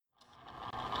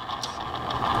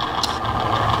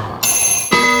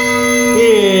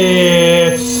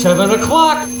7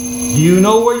 o'clock. Do you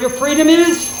know where your freedom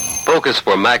is? Focus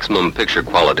for maximum picture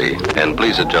quality, and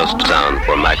please adjust sound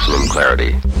for maximum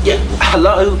clarity. Yeah,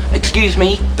 hello, excuse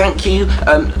me, thank you.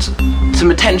 Some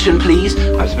attention, please.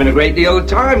 I've spent a great deal of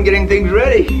time getting things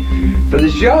ready for the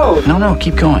show. No,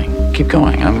 keep going. Keep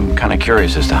going. I'm kind of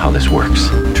curious as to how this works.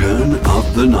 Turn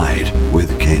of the Night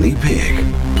with Kenny Pick.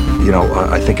 You know,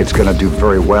 I think it's going to do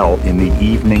very well in the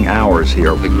evening hours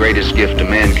here. The greatest gift to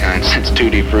mankind since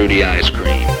Tutti Frutti ice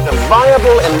cream. A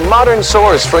viable and modern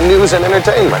source for news and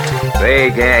entertainment. Hey,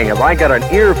 gang, have I got an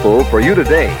earful for you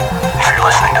today? If you're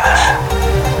listening to this,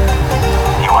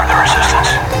 you are the Resistance.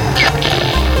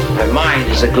 My mind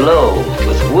is aglow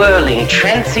with whirling,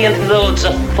 transient loads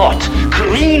of thought,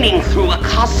 careening through a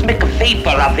cosmic vapor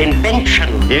of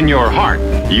invention. In your heart,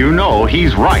 you know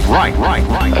he's right.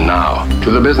 And now,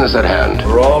 to the business at hand.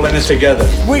 We're all in this together.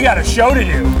 We got a show to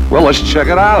do. Well, let's check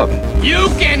it out. You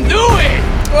can do it!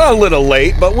 A little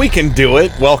late, but we can do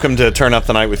it. Welcome to Turn Up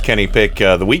the Night with Kenny Pick,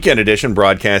 the weekend edition,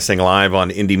 broadcasting live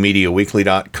on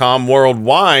IndieMediaWeekly.com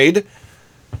worldwide.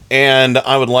 And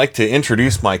I would like to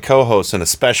introduce my co-host in a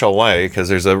special way, because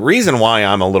there's a reason why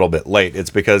I'm a little bit late. It's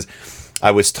because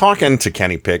I was talking to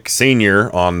Kenny Pick Sr.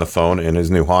 on the phone in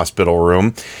his new hospital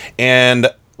room, and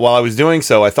while I was doing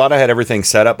so, I thought I had everything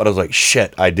set up, but I was like,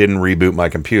 shit, I didn't reboot my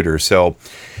computer. So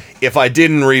if I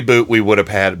didn't reboot, we would have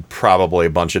had probably a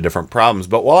bunch of different problems.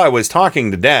 But while I was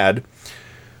talking to Dad,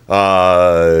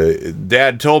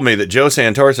 Dad told me that Joe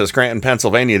Santorsa of Scranton,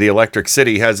 Pennsylvania, the Electric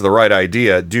City, has the right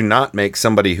idea. Do not make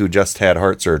somebody who just had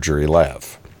heart surgery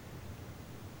laugh.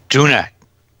 Do not.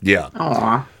 Yeah.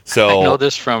 Aww. So I know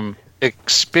this from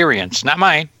experience, not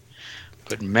mine,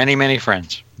 but many, many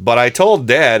friends. But I told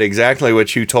Dad exactly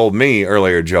what you told me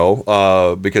earlier,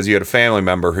 Joe, because you had a family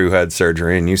member who had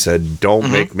surgery, and you said,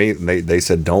 don't make me, they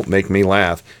said, don't make me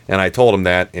laugh. And I told him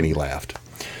that, and he laughed.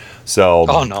 So,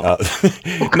 oh, no.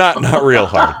 Not real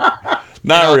hard.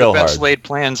 Not real hard. Best laid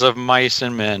plans of mice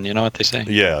and men, you know what they say?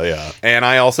 Yeah. And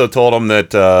I also told him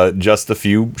that just a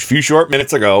few short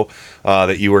minutes ago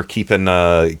that you were keeping,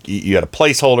 you had a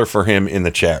placeholder for him in the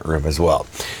chat room as well.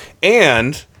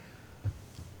 And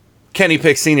Kenny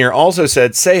Pick Sr. also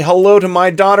said, say hello to my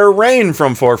daughter Rain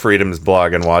from For Freedom's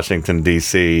blog in Washington,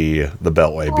 D.C., the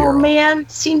Beltway Bureau. Oh, man.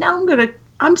 See, now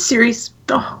I'm serious.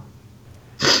 Oh.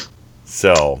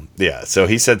 So, yeah. So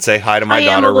he said, say hi to my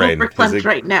daughter Rain. I am a little verklempt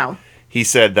right now. He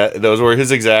said that those were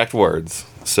his exact words.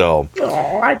 So,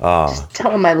 just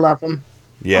tell him I love him.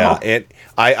 Yeah. And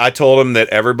I told him that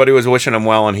everybody was wishing him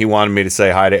well, and he wanted me to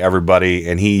say hi to everybody.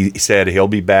 And he said he'll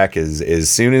be back as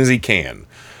soon as he can.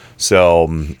 So,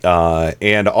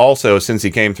 and also, since he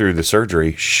came through the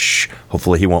surgery,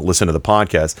 hopefully he won't listen to the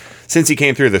podcast. Since he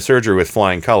came through the surgery with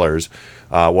flying colors,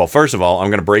 well, first of all,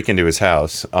 I'm going to break into his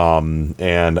house,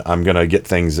 and I'm going to get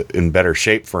things in better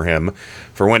shape for him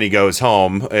for when he goes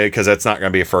home, because that's not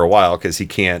going to be for a while, because he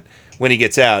can't, when he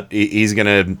gets out, he's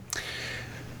going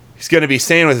to be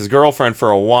staying with his girlfriend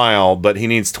for a while, but he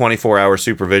needs 24-hour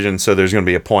supervision, so there's going to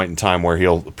be a point in time where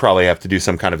he'll probably have to do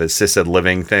some kind of assisted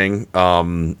living thing,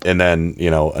 and then,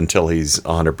 until he's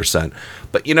 100%.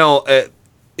 But,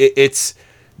 it's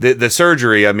the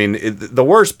surgery. I mean, the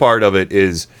worst part of it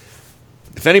is,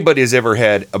 if anybody has ever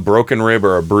had a broken rib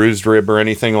or a bruised rib or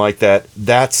anything like that,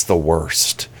 that's the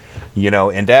worst.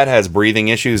 And Dad has breathing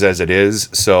issues as it is,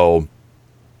 so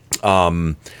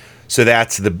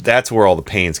that's where all the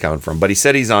pain's coming from. But he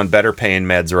said he's on better pain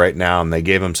meds right now, and they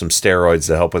gave him some steroids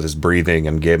to help with his breathing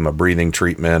and gave him a breathing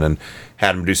treatment and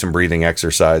had him do some breathing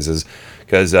exercises,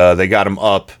 because they got him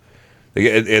up.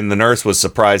 And the nurse was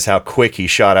surprised how quick he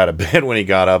shot out of bed when he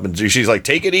got up. And she's like,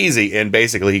 take it easy. And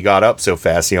basically he got up so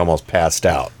fast he almost passed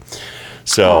out.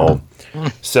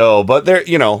 But there,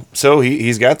 so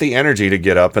he's got the energy to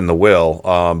get up and the will.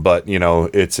 But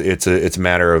it's a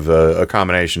matter of a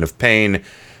combination of pain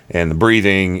and the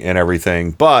breathing and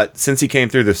everything. But since he came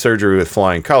through the surgery with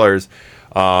flying colors,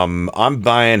 I'm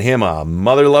buying him a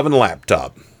mother-loving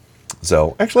laptop.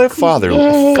 So actually a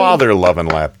father-loving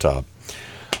laptop.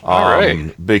 All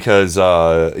right. Because,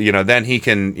 then he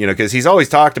can, because he's always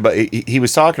talked about, he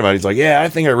was talking about, he's like, yeah, I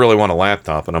think I really want a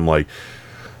laptop. And I'm like,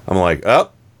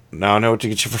 oh, now I know what to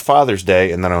get you for Father's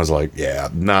Day. And then I was like, yeah,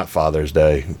 not Father's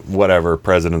Day, whatever,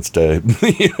 President's Day.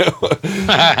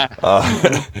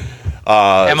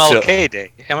 MLK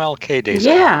Day. MLK Day.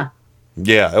 Yeah.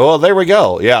 Yeah. Well, there we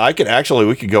go. Yeah,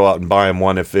 we could go out and buy him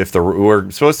one if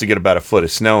we're supposed to get about a foot of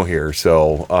snow here.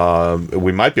 So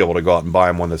we might be able to go out and buy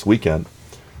him one this weekend.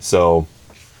 So,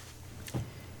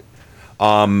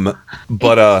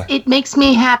 but it makes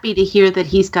me happy to hear that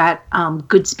he's got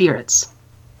good spirits.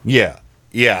 Yeah.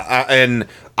 And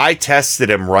I tested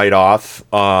him right off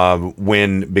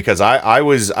because I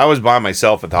was by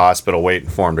myself at the hospital waiting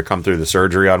for him to come through the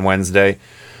surgery on Wednesday.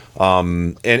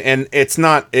 And it's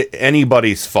not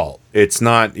anybody's fault. It's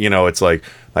not, it's like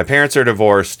my parents are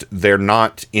divorced. They're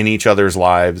not in each other's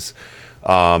lives.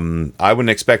 I wouldn't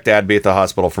expect dad to be at the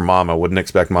hospital for mom. I wouldn't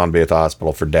expect mom to be at the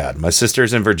hospital for dad. My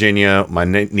sister's in Virginia. My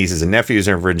nieces and nephews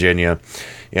are in Virginia.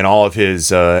 And all of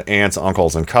his aunts,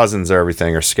 uncles, and cousins,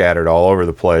 everything are scattered all over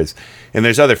the place. And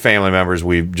there's other family members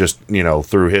we've just,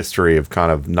 through history have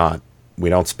kind of we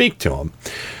don't speak to them.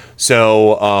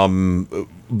 So,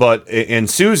 and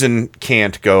Susan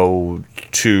can't go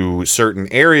to certain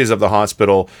areas of the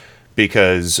hospital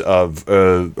because of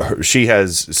she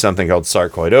has something called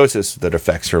sarcoidosis that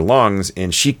affects her lungs,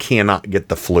 and she cannot get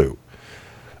the flu.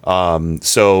 And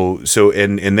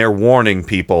they're warning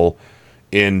people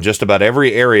in just about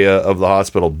every area of the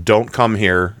hospital, don't come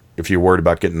here if you're worried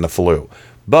about getting the flu.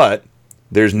 But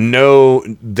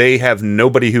they have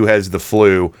nobody who has the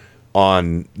flu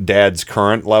on dad's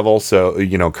current level, so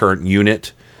current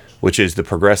unit, which is the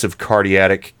Progressive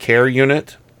Cardiac Care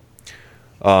Unit.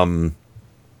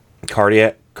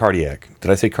 Cardiac.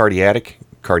 Did I say cardiac?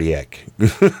 Cardiac.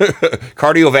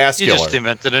 Cardiovascular. You just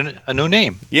invented a new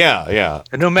name. Yeah.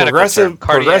 A new medical term.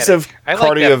 Progressive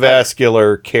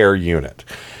Cardiovascular Care Unit.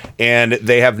 And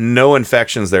they have no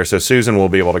infections there, so Susan will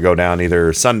be able to go down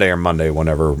either Sunday or Monday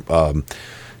whenever,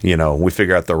 we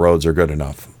figure out the roads are good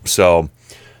enough. So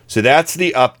that's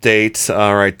the update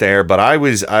right there. But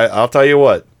I'll tell you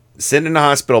what, sitting in the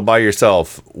hospital by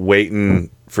yourself waiting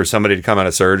for somebody to come out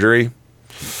of surgery,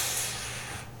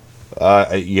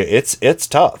 it's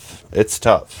tough. It's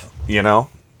tough,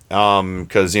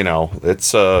 because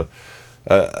it's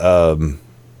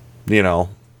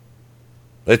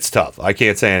it's tough. I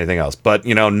can't say anything else, but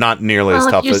not nearly as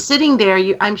tough. If you're sitting there,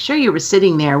 I'm sure you were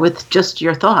sitting there with just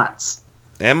your thoughts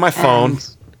and my phone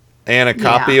and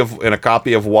a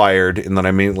copy of Wired, and then I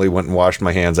immediately went and washed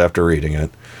my hands after reading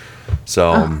it.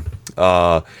 So.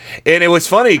 And it was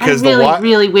funny because I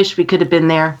really wish we could have been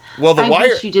there. Well, I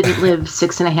wish you didn't live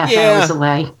 6.5 hours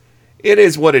away. It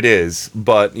is what it is,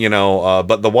 but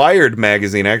but the Wired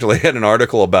magazine actually had an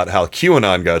article about how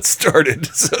QAnon got started,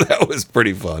 so that was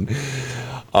pretty fun.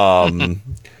 But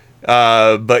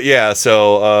yeah,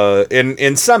 so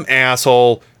in some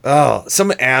asshole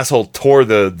tore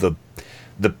the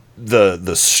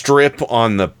strip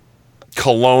on the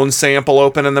cologne sample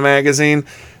open in the magazine.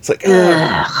 It's like,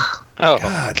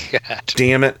 God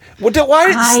damn it!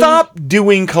 Why stop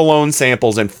doing cologne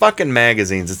samples in fucking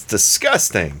magazines? It's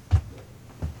disgusting.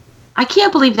 I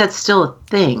can't believe that's still a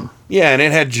thing. Yeah, and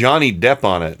it had Johnny Depp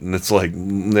on it, and it's like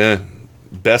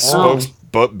best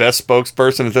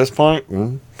spokesperson at this point.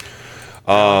 Then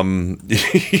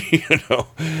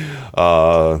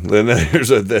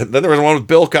there was one with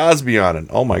Bill Cosby on it.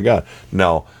 Oh my God,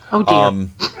 no. Oh dear.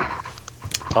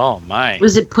 Oh my!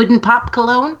 Was it Puddin' Pop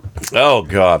Cologne? Oh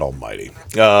God Almighty!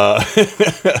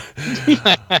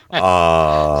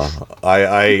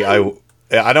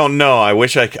 I don't know. I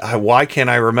wish why can't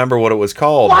I remember what it was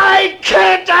called? Why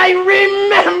can't I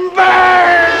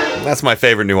remember? That's my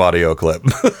favorite new audio clip.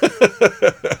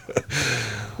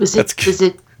 Was it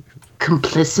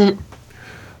Complicit?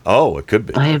 Oh, it could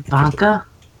be. By Ivanka?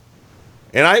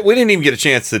 And we didn't even get a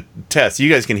chance to test.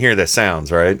 You guys can hear the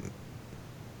sounds, right?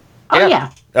 Oh, yeah.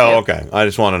 Oh, okay. I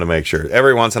just wanted to make sure.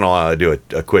 Every once in a while, I do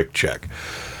a quick check.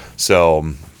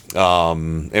 So,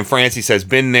 and Francie says,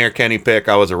 been there, Kenny Pick.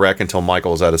 I was a wreck until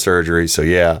Michael was out of surgery. So,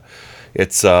 yeah,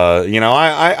 it's, I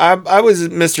was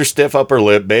Mr. Stiff Upper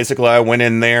Lip. Basically, I went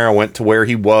in there, I went to where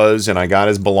he was, and I got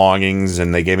his belongings,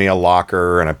 and they gave me a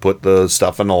locker, and I put the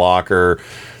stuff in the locker.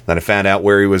 Then I found out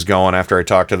where he was going after I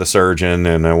talked to the surgeon,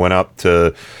 and I went up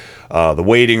to the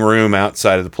waiting room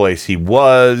outside of the place he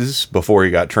was before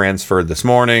he got transferred this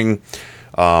morning,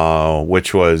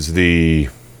 which was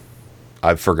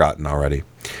I've forgotten already.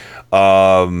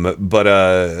 But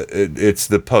it's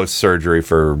the post-surgery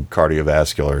for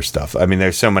cardiovascular stuff. I mean,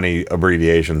 there's so many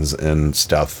abbreviations and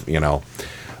stuff,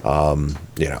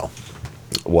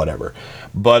 whatever.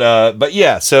 But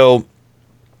yeah, so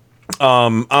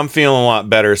I'm feeling a lot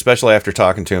better, especially after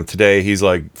talking to him today. He's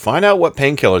like, find out what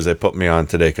painkillers they put me on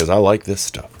today, because I like this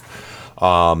stuff.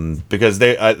 Because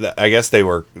I guess they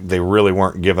really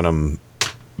weren't giving him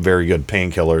very good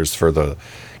painkillers for the,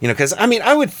 because I mean,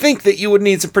 I would think that you would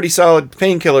need some pretty solid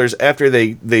painkillers after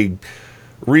they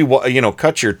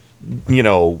cut your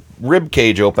rib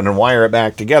cage open and wire it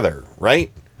back together, right?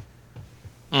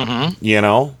 Mm-hmm.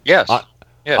 Yes.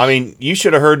 Yes. I mean, you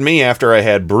should have heard me after I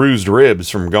had bruised ribs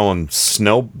from going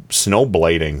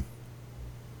snowblading.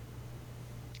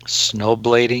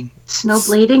 Snowblading?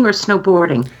 Snowblading or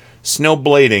snowboarding?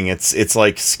 Snowblading. It's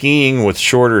like skiing with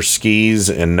shorter skis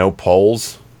and no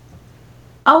poles.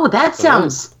 Oh, that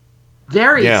sounds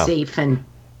very Yeah. safe and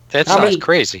That sounds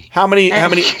crazy. How many?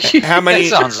 That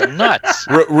sounds nuts.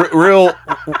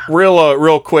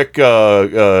 Real quick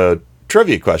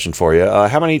trivia question for you.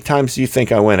 How many times do you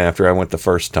think I went after I went the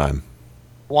first time?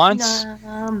 Once?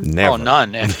 Never. Oh,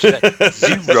 none.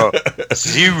 Zero.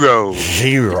 Zero.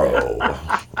 Zero.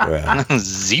 Yeah.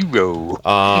 Zero.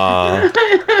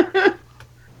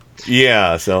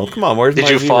 Yeah. So come on. Where's Did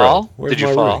my you zero? fall? Where's Did you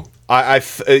my fall?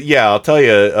 ring? Yeah. I'll tell you.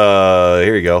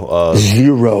 Here you go.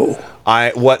 Zero.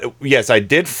 Yes, I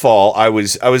did fall. I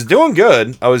was doing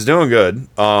good.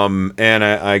 And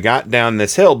I got down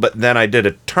this hill, but then I did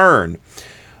a turn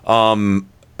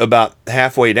about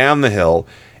halfway down the hill,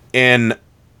 and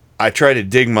I tried to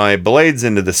dig my blades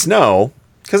into the snow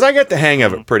because I got the hang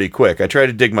of it pretty quick. I tried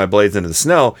to dig my blades into the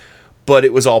snow, but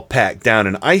it was all packed down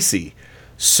and icy.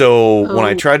 So when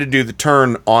I tried to do the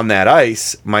turn on that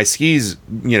ice, my skis,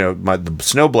 the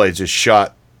snow blades just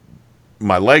shot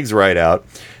my legs right out.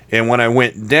 And when I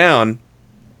went down,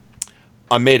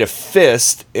 I made a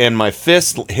fist, and my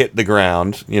fist hit the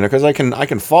ground, because I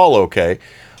can fall okay.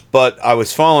 But I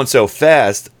was falling so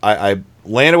fast, I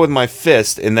landed with my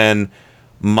fist, and then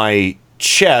my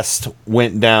chest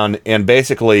went down, and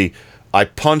basically I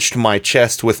punched my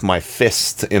chest with my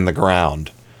fist in the ground.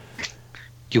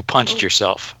 You punched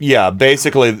yourself. Yeah,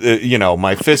 basically,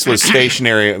 my fist was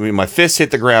stationary. I mean, my fist hit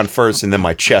the ground first, and then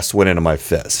my chest went into my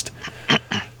fist.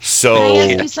 So, can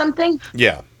I ask you something?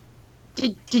 Yeah.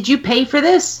 Did you pay for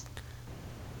this?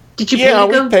 Did you pay Yeah,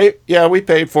 to go? we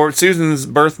paid for it. Susan's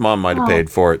birth mom might have paid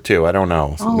for it too. I don't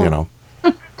know.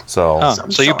 So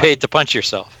So you paid to punch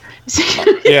yourself.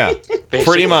 yeah,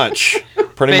 pretty much.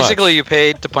 Basically, you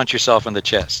paid to punch yourself in the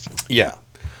chest. Yeah.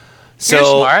 So You're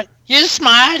smart. You're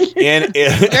smart. And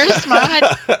You're smart.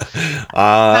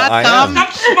 I am.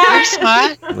 You're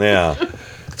smart. Yeah.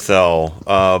 So,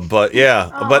 but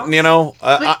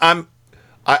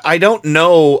I don't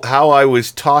know how I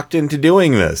was talked into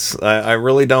doing this. I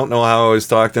really don't know how I was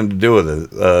talked into doing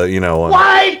it.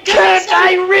 Why can't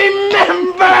I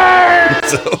remember?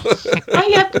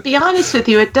 I have to be honest with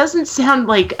you. It doesn't sound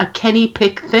like a Kenny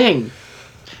Pick thing.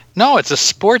 No, it's a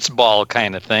sports ball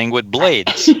kind of thing with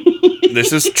blades.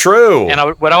 This is true.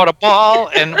 And without a ball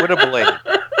and with a blade.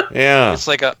 Yeah. It's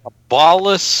like a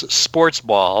ballless sports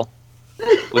ball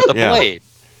with a blade.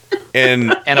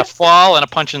 And a fall and a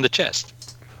punch in the chest.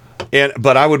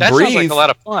 But I would that breathe. Sounds like a lot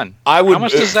of fun. How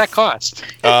much does that cost?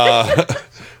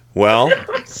 Well,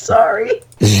 I'm sorry.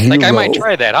 Like I might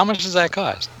try that. How much does that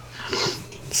cost?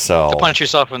 So to punch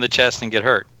yourself in the chest and get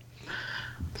hurt.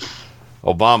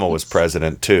 Obama was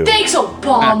president too. Thanks,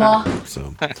 Obama.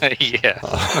 So yeah.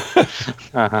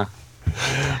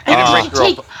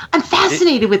 I'm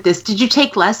fascinated with this. Did you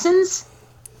take lessons?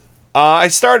 I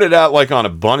started out like on a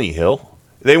bunny hill.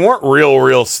 They weren't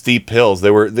real steep hills.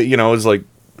 They were, it was like,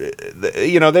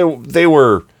 they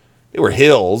were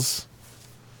hills.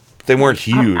 They weren't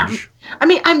huge. I'm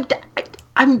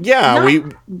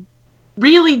not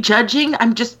really judging.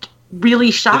 I'm just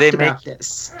really shocked about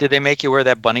this. Did they make you wear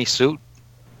that bunny suit?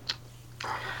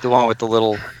 The one with the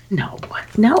little no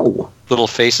little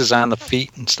faces on the feet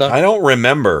and stuff. I don't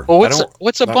remember. Well,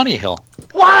 what's a bunny hill?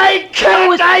 Why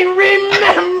can't I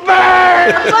remember?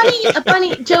 A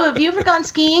bunny. Joe, have you ever gone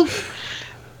skiing?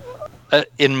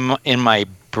 In my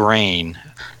brain.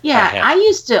 Yeah, I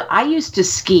used to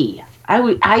ski.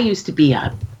 I used to be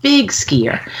a big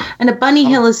skier, and a bunny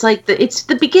hill is like it's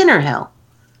the beginner hill.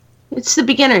 It's the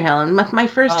beginner hill. And with my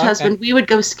first husband, we would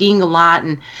go skiing a lot,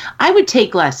 and I would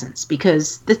take lessons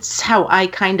because that's how I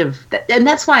and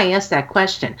that's why I asked that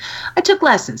question. I took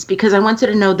lessons because I wanted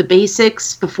to know the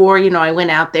basics before, I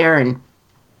went out there and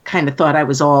kind of thought I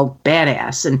was all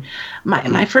badass. And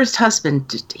my first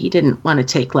husband, he didn't want to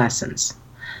take lessons.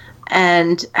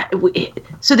 And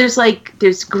so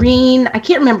there's green. I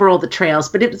can't remember all the trails,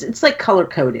 but it's like color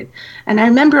coded. And I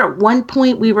remember at one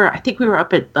point I think we were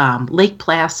up at Lake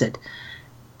Placid,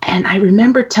 and I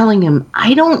remember telling him,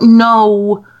 I don't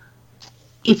know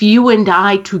if you and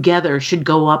I together should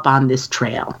go up on this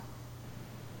trail.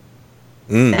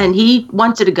 And he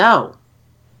wanted to go,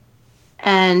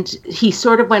 and he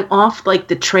sort of went off like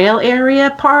the trail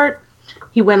area part.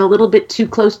 He went a little bit too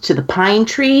close to the pine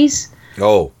trees.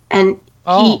 Oh. And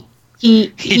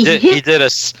he did a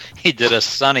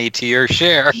Sonny to your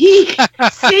share. See,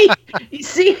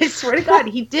 I swear to God,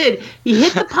 he did. He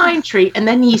hit the pine tree and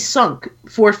then he sunk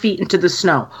 4 feet into the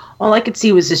snow. All I could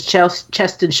see was his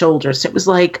chest and shoulders. It was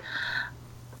like,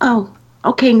 oh,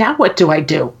 okay, now what do I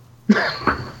do?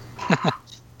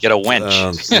 Get a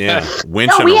winch. Winch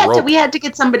No, and we a had rope. we had to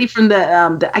get somebody from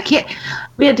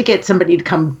we had to get somebody to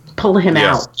come pull him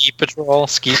out. Ski patrol.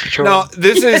 No,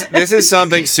 this is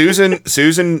something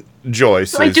Susan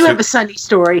Joyce. So I do have a sunny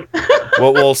story.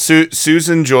 well,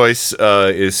 Susan Joyce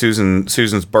is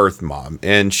Susan's birth mom,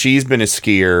 and she's been a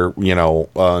skier,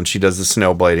 and she does the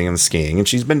snowblading and the skiing, and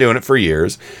she's been doing it for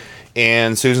years.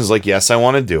 And Susan's like, yes, I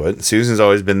want to do it. Susan's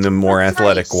always been the more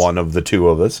athletic one of the two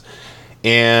of us.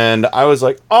 And I was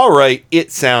like, all right, it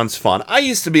sounds fun. I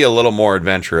used to be a little more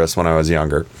adventurous when I was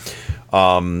younger.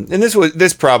 And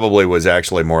this probably was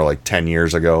actually more like 10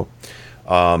 years ago.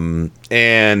 I know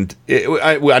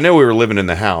we were living in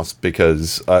the house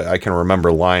because I can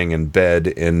remember lying in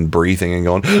bed and breathing and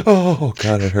going, oh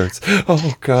God, it hurts.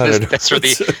 Oh God, it hurts.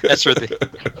 That's where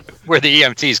the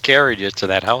EMTs carried you to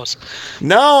that house.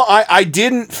 No, I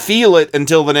didn't feel it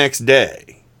until the next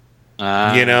day.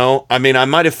 I mean, I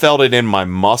might have felt it in my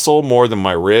muscle more than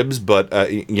my ribs, but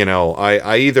I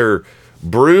either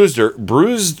bruised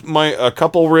a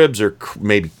couple ribs or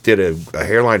maybe did a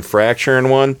hairline fracture in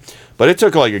one. But it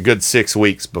took like a good 6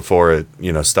 weeks before it,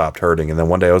 stopped hurting. And then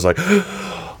one day I was like,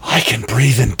 I can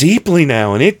breathe in deeply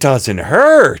now, and it doesn't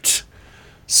hurt.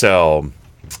 So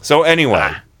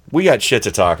anyway, we got shit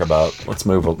to talk about. Let's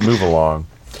move along.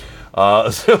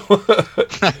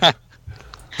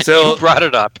 So you brought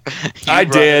it up. I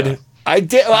did.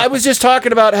 I was just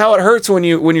talking about how it hurts when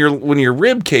your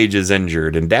rib cage is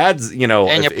injured, and Dad's,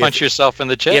 and you punch yourself in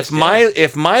the chest.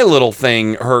 If my little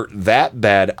thing hurt that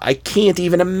bad, I can't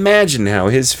even imagine how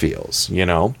his feels.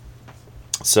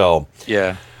 So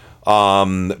yeah.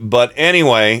 But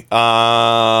anyway,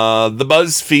 the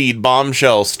BuzzFeed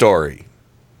bombshell story.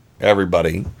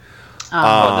 Everybody.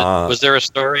 Was there a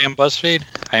story in BuzzFeed?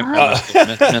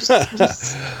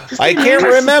 I can't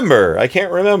remember.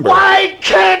 Why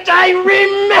can't I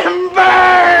remember?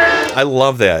 I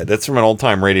love that. That's from an old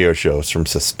time radio show. It's from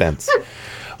Suspense.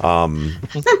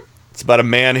 It's about a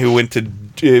man who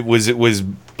was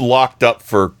locked up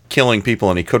for killing people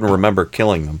and he couldn't remember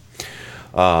killing them.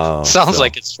 Sounds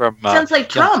like it's from. Sounds like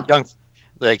Trump.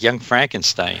 Young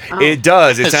Frankenstein. It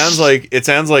does. It sounds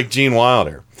like Gene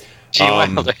Wilder. Gene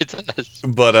Wilder does.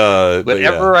 But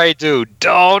whatever I do,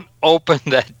 don't open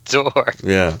that door.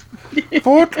 Yeah.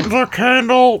 Put the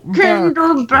candle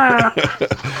back.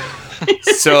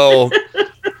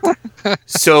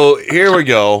 So here we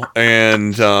go,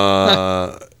 and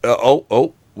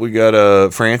we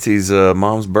got Francie's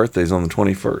mom's birthday's on the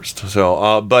 21st.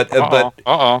 So but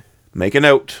make a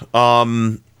note.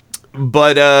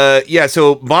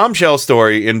 So bombshell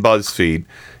story in BuzzFeed.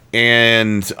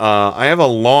 And I have a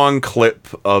long clip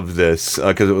of this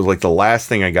because it was like the last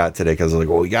thing I got today because I was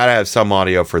like, well, we got to have some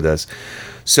audio for this.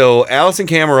 So Alison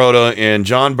Camerota and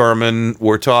John Berman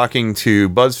were talking to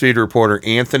BuzzFeed reporter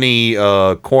Anthony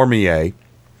Cormier,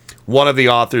 one of the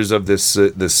authors of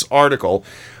this article,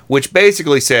 which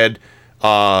basically said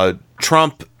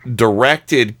Trump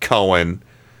directed Cohen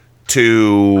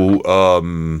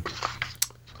to...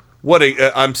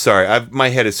 I'm sorry. My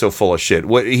head is so full of shit.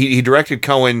 What he directed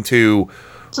Cohen to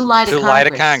lie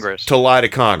to Congress. To lie to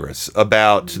Congress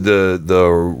about the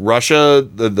Russia,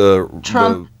 the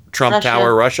Trump Russia,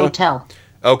 Tower Russia hotel.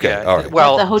 Okay, yeah, all right.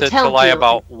 Well, the hotel to lie deal.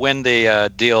 about when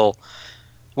the deal,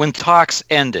 when talks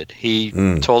ended, he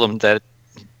told them that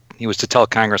he was to tell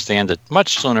Congress they ended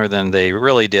much sooner than they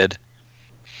really did.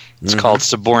 It's called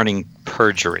suborning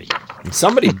perjury.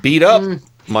 Somebody beat up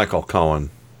Michael Cohen.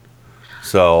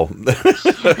 So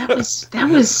that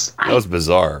was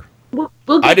bizarre. We'll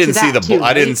get I didn't to see that the too,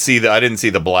 I didn't see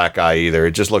the black eye either.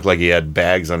 It just looked like he had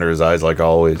bags under his eyes like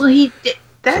always. Well,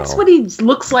 that's what he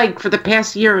looks like for the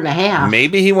past year and a half.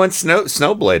 Maybe he went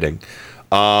snowblading.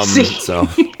 So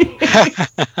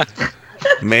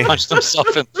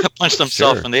punched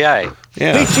himself in the eye.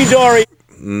 Yeah. Peachy Dory.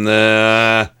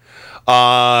 Nah.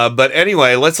 But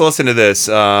anyway, let's listen to this.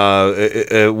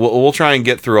 We'll try and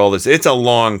get through all this. It's a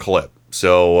long clip.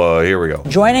 So here we go.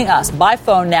 Joining us by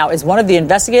phone now is one of the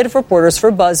investigative reporters for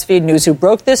BuzzFeed News who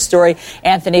broke this story,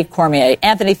 Anthony Cormier.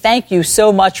 Anthony, thank you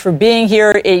so much for being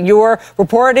here. Your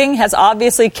reporting has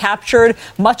obviously captured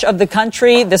much of the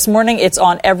country. This morning, it's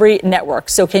on every network.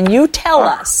 So can you tell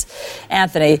us,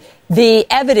 Anthony, the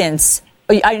evidence?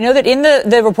 I know that in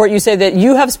the report you say that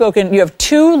you have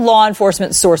two law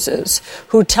enforcement sources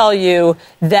who tell you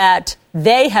that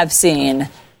they have seen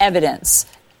evidence,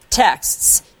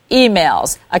 texts,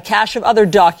 emails, a cache of other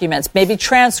documents, maybe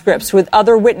transcripts with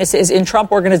other witnesses in Trump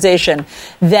Organization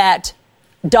that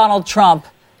Donald Trump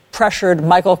pressured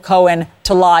Michael Cohen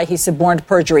to lie. He suborned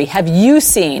perjury. Have you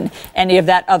seen any of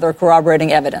that other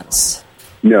corroborating evidence?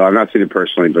 No, I've not seen it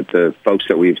personally, but the folks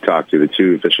that we've talked to, the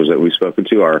two officials that we've spoken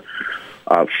to, are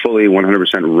fully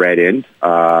 100% read in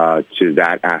to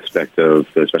that aspect of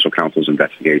the special counsel's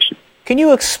investigation. Can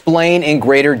you explain in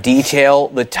greater detail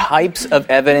the types of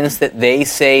evidence that they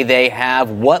say they have?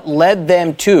 What led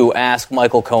them to ask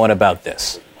Michael Cohen about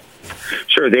this?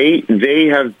 Sure. They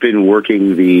have been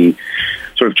working the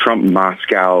sort of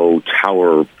Trump-Moscow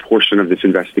Tower portion of this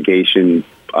investigation.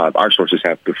 Our sources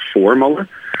have before Mueller.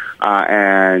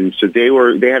 And so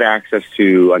they had access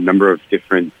to a number of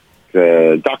different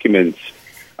documents,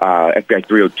 FBI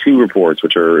 302 reports,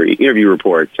 which are interview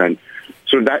reports, and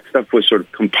sort of that stuff was sort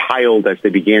of compiled as they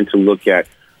began to look at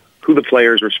who the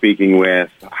players were speaking with,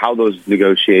 how those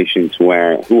negotiations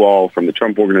went, who all from the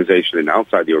Trump organization and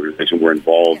outside the organization were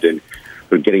involved in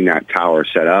getting that tower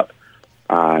set up.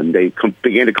 They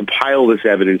began to compile this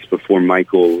evidence before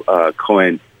Michael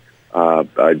Cohen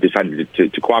decided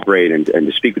to cooperate and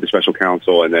to speak with the special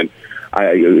counsel. And then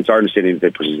it's our understanding that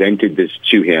they presented this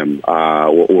to him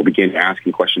or began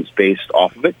asking questions based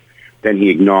off of it. Then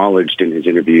he acknowledged in his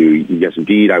interview, yes,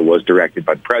 indeed, I was directed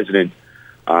by the president.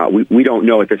 We don't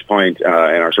know at this point, and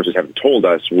our sources haven't told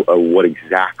us how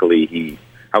exactly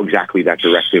that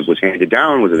directive was handed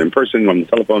down. Was it in person, on the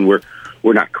telephone?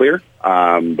 We're not clear.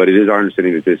 But it is our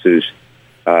understanding that this is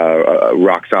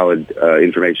rock solid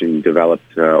information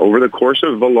developed over the course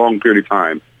of a long period of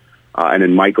time. And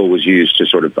then Michael was used to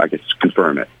sort of, I guess,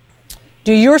 confirm it.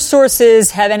 Do your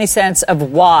sources have any sense of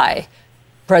why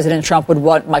President Trump would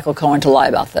want Michael Cohen to lie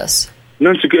about this?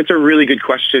 No, it's a really good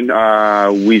question.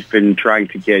 We've been trying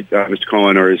to get Mr.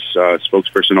 Cohen or his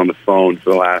spokesperson on the phone for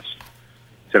the last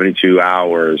 72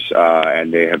 hours,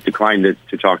 and they have declined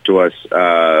to talk to us,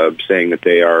 saying that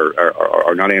they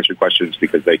are not answering questions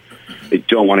because they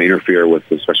don't want to interfere with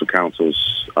the special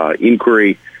counsel's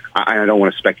inquiry. I don't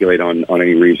want to speculate on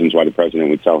any reasons why the president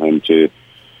would tell him to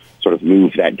sort of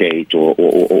move that date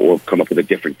or come up with a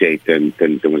different date than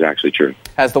was actually true.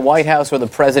 Has the White House or the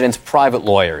president's private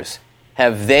lawyers,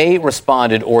 have they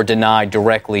responded or denied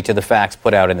directly to the facts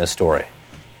put out in this story?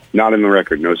 Not in the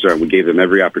record, no, sir. We gave them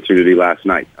every opportunity last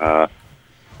night.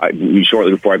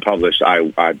 Shortly before I published,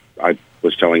 I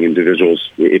was telling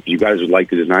individuals, if you guys would like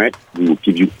to deny it, we will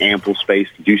give you ample space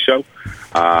to do so,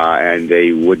 and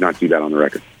they would not do that on the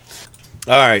record.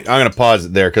 All right, I'm going to pause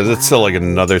it there because it's still like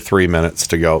another 3 minutes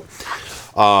to go.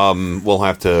 We'll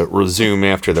have to resume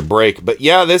after the break. But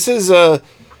yeah, this is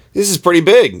pretty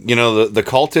big. You know, the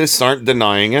cultists aren't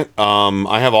denying it.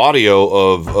 I have audio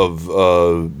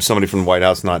of somebody from the White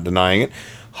House not denying it.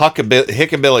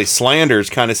 Hickabilly Slanders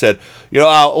kind of said,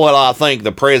 I think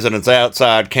the president's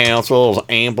outside counsel has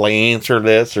amply answered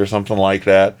this or something like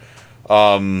that.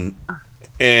 And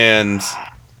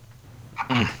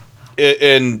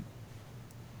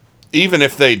even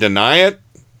if they deny it,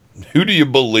 who do you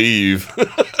believe?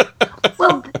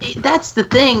 Well, that's the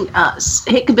thing.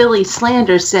 Hickabilly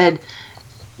Slanders said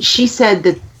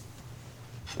that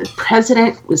the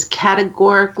president was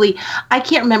categorically, I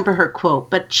can't remember her quote,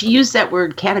 but she used that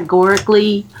word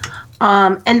categorically.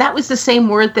 And that was the same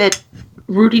word that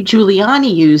Rudy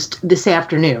Giuliani used this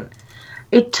afternoon.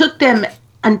 It took them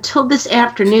until this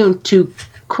afternoon to,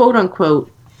 quote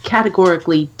unquote,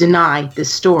 categorically deny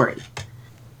this story.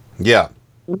 Yeah.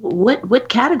 What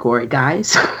category,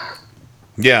 guys?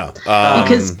 Yeah.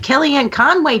 Because Kellyanne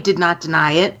Conway did not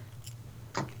deny it.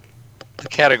 The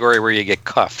category where you get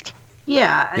cuffed.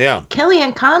 Yeah. Yeah.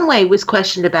 Kellyanne Conway was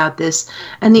questioned about this,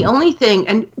 and the only thing,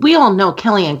 and we all know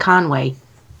Kellyanne Conway,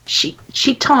 she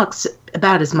talks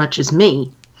about as much as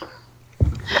me.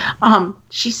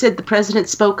 She said the president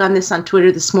spoke on this on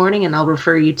Twitter this morning, and I'll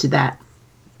refer you to that.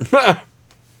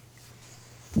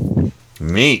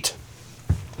 Meat.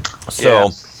 Yeah.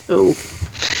 So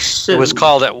it was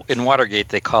called in Watergate.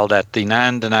 They called that the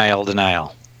non-denial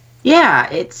denial. Yeah,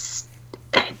 it's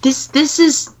this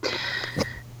is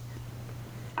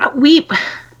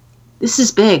this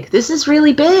is big. This is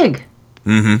really big.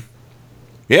 Mm-hmm.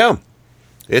 Yeah,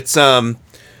 it's yeah,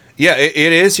 it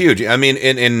is huge. I mean,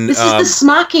 this is the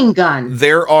smocking gun.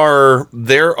 There are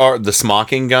the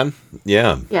smocking gun.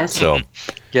 Yeah. Yes. So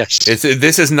yes,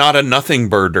 this is not a nothing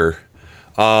birder.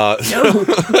 No.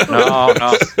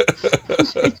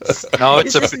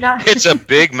 It's a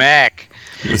Big Mac.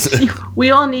 We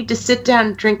all need to sit down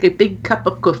and drink a big cup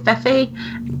of covfefe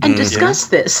and discuss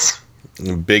this.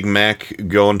 Big Mac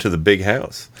going to the big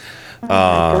house.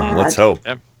 Let's hope.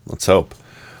 Yep. Let's hope.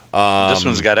 This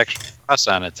one's got extra sauce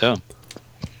on it too.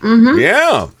 Mm-hmm.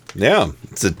 Yeah.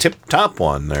 It's a tip-top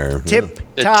one there.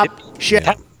 Tip-top shape.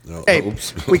 Yeah. Oh,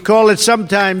 oops. We call it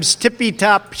sometimes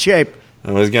tippy-top shape.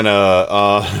 I was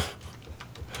gonna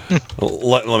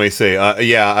Let me see.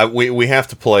 We have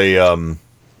to play.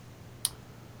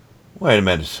 Wait a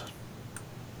minute.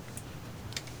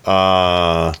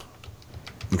 I'm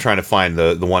trying to find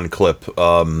the one clip.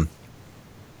 I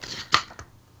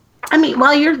mean,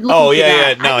 while you're looking Oh for yeah,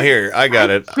 that, yeah. No, here I got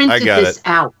it. I got this it.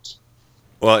 out.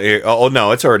 Well, here, oh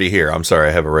no, it's already here. I'm sorry,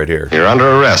 I have it right here. You're under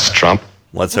arrest, Trump.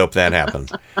 Let's hope that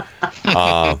happens.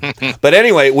 But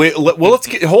anyway,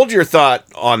 let's hold your thought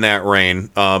on that, Rain,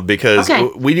 because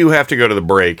we do have to go to the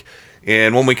break.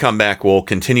 And when we come back, we'll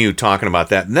continue talking about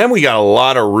that. And then we got a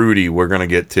lot of Rudy we're going to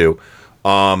get to.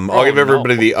 I'll give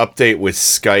everybody the update with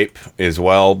Skype as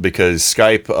well, because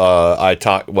Skype,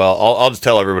 I'll just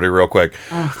tell everybody real quick.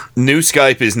 New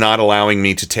Skype is not allowing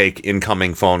me to take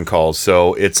incoming phone calls.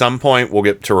 So at some point, we'll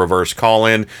get to reverse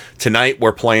call-in. Tonight,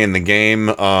 we're playing the game,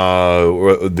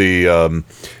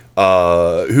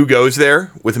 Who Goes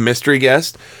There with a mystery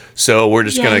guest. So we're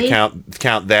just going to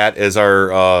count that as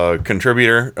our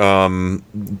contributor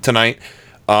tonight.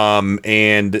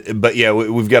 But yeah,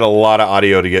 we've got a lot of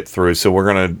audio to get through, so we're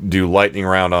gonna do lightning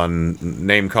round on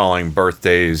name calling,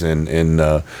 birthdays, and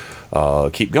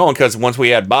keep going, because once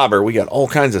we add Bobber, we got all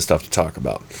kinds of stuff to talk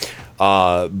about.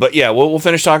 But yeah, we'll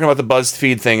finish talking about the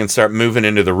BuzzFeed thing and start moving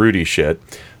into the Rudy shit,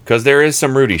 because there is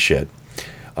some Rudy shit.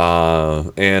 Yeah.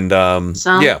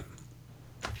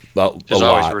 There's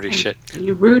always Rudy shit.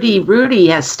 Rudy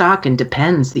has stock and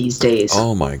depends these days.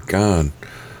 Oh my god.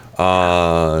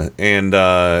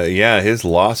 His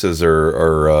losses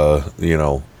are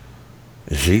 0.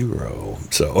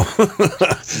 So,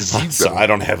 I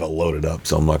don't have it loaded up,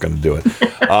 so I'm not going to do it.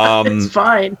 It's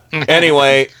fine.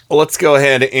 Anyway, let's go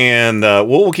ahead and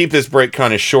we'll keep this break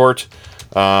kind of short.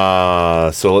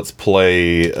 So let's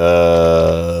play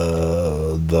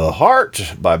The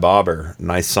Heart by Bobber.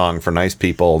 Nice song for nice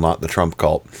people, not the Trump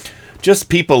cult. Just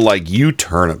people like you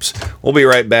turnips. We'll be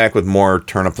right back with more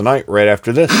Turn Up the Night right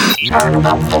after this. Something's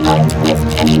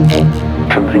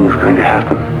going to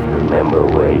happen. Remember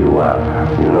where you are.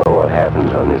 You know what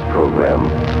happens on this program.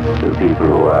 The people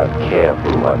who aren't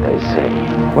careful what they say.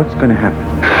 What's going to happen?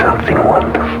 Something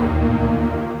wonderful.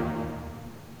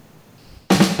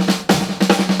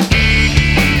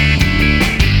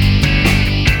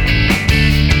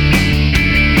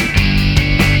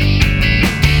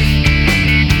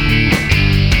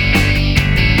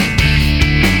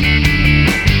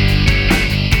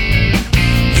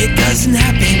 Doesn't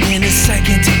happen in a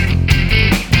second.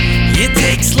 It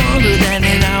takes longer than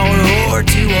an hour or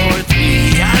 2 or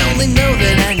 3. I only know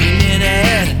that any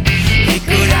minute it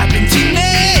could happen to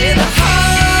me. The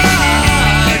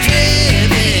heart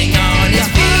driving on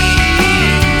its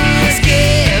feet,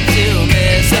 scared to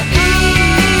miss a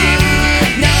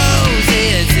beat, knows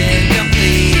it's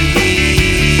incomplete.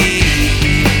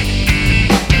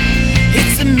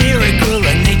 It's a miracle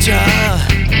of nature.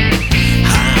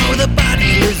 The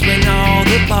body lives when all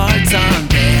the parts aren't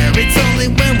there. It's only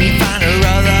when we find our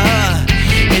other.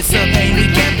 It's the pain we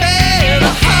can't bear.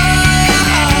 The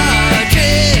heart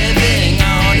driving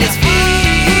on its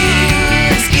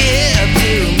feet, skip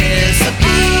to miss a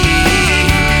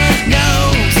beat,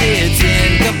 knows it's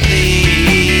incomplete.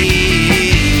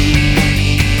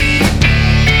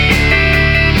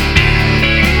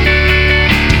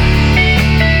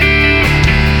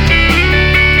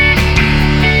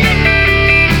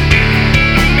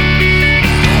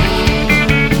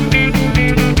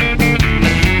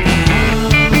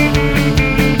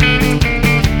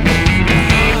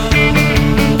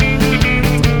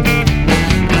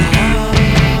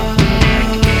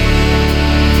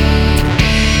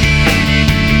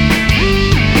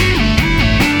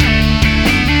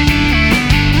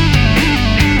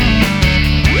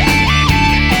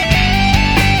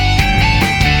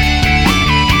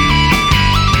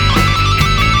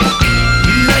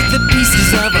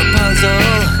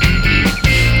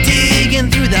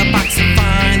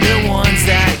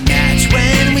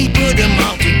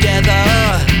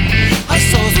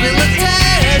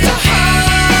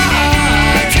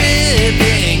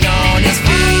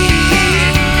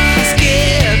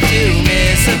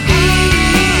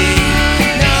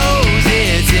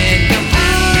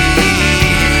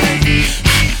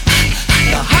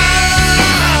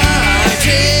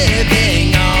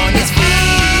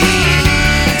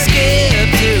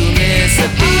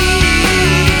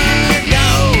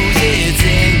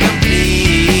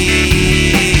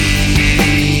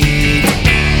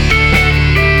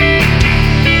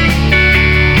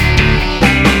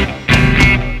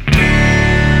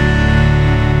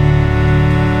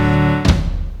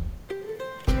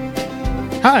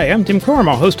 Hi, I'm Tim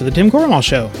Corrimal, host of The Tim Corrimal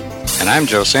Show. And I'm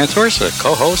Joe Santos, a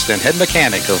co-host and head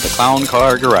mechanic of the Clown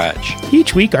Car Garage.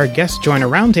 Each week, our guests join a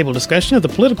roundtable discussion of the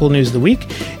political news of the week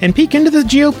and peek into the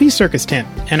GOP circus tent.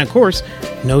 And of course,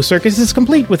 no circus is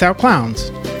complete without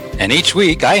clowns. And each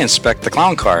week, I inspect the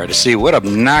clown car to see what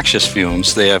obnoxious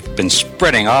fumes they have been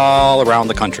spreading all around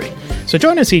the country. So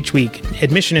join us each week.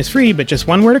 Admission is free, but just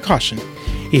one word of caution.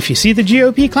 If you see the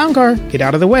GOP clown car, get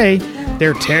out of the way.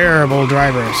 They're terrible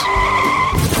drivers.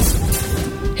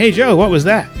 Hey, Joe, what was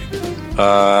that?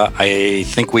 I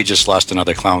think we just lost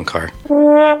another clown car.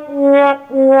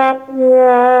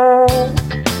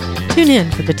 Tune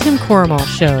in for the Tim Corrimal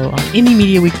Show on Indie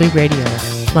Media Weekly Radio.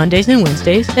 Mondays and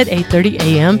Wednesdays at 8:30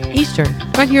 a.m. Eastern,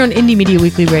 right here on Indie Media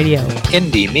Weekly Radio.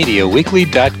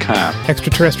 IndieMediaWeekly.com.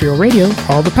 Extraterrestrial radio,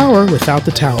 all the power without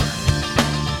the tower.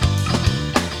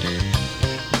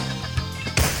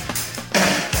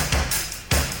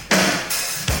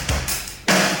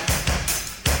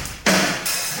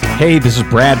 Hey, this is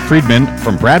Brad Friedman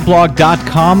from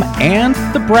BradBlog.com and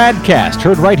the Bradcast,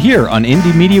 heard right here on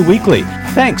Indie Media Weekly.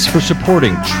 Thanks for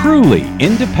supporting truly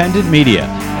independent media,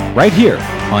 right here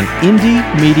on Indie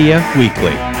Media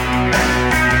Weekly.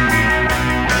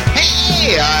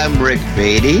 Hey, I'm Rick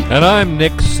Beatty. And I'm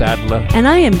Nick Sadler. And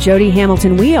I am Jody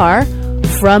Hamilton. We are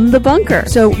From the Bunker.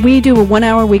 So we do a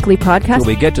 1-hour weekly podcast. Where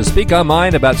we get to speak our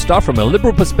mind about stuff from a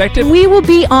liberal perspective. We will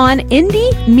be on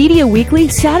Indie Media Weekly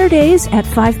Saturdays at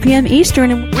 5 p.m.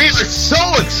 Eastern. We are so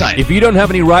excited. If you don't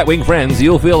have any right-wing friends,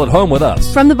 you'll feel at home with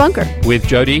us. From the Bunker. With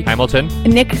Jody Hamilton.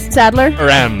 Nick Sadler.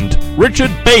 And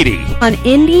Richard Beatty. On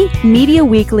Indie Media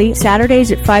Weekly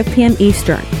Saturdays at 5 p.m.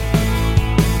 Eastern.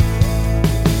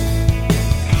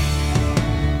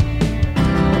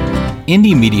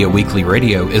 Indie Media Weekly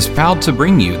Radio is proud to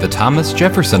bring you the Thomas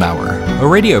Jefferson Hour, a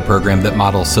radio program that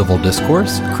models civil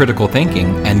discourse, critical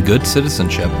thinking, and good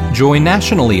citizenship. Join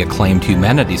nationally acclaimed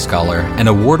humanities scholar and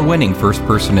award-winning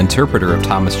first-person interpreter of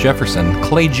Thomas Jefferson,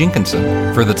 Clay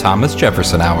Jenkinson, for the Thomas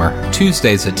Jefferson Hour,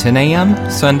 Tuesdays at 10 a.m.,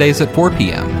 Sundays at 4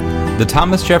 p.m. The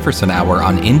Thomas Jefferson Hour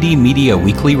on Indie Media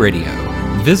Weekly Radio.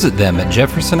 Visit them at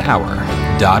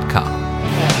jeffersonhour.com.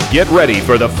 Get ready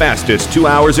for the fastest 2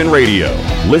 hours in radio.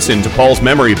 Listen to Paul's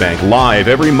Memory Bank live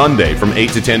every Monday from 8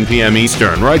 to 10 p.m.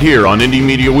 Eastern, right here on Indie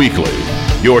Media Weekly.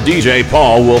 Your DJ,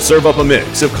 Paul, will serve up a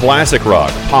mix of classic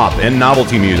rock, pop, and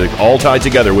novelty music, all tied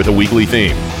together with a weekly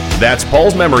theme. That's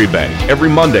Paul's Memory Bank, every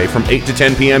Monday from 8 to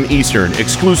 10 p.m. Eastern,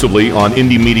 exclusively on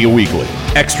Indie Media Weekly.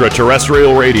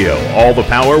 Extraterrestrial radio, all the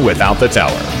power without the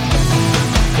tower.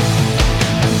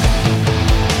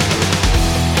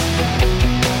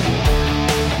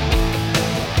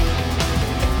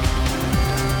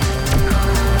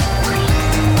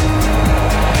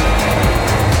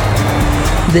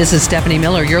 This is Stephanie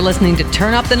Miller. You're listening to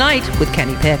Turn Up the Night with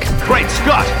Kenny Pick. Great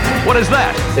Scott! What is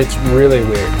that? It's really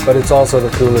weird, but it's also the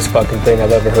coolest fucking thing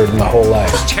I've ever heard in my whole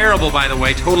life. It's terrible, by the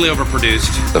way. Totally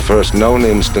overproduced. The first known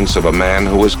instance of a man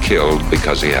who was killed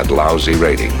because he had lousy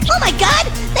ratings. Oh my God!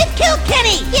 They've killed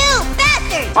Kenny! You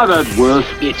bastard! I've had worse.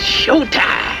 It's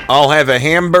showtime! I'll have a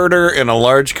hamburger and a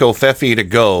large kofefi to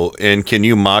go, and can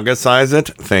you MAGA-size it?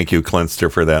 Thank you, Clinster,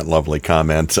 for that lovely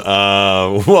comment.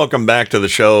 Welcome back to the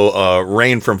show.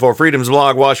 Rain from Four Freedoms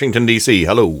blog, Washington, D.C.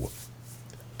 Hello.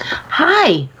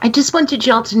 Hi. I just wanted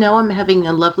y'all to know I'm having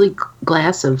a lovely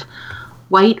glass of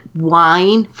white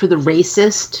wine for the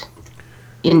racist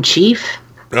in chief.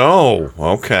 Oh,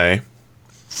 okay.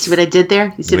 See what I did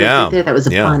there? You see what I did there? That was a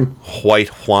pun.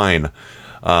 White wine.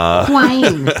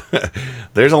 Wine.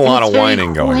 There's a lot of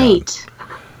whining white. going on.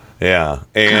 Yeah,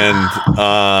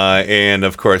 and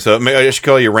of course, I should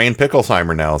call you Rain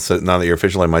Picklesheimer now. So now that you're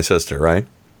officially my sister, right?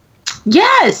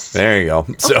 Yes. There you go.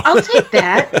 So I'll take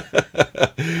that.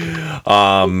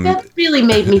 That really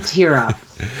made me tear up.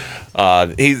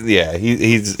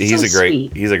 He's So a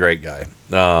great guy.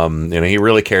 He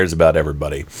really cares about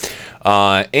everybody.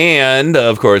 And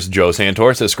of course, Joe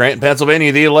Santos of Scranton,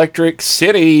 Pennsylvania, the Electric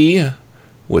City,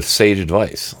 with sage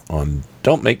advice on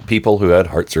don't make people who had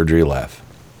heart surgery laugh.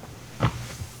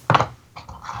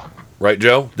 Right,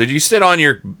 Joe? Did you sit on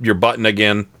your button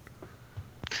again?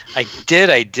 I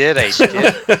did. Did you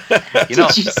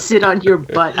sit on your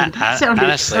button? That sounded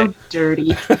honestly, so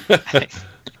dirty.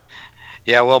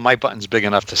 Yeah, well, my button's big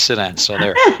enough to sit on, so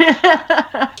there.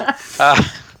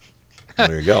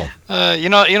 There you go.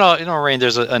 Rain.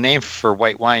 There's a name for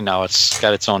white wine now. It's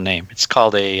got its own name. It's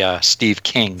called a Steve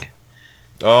King.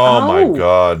 Oh my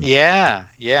God. Yeah.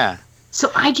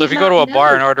 So if you go to a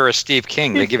bar and order a Steve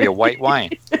King, they give you a white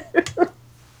wine.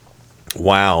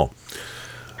 Wow.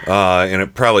 And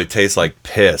it probably tastes like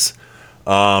piss.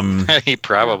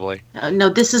 Probably. No,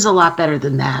 this is a lot better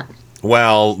than that.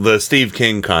 Well, the Steve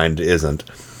King kind isn't.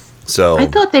 So I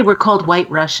thought they were called White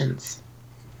Russians.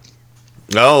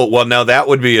 Oh, well, now that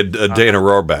would be a Dana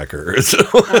Rohrabacher. So.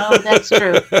 Oh, that's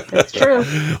true. That's true.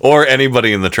 Or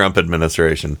anybody in the Trump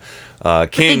administration. King,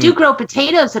 they do grow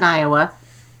potatoes in Iowa,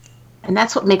 and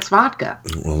that's what makes vodka.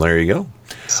 Well, there you go.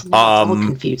 It's a little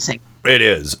confusing. It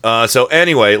is. So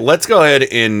anyway, let's go ahead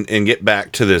and get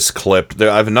back to this clip.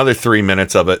 I have another 3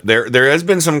 minutes of it. There has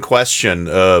been some question.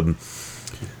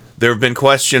 There have been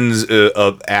questions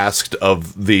asked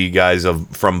of the guys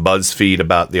from BuzzFeed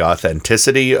about the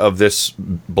authenticity of this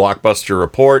blockbuster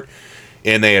report,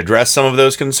 and they address some of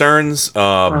those concerns,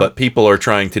 but people are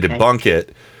trying to debunk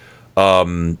it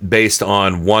based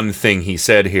on one thing he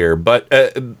said here. But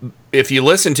if you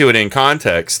listen to it in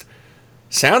context,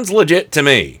 sounds legit to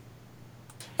me.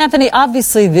 Anthony,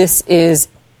 obviously this is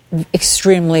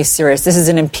extremely serious. This is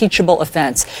an impeachable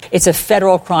offense. It's a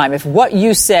federal crime. If what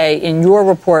you say in your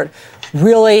report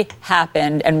really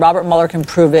happened and Robert Mueller can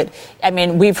prove it, I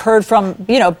mean, we've heard from,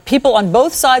 people on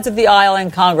both sides of the aisle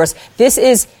in Congress. This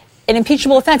is an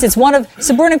impeachable offense.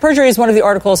 Suborning perjury is one of the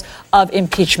articles of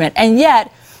impeachment. And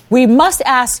yet, we must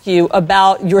ask you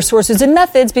about your sources and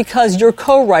methods because your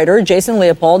co-writer, Jason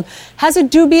Leopold, has a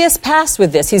dubious past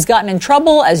with this. He's gotten in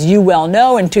trouble, as you well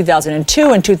know, in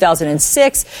 2002 and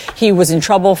 2006. He was in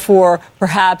trouble for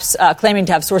perhaps claiming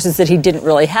to have sources that he didn't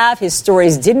really have. His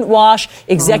stories didn't wash.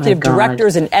 Executive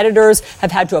directors and editors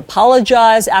have had to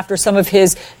apologize after some of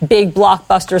his big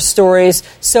blockbuster stories.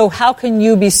 So how can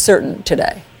you be certain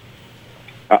today?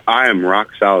 I am rock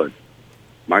solid.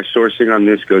 My sourcing on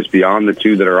this goes beyond the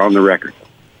two that are on the record.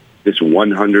 This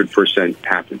 100%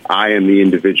 happened. I am the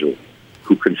individual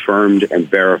who confirmed and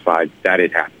verified that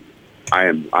it happened. I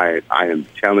am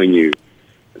telling you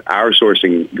that our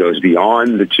sourcing goes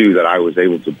beyond the two that I was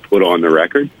able to put on the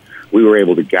record. We were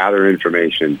able to gather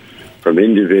information from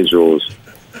individuals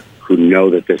who know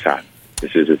that this happened.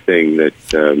 This is a thing that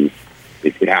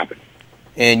it happened.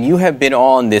 And you have been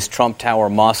on this Trump Tower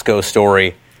Moscow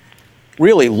story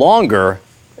really longer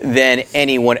than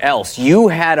anyone else. You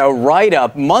had a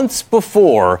write-up months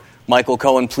before Michael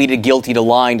Cohen pleaded guilty to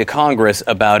lying to Congress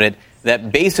about it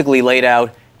that basically laid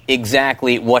out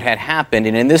exactly what had happened.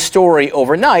 And in this story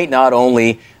overnight, not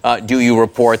only do you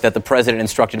report that the president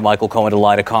instructed Michael Cohen to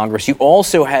lie to Congress, you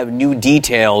also have new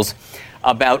details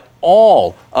about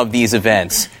all of these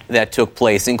events that took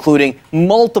place, including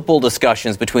multiple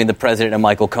discussions between the president and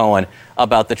Michael Cohen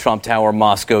about the Trump Tower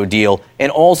Moscow deal,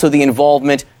 and also the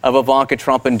involvement of Ivanka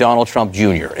Trump and Donald Trump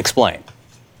Jr. Explain.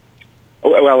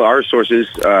 Well, our sources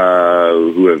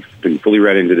who have been fully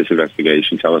read into this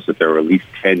investigation tell us that there were at least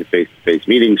 10 face-to-face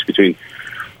meetings between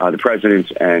the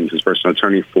president and his personal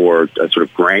attorney for sort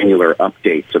of granular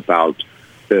updates about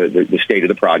the state of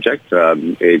the project.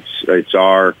 It's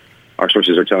our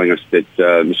sources are telling us that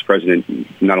Mr.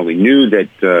 President not only knew that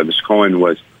Mr. Cohen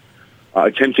was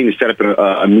attempting to set up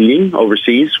a meeting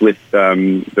overseas with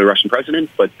the Russian president,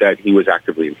 but that he was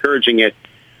actively encouraging it.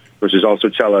 Sources also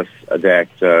tell us that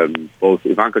both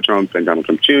Ivanka Trump and Donald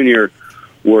Trump Jr.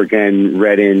 were again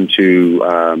read into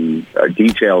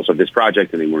details of this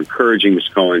project, and they were encouraging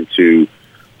Mr. Cohen to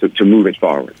move it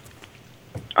forward.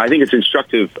 I think it's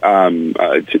instructive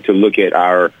to look at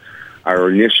our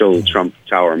initial Trump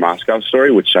Tower Moscow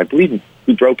story, which I believe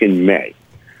we broke in May.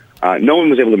 No one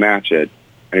was able to match it,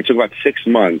 and it took about 6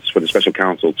 months for the special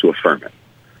counsel to affirm it.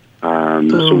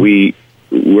 So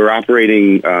we're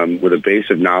operating with a base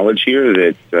of knowledge here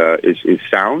that is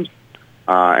sound.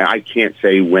 And I can't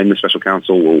say when the special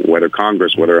counsel, whether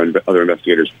Congress, whether other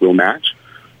investigators will match,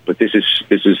 but this is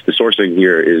the sourcing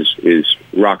here is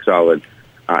rock solid,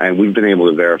 and we've been able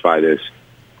to verify this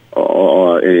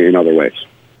in other ways.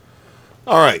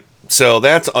 All right. So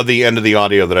that's the end of the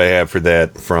audio that I have for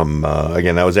that from,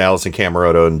 again, that was Allison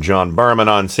Camerota and John Berman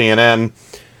on CNN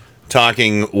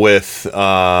talking with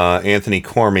Anthony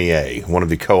Cormier, one of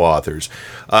the co-authors.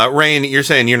 Rain, you're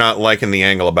saying you're not liking the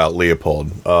angle about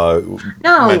Leopold.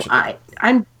 No,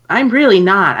 I'm really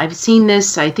not. I've seen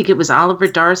this. I think it was Oliver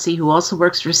Darcy, who also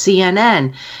works for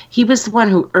CNN. He was the one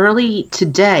who early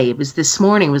today, it was this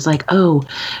morning, was like,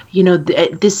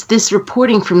 this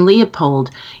reporting from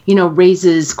Leopold,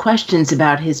 raises questions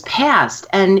about his past.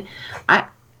 And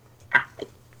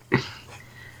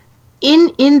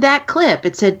in that clip,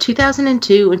 it said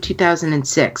 2002 and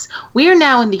 2006. We are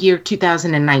now in the year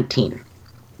 2019.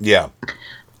 Yeah.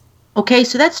 Okay,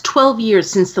 so that's 12 years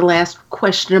since the last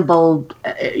questionable,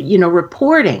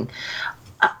 reporting.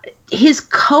 His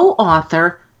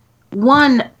co-author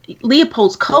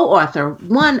Leopold's co-author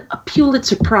won a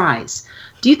Pulitzer Prize.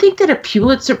 Do you think that a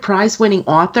Pulitzer Prize-winning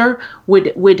author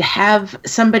would have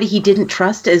somebody he didn't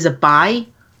trust as a buy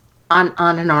on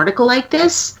an article like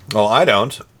this? Well, I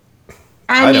don't.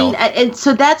 I mean, and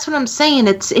so that's what I'm saying.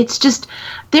 It's just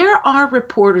there are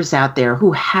reporters out there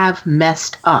who have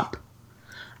messed up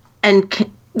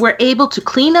and were able to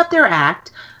clean up their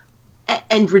act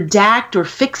and redact or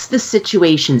fix the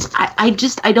situations. I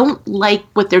don't like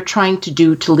what they're trying to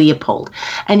do to Leopold.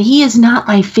 And he is not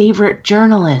my favorite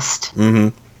journalist.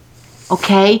 Mm-hmm.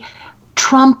 Okay?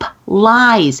 Trump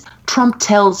lies. Trump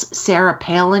tells Sarah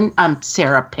Huckabee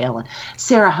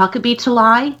to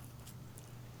lie.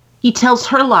 He tells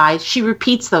her lies. She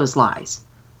repeats those lies.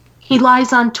 He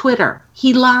lies on Twitter.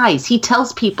 He lies. He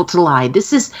tells people to lie.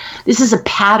 This is a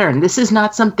pattern. This is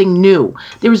not something new.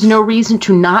 There is no reason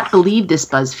to not believe this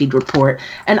BuzzFeed report.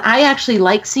 And I actually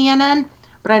like CNN,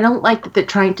 but I don't like that they're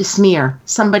trying to smear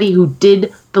somebody who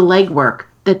did the legwork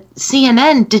that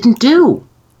CNN didn't do.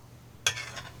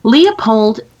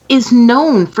 Leopold is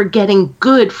known for getting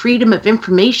good freedom of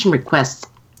information requests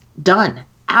done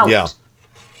out. Yeah.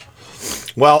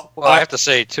 Well, I have to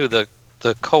say too, the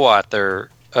co-author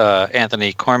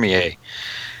Anthony Cormier,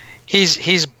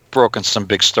 he's broken some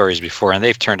big stories before, and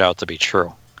they've turned out to be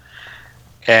true.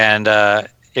 And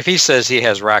if he says he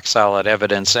has rock solid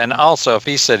evidence, and also if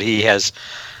he said he has,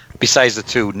 besides the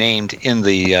two named in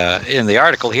the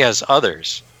article, he has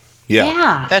others.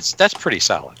 Yeah. That's pretty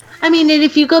solid. I mean, and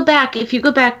if you go back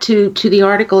to the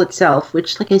article itself,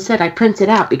 which, like I said, I printed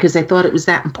out because I thought it was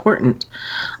that important.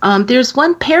 There's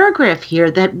one paragraph here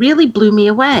that really blew me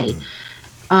away.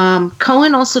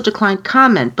 Cohen also declined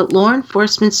comment, but law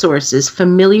enforcement sources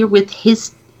familiar with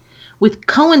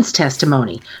Cohen's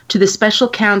testimony to the special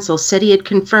counsel said he had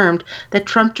confirmed that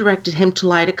Trump directed him to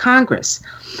lie to Congress,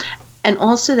 and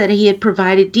also that he had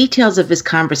provided details of his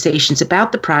conversations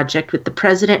about the project with the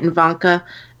president, Ivanka,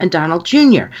 and Donald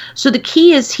Jr. So the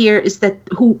key is that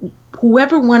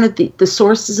whoever one of the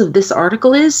sources of this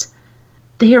article is,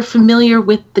 they are familiar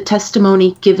with the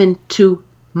testimony given to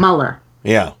Mueller.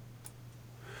 Yeah.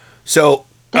 So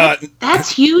that's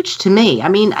huge to me. I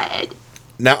mean,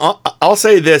 now I'll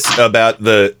say this about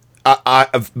the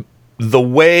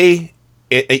way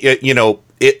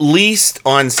at least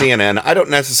on CNN, I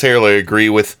don't necessarily agree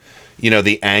with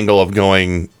the angle of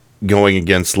going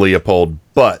against Leopold,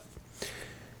 but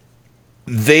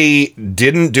they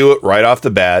didn't do it right off the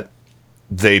bat.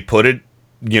 They put it,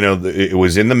 it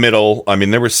was in the middle. I mean,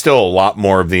 there was still a lot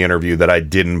more of the interview that I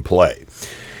didn't play.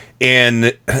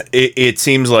 And it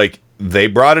seems like they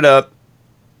brought it up,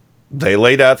 they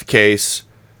laid out the case,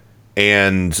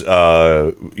 and,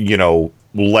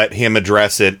 let him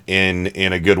address it in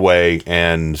a good way.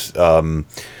 And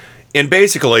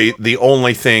basically the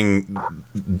only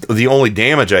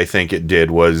damage I think it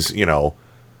did was,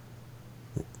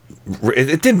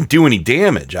 it didn't do any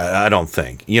damage. I don't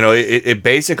think, it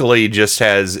basically just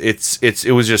has,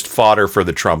 it was just fodder for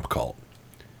the Trump cult.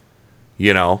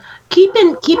 Keep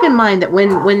in mind that when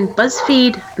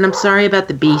BuzzFeed, and I'm sorry about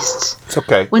the beasts. It's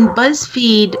okay. When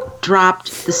BuzzFeed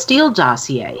dropped the Steele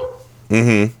dossier,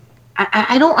 mm-hmm.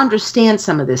 I don't understand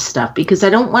some of this stuff because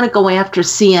I don't want to go after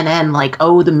CNN like,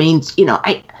 the main,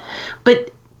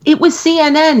 but it was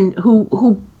CNN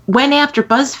who went after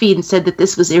BuzzFeed and said that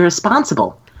this was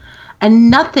irresponsible,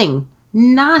 and not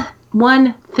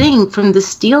one thing from the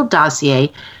Steele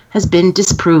dossier has been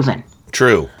disproven.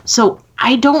 True. So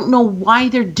I don't know why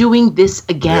they're doing this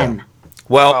again. Yeah.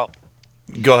 Well,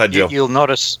 go ahead, Joe. You'll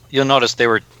notice they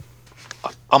were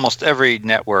almost every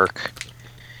network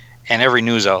and every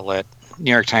news outlet,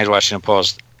 New York Times, Washington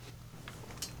Post,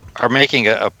 are making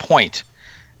a point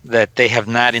that they have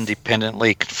not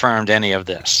independently confirmed any of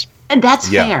this. And that's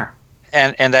fair.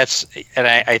 And I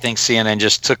think CNN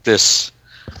just took this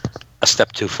a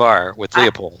step too far with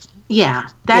Leopold. I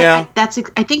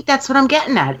think that's what I'm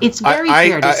getting at. It's very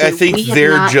fair to say I think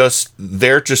they're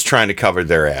just trying to cover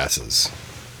their asses.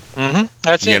 Mm-hmm.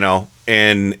 That's it.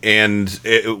 And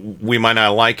we might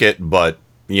not like it, but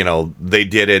they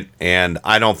did it, and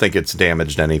I don't think it's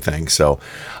damaged anything. So,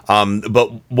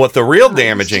 but what the real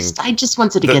damaging... I just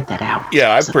wanted to get that out.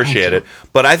 Yeah, I appreciate it.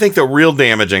 But I think the real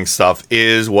damaging stuff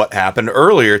is what happened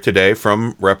earlier today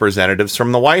from representatives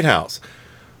from the White House.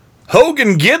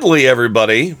 Hogan Gidley,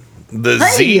 everybody.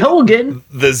 Hogan.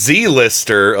 The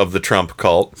Z-lister of the Trump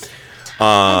cult.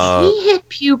 Has he hit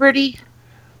puberty?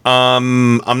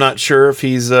 I'm not sure if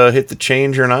he's hit the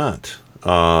change or not.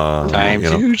 Time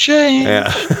to change.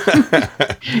 Yeah.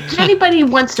 If anybody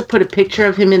wants to put a picture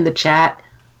of him in the chat,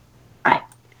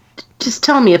 just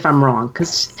tell me if I'm wrong,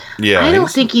 because I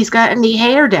don't think he's got any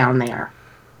hair down there.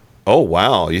 Oh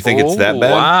wow! You think it's that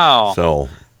bad? Wow.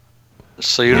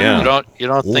 So you don't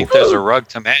think there's a rug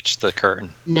to match the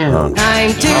curtain? No.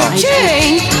 Time to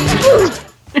change.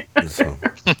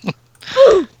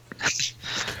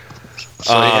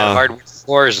 Hard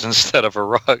floors instead of a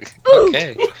rug.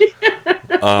 Okay.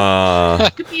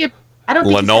 I don't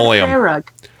think linoleum. he's got a prayer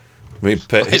rug.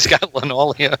 He's got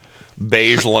linoleum.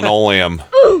 Beige linoleum.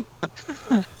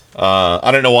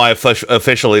 I don't know why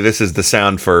officially this is the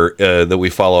sound for that we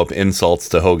follow up insults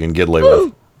to Hogan Gidley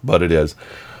with, but it is.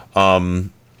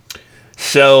 Hogan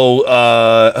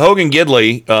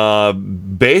Gidley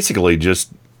basically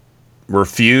just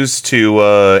refused to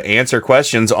answer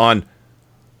questions on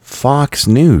Fox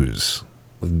News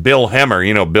with Bill Hemmer.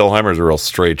 You know, Bill Hemmer's a real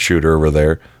straight shooter over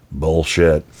there.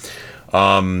 Bullshit. Bill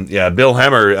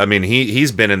Hemmer, I mean,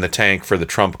 he's been in the tank for the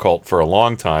Trump cult for a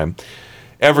long time.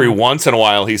 Every once in a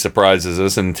while, he surprises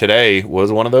us, and today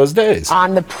was one of those days.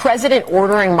 On the president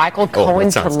ordering Michael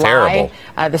Cohen to lie,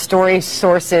 the story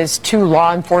sources two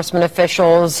law enforcement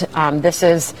officials. This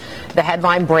is the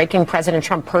headline breaking. President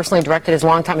Trump personally directed his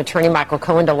longtime attorney, Michael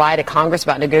Cohen, to lie to Congress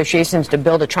about negotiations to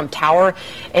build a Trump Tower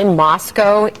in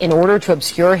Moscow in order to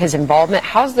obscure his involvement.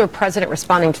 How's the president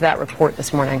responding to that report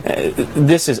this morning?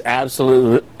 This is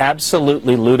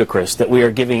absolutely ludicrous that we are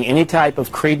giving any type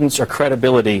of credence or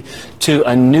credibility to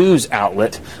a news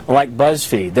outlet like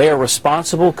BuzzFeed. They are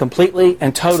responsible completely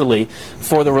and totally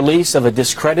for the release of a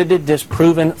discredited,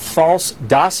 disproven, false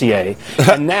dossier.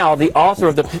 And now the author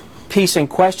of the piece in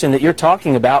question that you're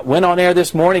talking about went on air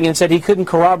this morning and said he couldn't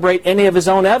corroborate any of his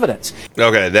own evidence.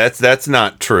 Okay, that's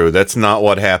not true. That's not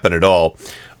what happened at all.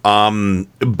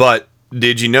 But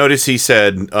did you notice he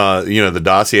said, the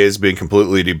dossier is being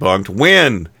completely debunked?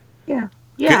 When? Yeah.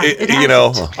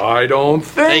 I don't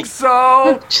think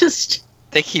so.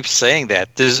 They keep saying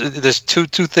that. There's two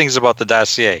things about the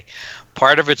dossier.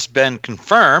 Part of it's been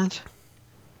confirmed,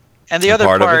 and the other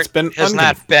part has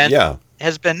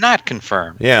been not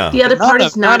confirmed. Yeah. The other part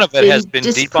is none of it has been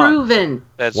disproven. Debunked.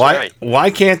 That's why, right. Why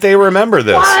can't they remember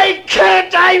this? Why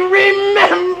can't I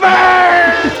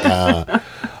remember?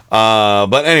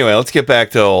 But anyway, let's get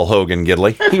back to old Hogan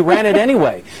Gidley. He ran it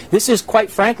anyway. This is, quite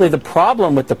frankly, the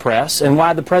problem with the press and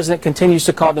why the president continues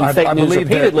to call them fake news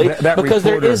repeatedly, because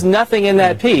there is nothing in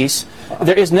that piece.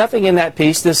 There is nothing in that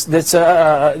piece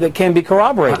that can be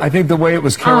corroborated. I think the way it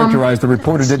was characterized, the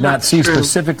reporter did not see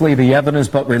specifically the evidence,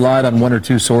 but relied on one or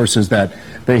two sources that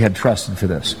they had trusted for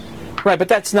this. Right, but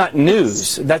that's not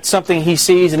news. That's something he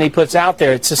sees and he puts out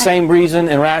there. It's the same reason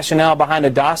and rationale behind a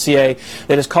dossier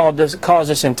that has caused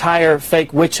this entire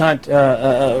fake witch hunt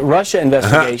Russia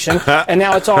investigation, and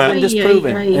now it's all been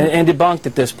disproven and debunked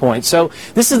at this point. So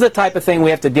this is the type of thing we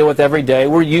have to deal with every day.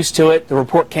 We're used to it. The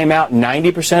report came out,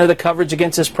 90% of the coverage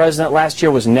against this president last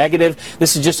year was negative.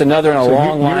 This is just another in a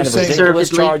long line of ridiculous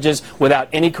charges without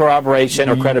any corroboration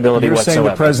or credibility whatsoever. You're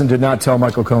saying the president did not tell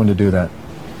Michael Cohen to do that?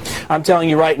 I'm telling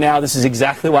you right now, this is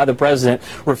exactly why the president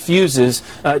refuses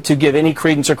to give any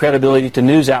credence or credibility to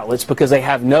news outlets, because they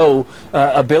have no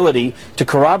ability to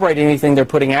corroborate anything they're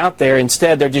putting out there.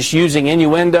 Instead, they're just using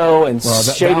innuendo and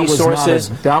shady sources.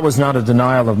 That was not a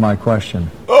denial of my question.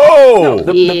 Oh!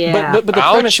 But the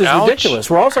premise is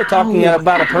ridiculous. We're also talking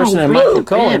about a person in Michael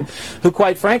Cohen who,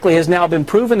 quite frankly, has now been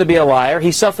proven to be a liar.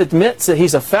 He self-admits that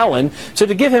he's a felon. So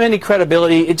to give him any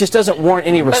credibility, it just doesn't warrant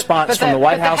any response from the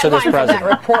White House or this president.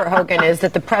 Report, Hogan, is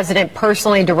that the president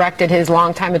personally directed his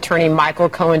longtime attorney Michael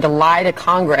Cohen to lie to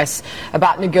Congress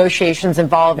about negotiations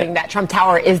involving that Trump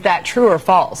Tower. Is that true or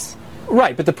false?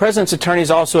 Right, but the president's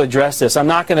attorneys also addressed this. I'm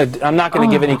not going to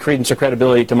give any credence or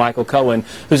credibility to Michael Cohen,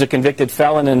 who's a convicted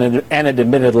felon and an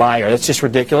admitted liar. That's just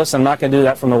ridiculous. I'm not going to do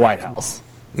that from the White House.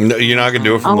 No, you're not going to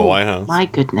do it from the White House. My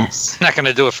goodness. Not going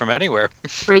to do it from anywhere.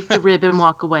 Break the rib and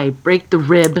walk away. Break the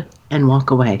rib and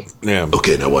walk away. Yeah.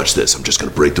 Okay, now watch this. I'm just going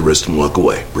to break the wrist and walk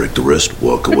away. Break the wrist,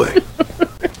 walk away.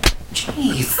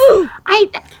 Jeez.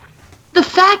 The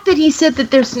fact that he said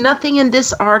that there's nothing in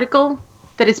this article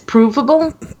that is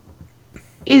provable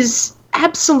is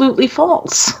absolutely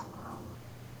false.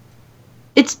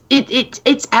 It's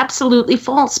absolutely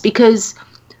false, because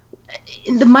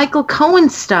the Michael Cohen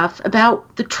stuff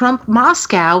about the Trump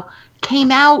Moscow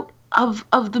came out of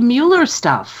the Mueller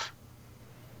stuff.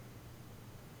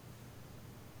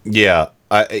 Yeah,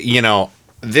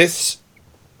 this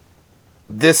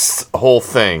whole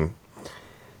thing.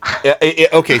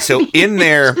 Okay, so in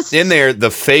there,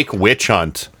 the fake witch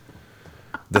hunt,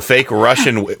 the fake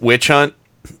Russian witch hunt.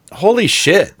 Holy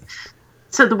shit!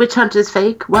 So the witch hunt is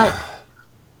fake? What?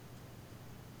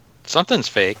 Something's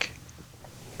fake.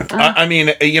 I mean,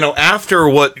 after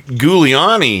what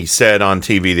Giuliani said on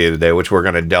TV the other day, which we're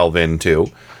going to delve into,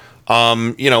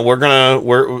 we're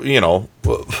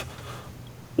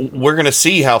going to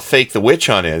see how fake the witch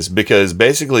hunt is, because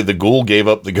basically the ghoul gave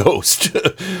up the ghost,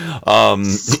 on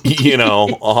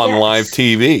live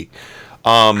TV.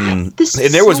 And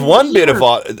there was one bit of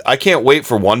I can't wait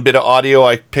for one bit of audio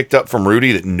I picked up from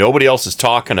Rudy that nobody else is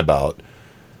talking about.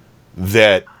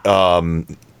 That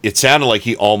it sounded like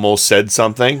he almost said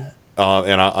something,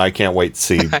 and I can't wait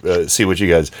to see what you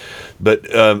guys.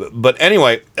 But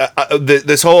anyway,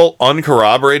 this whole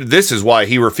uncorroborated. This is why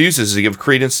he refuses to give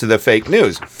credence to the fake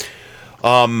news,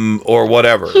 or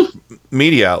whatever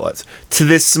media outlets. To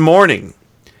this morning,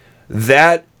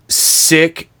 that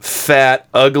sick, fat,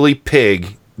 ugly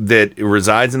pig that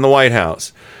resides in the White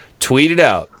House tweeted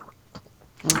out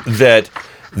that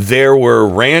there were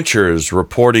ranchers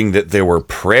reporting that there were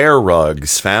prayer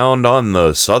rugs found on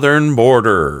the southern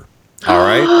border. All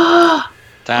right?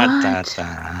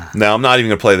 Now, I'm not even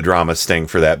going to play the drama sting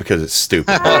for that because it's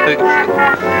stupid.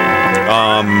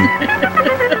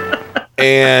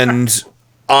 And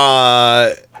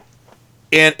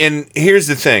here's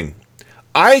the thing.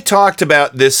 I talked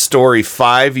about this story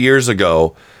 5 years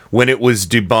ago when it was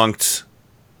debunked,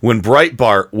 when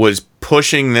Breitbart was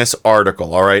pushing this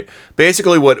article, all right?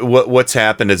 Basically, what's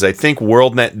happened is I think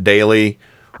WorldNet Daily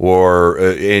or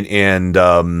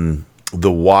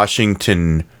the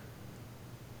Washington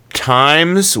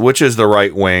Times, which is the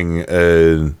right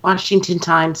wing. Washington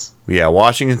Times. Yeah,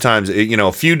 Washington Times.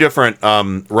 A few different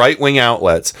right wing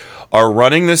outlets are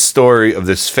running this story of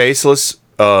this faceless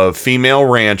female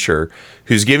rancher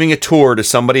who's giving a tour to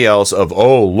somebody else of,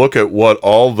 look at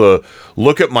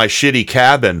my shitty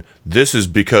cabin. This is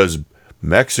because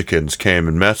Mexicans came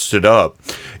and messed it up.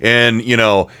 And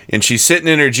she's sitting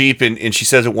in her Jeep and she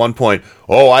says at one point,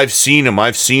 I've seen them.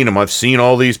 I've seen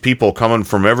all these people coming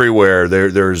from everywhere.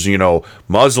 There's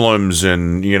Muslims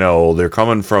and, they're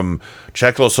coming from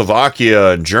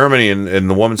Czechoslovakia and Germany. And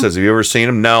the woman says, have you ever seen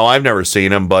them? No, I've never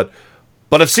seen them, but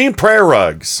I've seen prayer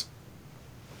rugs.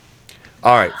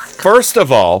 All right. First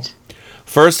of all,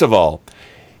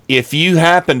 if you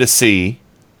happen to see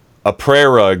a prayer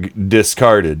rug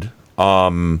discarded,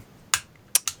 I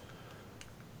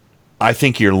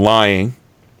think you're lying.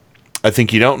 I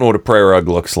think you don't know what a prayer rug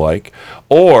looks like.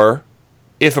 Or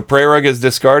if a prayer rug is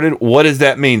discarded, what does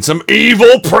that mean? Some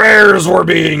evil prayers were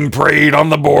being prayed on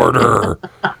the border.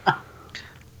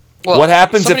 Well, what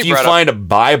happens if you find a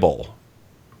Bible?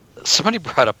 Somebody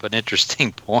brought up an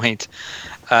interesting point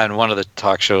on one of the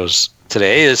talk shows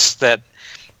today, is that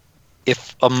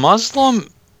if a Muslim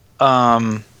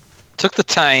took the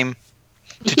time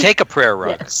to take a prayer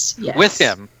rug with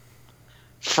him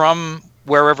from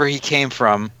wherever he came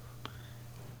from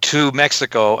to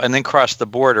Mexico and then crossed the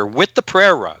border with the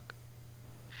prayer rug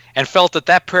and felt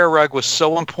that prayer rug was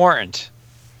so important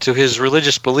to his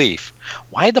religious belief,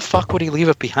 why the fuck would he leave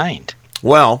it behind?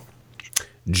 Well,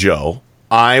 Joe,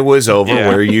 I was over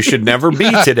where you should never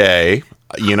be today.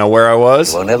 You know where I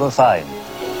was? You will never find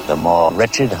the more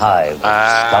wretched hive of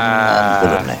scum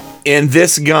and villainy. And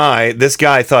this guy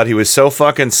thought he was so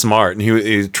fucking smart, and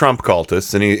he's a Trump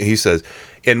cultist, and he says,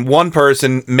 and one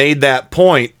person made that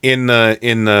point in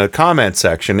the comment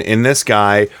section, and this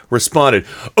guy responded,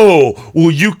 well,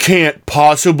 you can't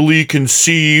possibly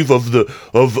conceive of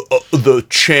the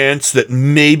chance that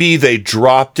maybe they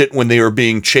dropped it when they were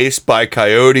being chased by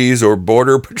coyotes or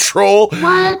border patrol.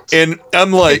 What? And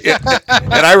I'm like, and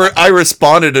I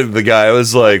responded to the guy. I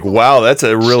was like, wow, that's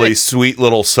a really sweet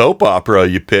little soap opera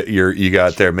you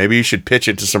got there. Maybe you should pitch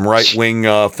it to some right wing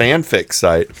fanfic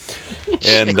site.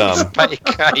 And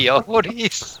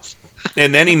coyotes.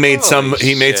 And then he made some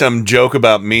joke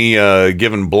about me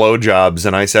giving blowjobs,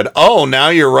 and I said, now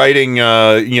you're writing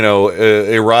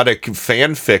erotic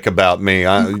fanfic about me.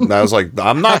 I was like,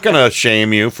 I'm not gonna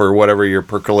shame you for whatever your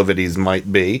proclivities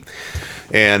might be,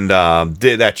 and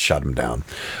that shut him down.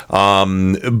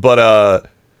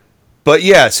 But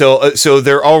yeah, so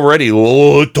they're already,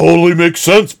 it totally makes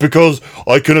sense because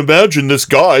I can imagine this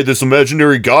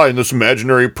imaginary guy in this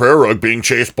imaginary prayer rug being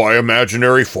chased by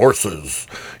imaginary forces,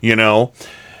 Totally.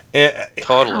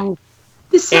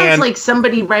 This sounds like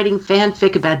somebody writing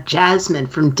fanfic about Jasmine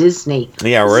from Disney.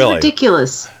 Yeah, this really. is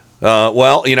ridiculous.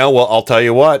 Well, I'll tell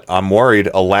you what, I'm worried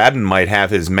Aladdin might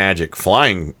have his magic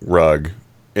flying rug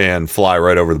and fly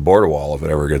right over the border wall if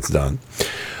it ever gets done.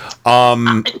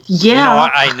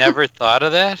 I never thought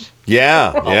of that.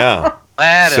 Yeah.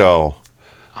 So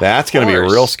that's going to be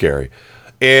real scary.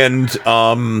 And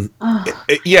so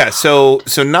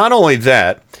not only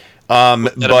that,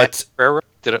 but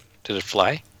did it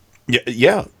fly?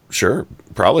 Yeah, sure,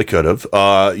 probably could have.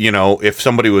 If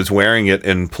somebody was wearing it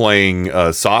and playing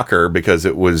soccer because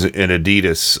it was an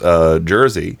Adidas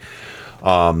jersey.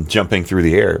 Jumping through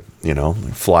the air,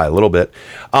 fly a little bit.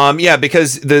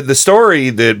 Because the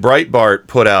story that Breitbart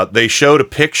put out, they showed a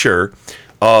picture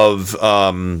of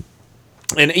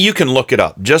and you can look it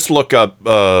up. Just look up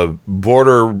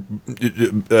border.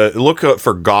 Look up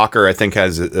for Gawker. I think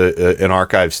has an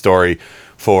archive story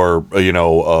for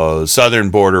southern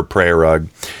border prayer rug.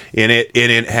 In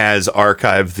it has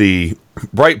archived the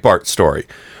Breitbart story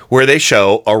where they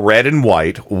show a red and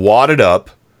white wadded up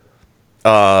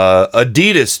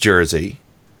Adidas jersey,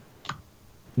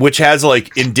 which has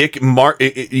like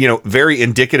very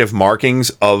indicative markings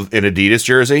of an Adidas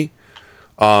jersey.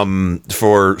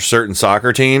 For certain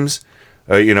soccer teams,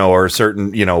 or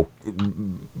certain,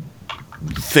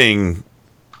 thing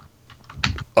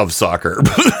of soccer.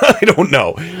 I don't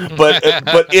know, but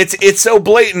it's so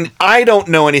blatant. I don't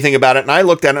know anything about it, and I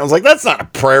looked at it and I was like, that's not a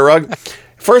prayer rug.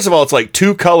 First of all, it's like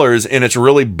two colors and it's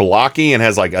really blocky and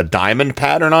has like a diamond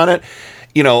pattern on it,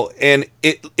 and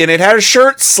it had a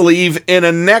shirt sleeve in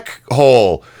a neck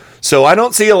hole. So I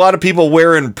don't see a lot of people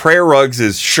wearing prayer rugs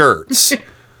as shirts.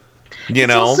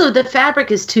 Also, the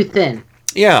fabric is too thin.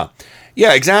 Yeah,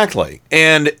 exactly.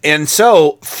 And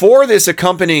so for this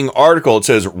accompanying article, it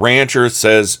says rancher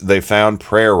says they found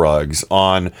prayer rugs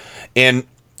on, and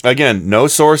again, no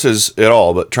sources at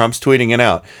all, but Trump's tweeting it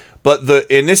out. But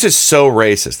and this is so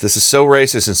racist. This is so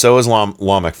racist and so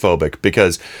Islamophobic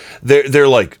because they're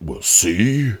like, we'll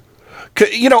see.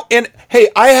 And hey,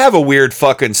 I have a weird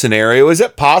fucking scenario. Is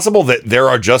it possible that there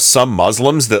are just some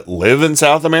Muslims that live in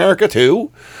South America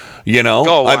too?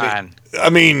 Go on.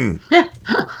 I mean,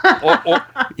 or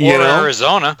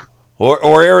Arizona,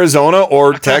 or Arizona,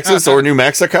 or Texas, or New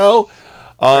Mexico.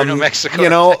 Or New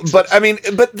Mexico, but I mean,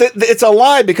 it's a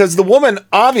lie because the woman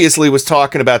obviously was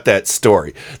talking about that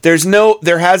story.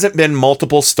 There hasn't been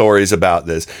multiple stories about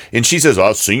this, and she says,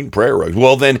 "I've seen prayer rugs."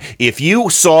 Well, then, if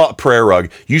you saw a prayer rug,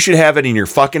 you should have it in your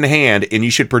fucking hand, and you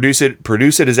should produce it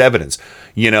as evidence.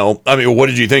 I mean, what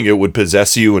did you think? It would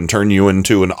possess you and turn you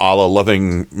into an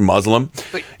Allah-loving Muslim?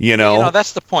 But,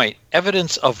 that's the point.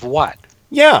 Evidence of what?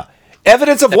 Yeah,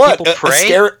 evidence of that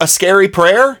what? A scary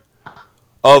prayer.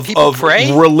 Of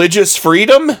religious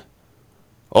freedom?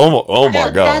 Oh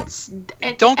my God!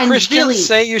 Don't Christians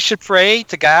say you should pray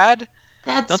to God?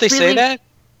 Don't they say that?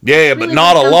 Yeah, but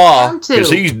not Allah, because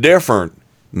He's different.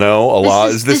 No, Allah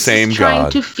is the same God.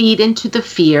 Trying to feed into the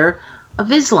fear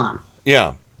of Islam.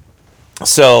 Yeah.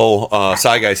 So,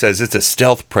 Sci Guy says it's a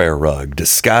stealth prayer rug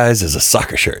disguised as a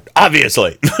soccer shirt.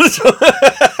 Obviously.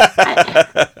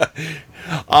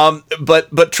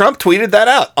 But Trump tweeted that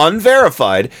out,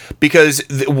 unverified, because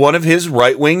one of his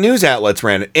right-wing news outlets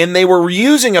ran it, and they were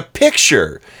using a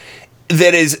picture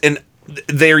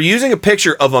they're using a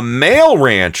picture of a male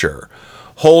rancher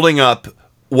holding up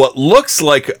what looks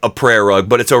like a prayer rug,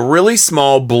 but it's a really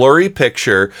small, blurry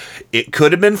picture. It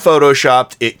could have been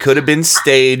photoshopped. It could have been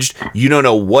staged. You don't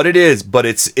know what it is,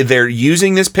 but they're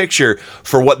using this picture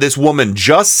for what this woman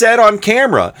just said on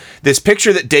camera. This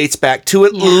picture that dates back to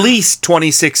at least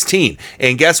 2016.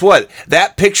 And guess what?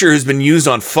 That picture has been used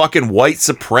on fucking white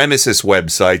supremacist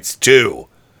websites too.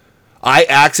 I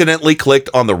accidentally clicked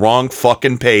on the wrong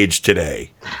fucking page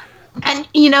today. And,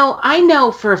 I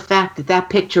know for a fact that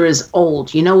picture is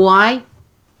old. You know why?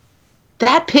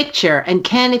 That picture, and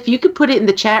Ken, if you could put it in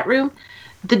the chat room,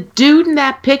 the dude in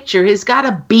that picture has got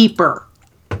a beeper.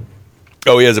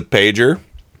 Oh, he has a pager?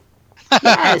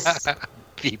 Yes.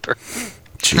 Beeper.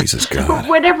 Jesus God.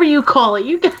 Whatever you call it.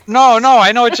 No,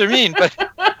 I know what you mean, but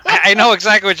I know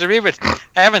exactly what you mean, but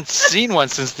I haven't seen one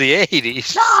since the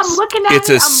 80s. No, I'm looking at it.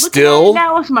 I'm looking at it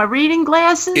now with my reading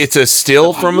glasses. It's a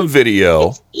still from a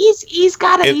video. He's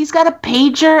got a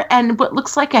pager and what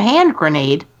looks like a hand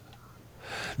grenade.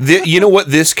 You know what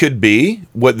this could be?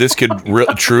 What this could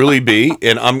truly be?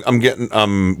 And I'm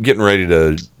getting ready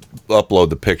to upload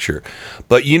the picture.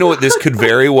 But you know what this could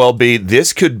very well be?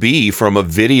 This could be from a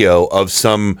video of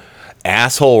some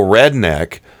asshole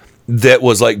redneck that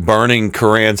was like burning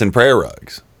Korans and prayer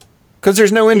rugs. Because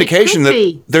there's no indication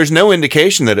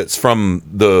that it's from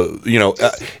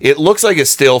the it looks like a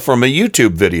still from a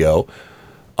YouTube video.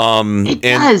 It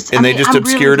does. And they just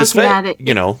obscured his face.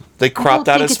 They cropped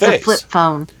out his face. It's a flip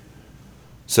phone.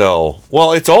 So,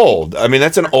 well, it's old. I mean,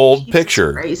 that's an old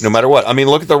picture, Christ. No matter what. I mean,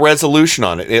 look at the resolution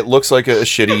on it. It looks like a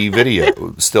shitty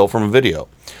video, still from a video.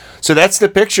 So that's the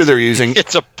picture they're using.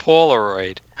 It's a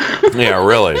Polaroid. Yeah,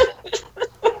 really.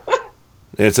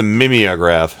 It's a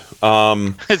mimeograph.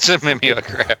 It's a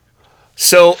mimeograph.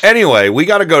 So anyway, we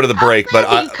got to go to the break.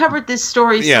 But you covered this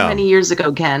story so many years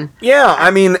ago, Ken. Yeah,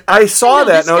 I mean, I saw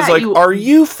that and I was like, "Are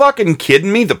you fucking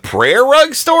kidding me? The prayer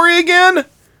rug story again?"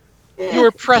 You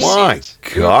were prescient.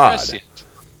 My God.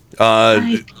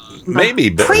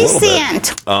 Maybe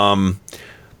prescient.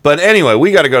 But anyway,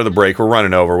 we got to go to the break. We're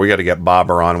running over. We got to get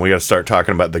Bobber on. We got to start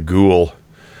talking about the ghoul.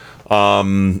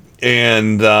 Because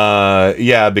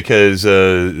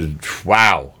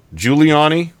wow,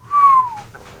 Giuliani.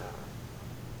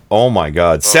 Oh my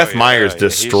God, Seth Meyers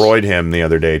destroyed him the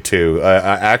other day too.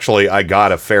 I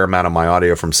got a fair amount of my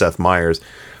audio from Seth Meyers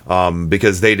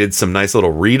because they did some nice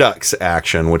little Redux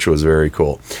action, which was very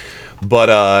cool.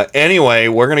 But anyway,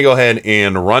 we're gonna go ahead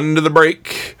and run to the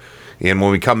break. And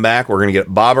when we come back, we're going to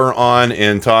get Bobber on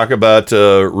and talk about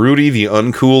Rudy the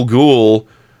Uncool Ghoul,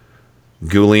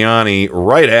 Giuliani,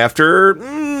 right after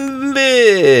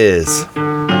this.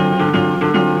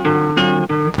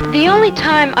 The only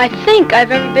time I think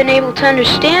I've ever been able to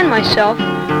understand myself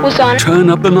was on Turn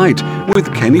Up the Night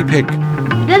with Kenny Pick.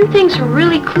 Then things were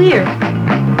really clear.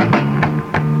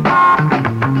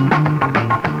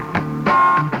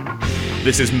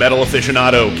 This is metal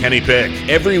aficionado Kenny Pick.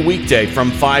 Every weekday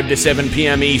from 5 to 7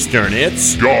 p.m. Eastern,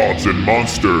 it's Gods and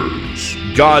Monsters.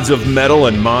 Gods of Metal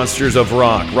and Monsters of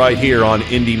Rock, right here on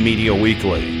Indie Media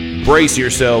Weekly. Brace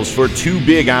yourselves for 2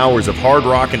 big hours of hard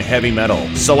rock and heavy metal,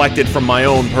 selected from my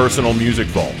own personal music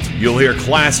vault. You'll hear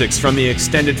classics from the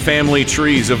extended family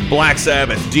trees of Black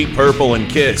Sabbath, Deep Purple, and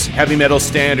Kiss, heavy metal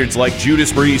standards like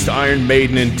Judas Priest, Iron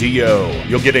Maiden, and Dio.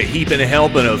 You'll get a heap and a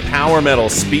helping of power metal,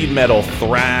 speed metal,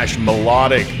 thrash,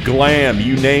 melodic, glam,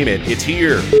 you name it, it's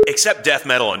here. Except death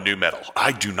metal and nu metal.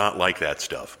 I do not like that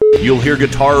stuff. You'll hear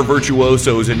guitar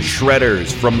virtuosos and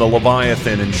shredders from the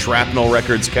Leviathan and Shrapnel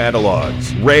Records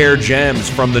catalogs. Rare gems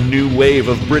from the new wave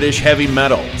of British heavy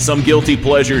metal. Some guilty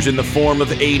pleasures in the form of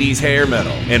 80s hair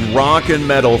metal. And rock and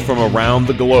metal from around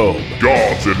the globe.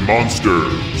 Gods and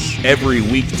Monsters. Every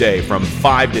weekday from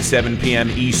 5 to 7 p.m.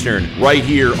 Eastern, right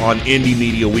here on Indie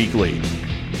Media Weekly.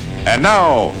 And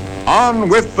now, on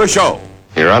with the show.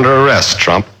 You're under arrest,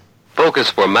 Trump. Focus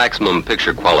for maximum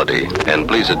picture quality, and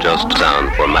please adjust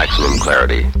sound for maximum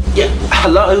clarity. Yeah,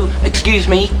 hello, excuse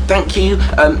me, thank you.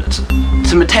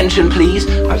 Some attention, please.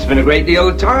 I've spent a great deal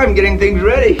of time getting things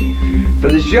ready for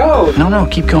the show. No,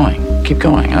 keep going. Keep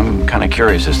going. I'm kind of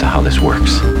curious as to how this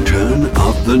works. Turn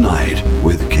Up the Night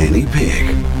with Kenny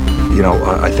Pick. You know,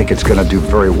 I think it's going to do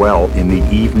very well in the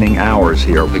evening hours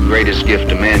here. The greatest gift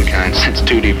to mankind since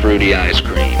Tutti Frutti ice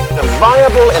cream. A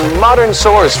viable and modern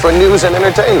source for news and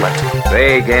entertainment.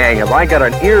 Hey, gang, have I got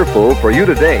an earful for you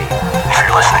today? If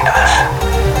you're listening to this,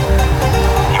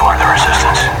 you are the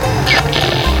resistance.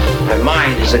 My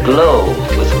mind is aglow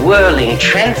with whirling,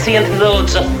 transient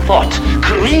loads of thought,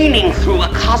 careening through a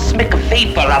cosmic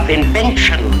vapor of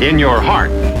invention. In your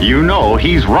heart, you know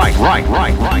he's right.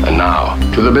 And now,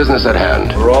 to the business at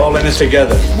hand. We're all in this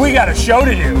together. We got a show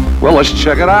to do. Well, let's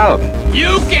check it out.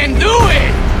 You can do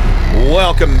it!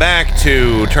 Welcome back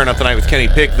to Turn Up the Night with Kenny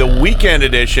Pick, the weekend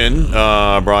edition,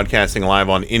 broadcasting live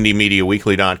on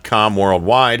IndieMediaWeekly.com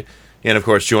worldwide. And, of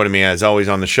course, joining me, as always,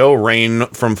 on the show, Rain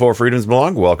from Four Freedoms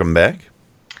blog. Welcome back.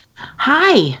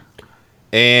 Hi.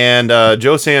 And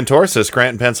Joe Santorsa,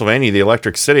 Scranton, Pennsylvania, the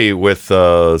Electric City, with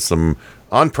some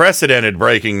unprecedented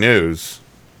breaking news.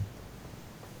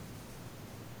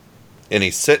 And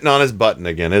he's sitting on his button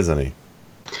again, isn't he?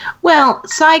 Well,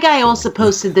 Psy Guy also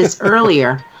posted this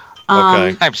earlier.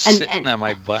 Okay. I'm sitting on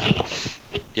my butt.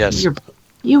 Yes.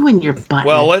 You and your button.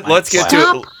 Well, let's get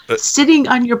to it. Sitting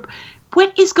on your...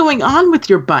 What is going on with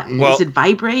your button? Well, is it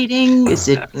vibrating? Is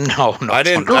it? No. I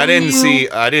didn't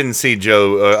see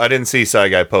Joe. I didn't see Psy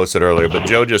Guy posted earlier, but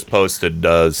Joe just posted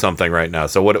something right now.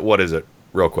 So what is it,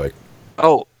 real quick?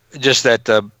 Oh, just that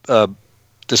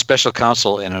the special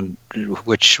counsel,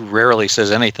 which rarely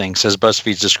says anything, says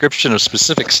BuzzFeed's description of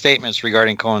specific statements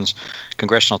regarding Cohen's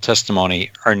congressional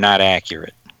testimony are not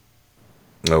accurate.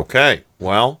 Okay.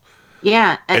 Well.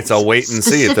 Yeah. It's a wait and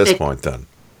see at this point, then.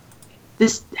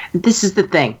 This is the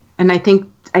thing, and I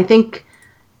think,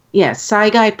 yeah, Psy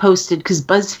Guy posted, because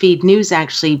BuzzFeed News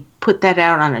actually put that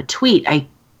out on a tweet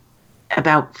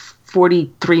about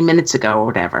 43 minutes ago or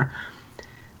whatever.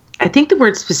 I think the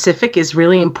word specific is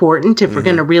really important if we're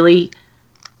going to really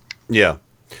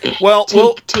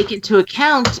take into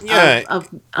account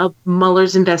of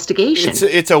Mueller's investigation.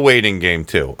 It's a waiting game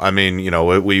too. I mean,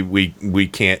 we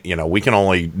can't, we can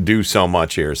only do so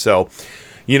much here. So,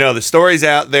 the story's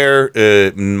out there.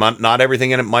 Not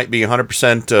everything in it might be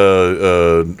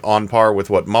 100% on par with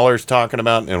what Mueller's talking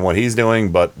about and what he's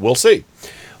doing, but we'll see.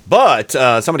 But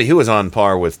somebody who is on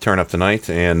par with Turn Up Tonight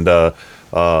and beer,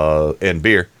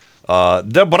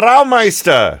 the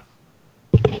Braumeister,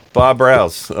 Bob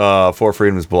Rouse, Four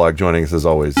Freedoms blog, joining us as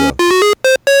always.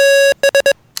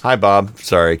 Hi, Bob.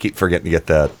 Sorry, I keep forgetting to get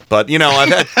that. But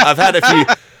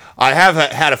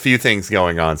I've had a few things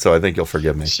going on, so I think you'll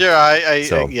forgive me. Sure,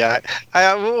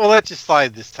 we'll let you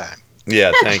slide this time.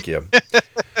 Yeah, thank you.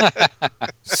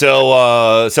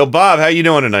 So Bob, how you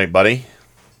doing tonight, buddy?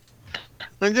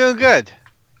 I'm doing good.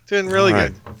 Doing really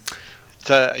good.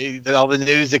 All the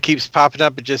news that keeps popping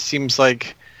up, it just seems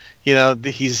like,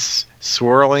 he's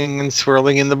swirling and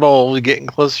swirling in the bowl, getting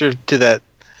closer to that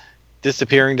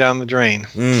disappearing down the drain.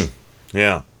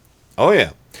 Yeah. Oh yeah.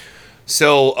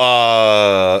 So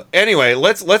anyway,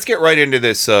 let's get right into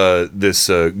this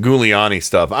Giuliani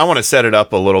stuff. I want to set it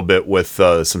up a little bit with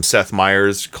some Seth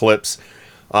Meyers clips,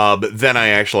 but then I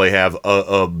actually have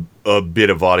a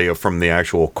bit of audio from the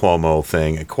actual Cuomo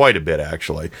thing, quite a bit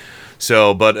actually.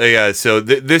 So, but yeah, so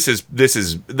this is.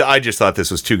 I just thought this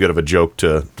was too good of a joke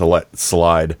to let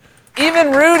slide.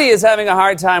 Even Rudy is having a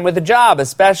hard time with the job,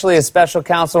 especially as special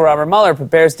counsel Robert Mueller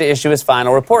prepares to issue his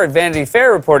final report. Vanity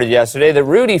Fair reported yesterday that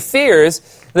Rudy fears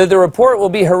that the report will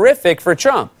be horrific for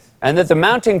Trump and that the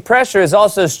mounting pressure has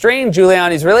also strained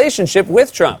Giuliani's relationship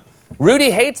with Trump. Rudy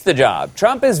hates the job.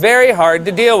 Trump is very hard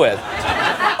to deal with.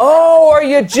 Oh, are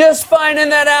you just finding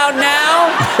that out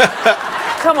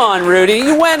now? Come on, Rudy.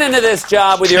 You went into this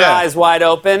job with your eyes wide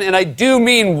open, and I do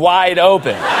mean wide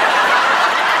open.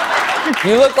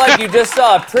 You look like you just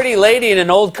saw a pretty lady in an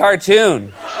old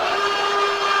cartoon.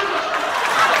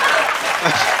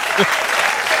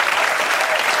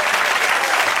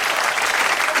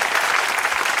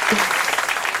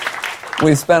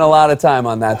 We spent a lot of time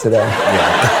on that today.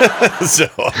 Yeah. So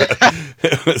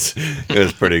it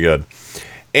was pretty good.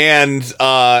 And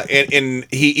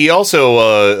he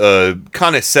also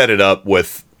kind of set it up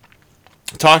with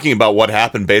talking about what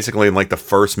happened basically in like the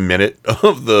first minute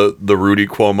of the Rudy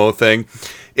Cuomo thing.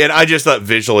 And I just thought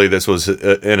visually this was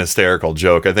an hysterical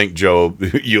joke. I think, Joe,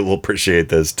 you'll appreciate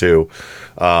this too.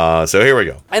 So here we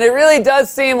go. And it really does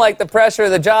seem like the pressure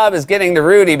of the job is getting to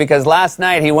Rudy, because last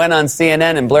night he went on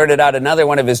CNN and blurted out another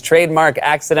one of his trademark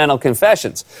accidental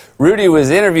confessions. Rudy was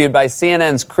interviewed by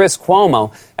CNN's Chris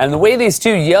Cuomo, and the way these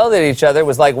two yelled at each other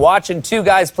was like watching two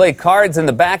guys play cards in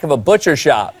the back of a butcher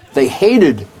shop. They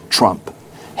hated Trump.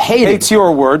 Hate's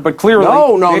your word, but clearly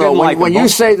no. Like when you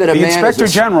say that a man, the Inspector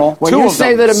General, two of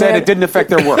them said it didn't affect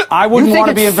their work. I wouldn't want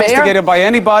to be investigated by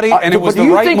anybody, and it was the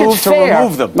right move to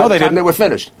remove them. No, they didn't. They were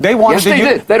finished. They wanted yes, they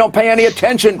did. They don't pay any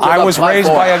attention to I was raised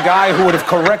by a guy who would have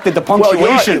corrected the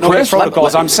punctuation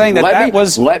protocols. I'm saying that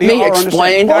was. Let me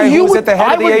explain. Who was at the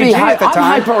head of the AG at the time.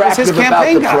 I'm hyperactive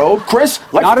about the probe. Chris,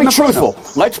 let's be truthful.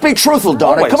 Let's be truthful,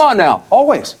 Donna. Come on now.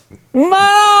 Always.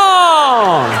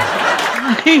 Mom!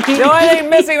 The only thing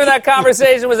missing with that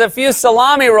conversation was a few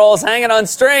salami rolls hanging on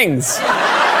strings.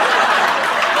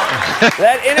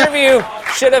 That interview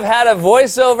should have had a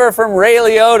voiceover from Ray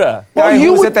Liotta.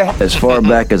 As far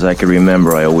back as I can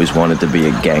remember, I always wanted to be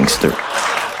a gangster.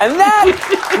 And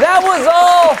that was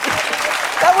all.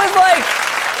 That was like.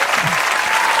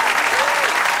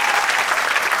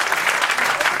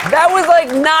 That was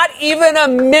like not even a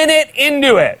minute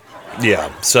into it.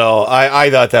 Yeah, so I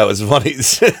thought that was funny.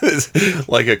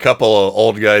 Like a couple of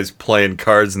old guys playing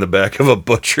cards in the back of a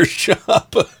butcher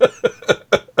shop.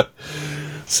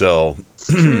 So it's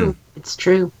true. It's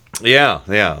true. Yeah.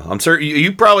 I'm certain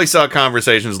you probably saw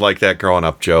conversations like that growing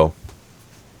up, Joe.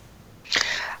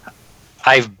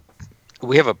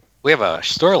 We have a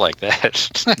store like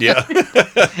that. Yeah.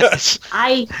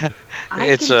 I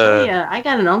can tell you, I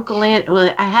got an Uncle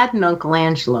I had an Uncle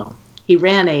Angelo. He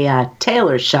ran a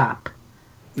tailor shop.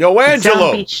 Yo,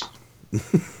 Angelo.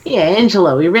 Yeah,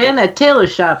 Angelo. He ran a tailor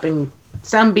shop in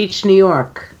Sun Beach, New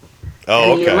York.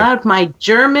 Oh, and he allowed my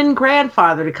German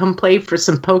grandfather to come play for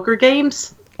some poker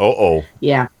games. Oh.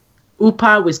 Yeah.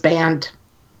 Upa was banned.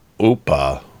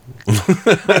 Upa.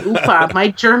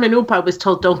 My German Upa was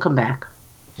told, don't come back.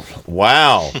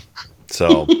 Wow.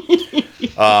 So,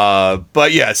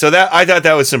 but yeah, so that I thought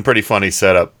that was some pretty funny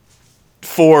setup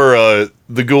for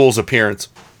the Ghoul's appearance.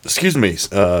 Excuse me,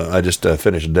 I just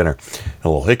finished dinner. A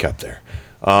little hiccup there.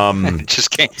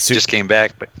 Just came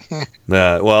back, but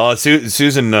well,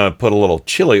 Susan put a little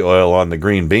chili oil on the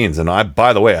green beans, and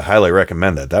by the way, I highly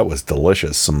recommend that. That was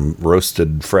delicious. Some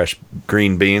roasted fresh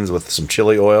green beans with some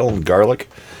chili oil and garlic.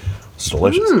 It's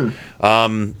delicious.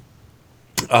 But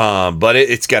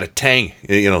it's got a tang,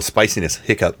 spiciness,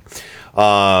 hiccup.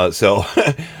 So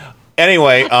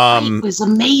anyway, it was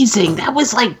amazing. That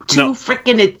was like two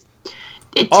freaking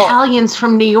Italians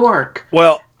from New York.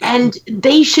 Well, and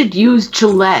they should use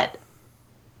Gillette.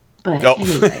 But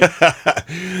anyway.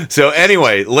 So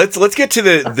anyway, let's get to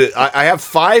the I have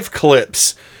 5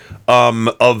 clips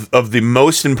of the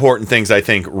most important things I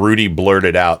think Rudy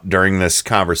blurted out during this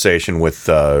conversation with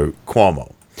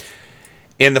Cuomo.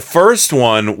 And the first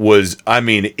one was,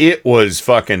 it was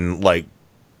fucking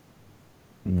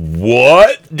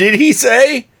what did he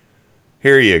say?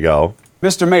 Here you go.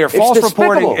 Mr. Mayor, false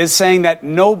reporting is saying that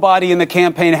nobody in the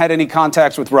campaign had any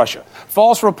contacts with Russia.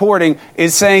 False reporting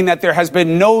is saying that there has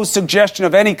been no suggestion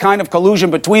of any kind of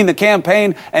collusion between the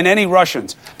campaign and any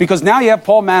Russians. Because now you have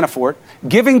Paul Manafort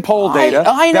giving poll data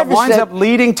that winds up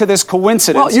leading to this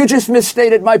coincidence. Well, you just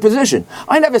misstated my position.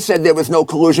 I never said there was no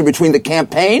collusion between the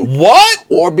campaign. What?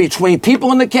 Or between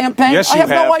people in the campaign. Yes, I have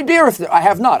no idea if I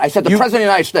have not. I said the President of the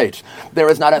United States. There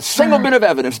is not a single bit of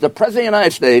evidence the President of the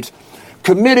United States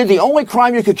committed the only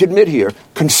crime you could commit here,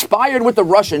 conspired with the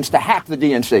Russians to hack the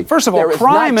DNC. First of all,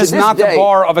 crime is not the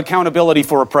bar of accountability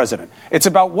for a president. It's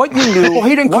about what you knew, well,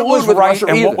 he didn't what was right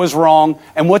and what was wrong,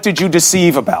 and what did you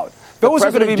deceive about. Those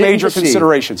are going to be major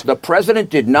considerations. The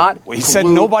president did not. Well, he said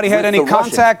nobody had any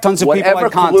contact. Tons of people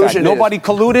had contact. Nobody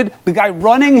colluded. The guy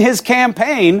running his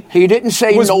campaign he didn't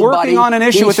say was nobody. Working on an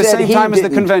issue at the same time as the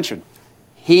convention.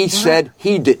 He said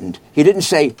he didn't. He didn't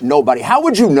say nobody. How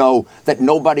would you know that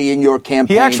nobody in your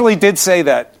campaign? He actually did say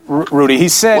that, Rudy. He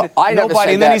said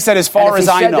nobody, and then he said, as far as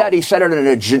I know. That, he said it in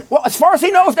a... Well, as far as he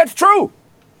knows, that's true.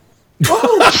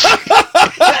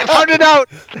 I found it out.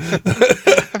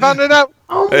 I found it out.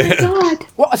 Oh, my God.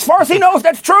 Well, as far as he knows,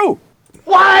 that's true.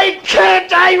 Why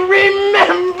can't I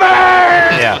remember?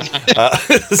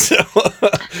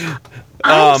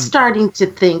 I'm starting to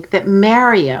think that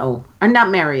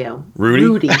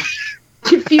Rudy,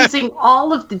 confusing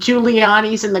all of the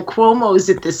Giulianis and the Cuomos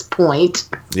at this point.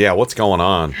 Yeah, what's going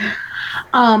on?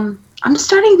 I'm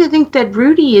starting to think that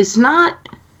Rudy doesn't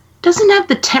have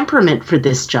the temperament for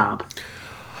this job.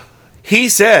 He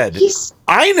said,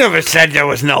 I never said there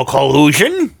was no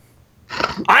collusion.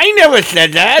 I never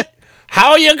said that.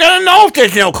 How are you going to know if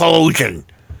there's no collusion?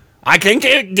 I think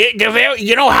they're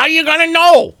how are you going to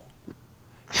know?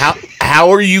 How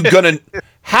are you going to...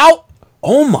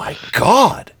 Oh, my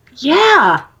God.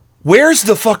 Yeah. Where's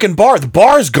the fucking bar? The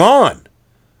bar's gone.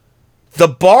 The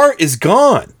bar is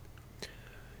gone.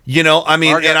 I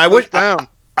mean, and I wish...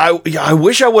 I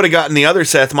wish I would have gotten the other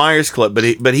Seth Meyers clip,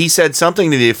 but he said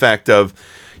something to the effect of,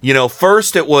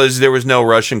 first there was no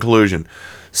Russian collusion.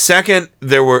 Second,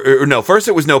 first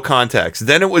it was no contacts.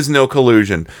 Then it was no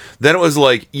collusion. Then it was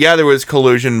like, yeah, there was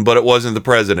collusion, but it wasn't the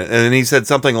president. And then he said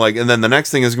something like, and then the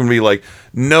next thing is going to be like,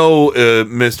 no,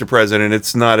 Mr. President,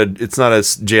 it's not a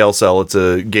jail cell. It's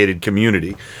a gated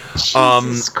community.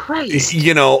 Jesus Christ.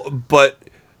 But...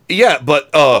 Yeah, but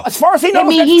as far as he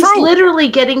knows, he's literally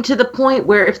getting to the point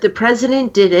where if the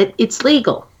president did it, it's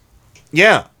legal.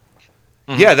 Yeah,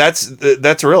 yeah,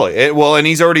 that's really it. Well, and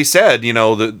he's already said,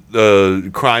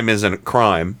 the crime isn't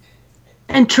crime,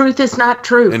 and truth is not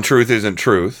truth, and truth isn't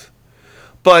truth.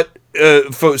 But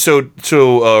Rudy's,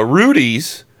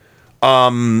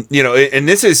 and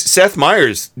this is Seth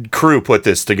Meyers' crew put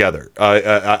this together.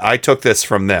 I took this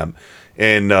from them,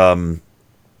 and.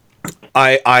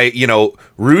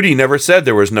 Rudy never said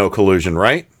there was no collusion,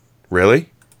 right? Really?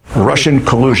 Russian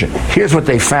collusion. Here's what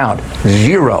they found.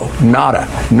 Zero. Nada.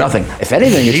 Nothing. If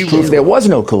anything, it's proof there was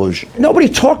no collusion. Nobody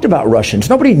talked about Russians.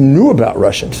 Nobody knew about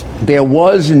Russians. There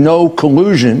was no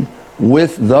collusion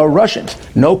with the Russians.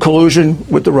 No collusion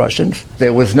with the Russians.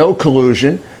 There was no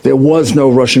collusion. There was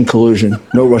no Russian collusion.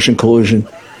 No Russian collusion.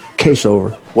 Case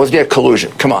over. Was there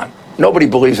collusion? Come on. Nobody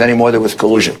believes anymore there was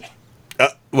collusion.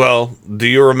 Well, do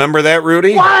you remember that,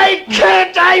 Rudy? Why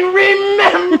can't I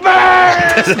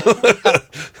remember?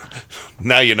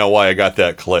 Now you know why I got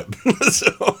that clip.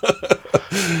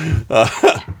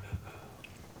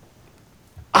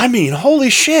 I mean, holy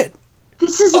shit.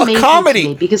 This is amazing comedy to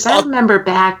me because I remember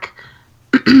back...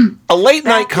 A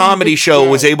late-night comedy show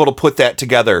was able to put that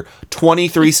together.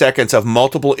 23 seconds of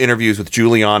multiple interviews with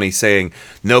Giuliani saying,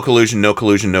 no collusion, no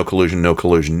collusion, no collusion, no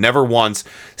collusion. Never once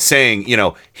saying,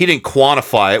 he didn't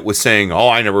quantify it with saying,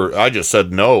 I just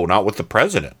said no, not with the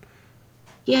president.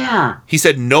 Yeah. He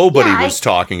said nobody was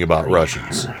talking about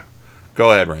Russians.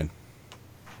 Go ahead, Rain.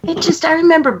 I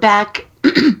remember back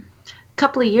a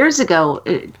couple of years ago,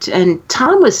 and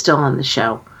Tom was still on the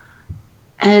show.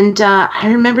 And I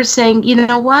remember saying, you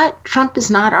know what? Trump is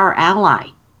not our ally.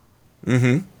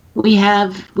 Mm-hmm. We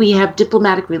have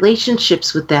diplomatic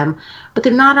relationships with them, but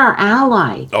they're not our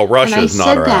ally. Oh, Russia's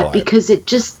not our ally. And I said that because it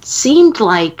just seemed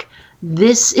like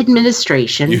this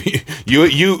administration...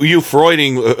 You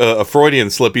Freudian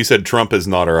slip, you said Trump is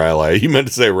not our ally. You meant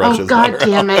to say Russia's not our ally. Oh, God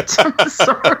damn it. I'm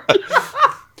sorry.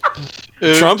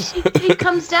 Trump? It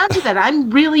comes down to that.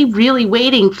 I'm really, really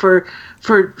waiting for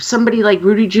somebody like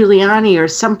Rudy Giuliani or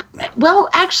well,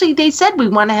 actually, they said we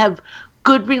want to have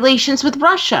good relations with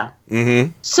Russia.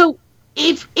 Mm-hmm. So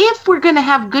if we're going to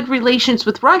have good relations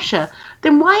with Russia,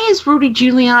 then why is Rudy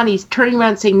Giuliani turning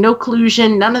around saying no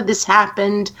collusion, none of this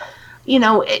happened?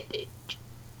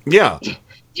 Yeah.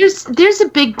 there's a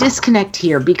big disconnect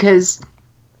here because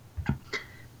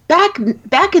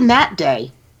back in that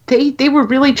day, they were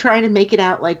really trying to make it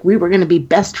out like we were going to be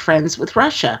best friends with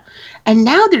Russia. And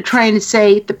now they're trying to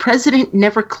say the president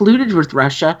never colluded with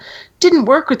Russia, didn't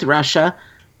work with Russia.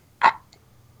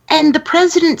 And the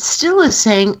president still is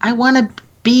saying, I want to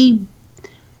be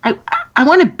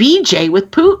BJ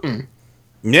with Putin.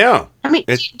 Yeah. I mean,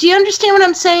 do you understand what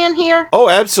I'm saying here? Oh,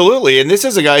 absolutely. And this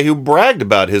is a guy who bragged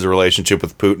about his relationship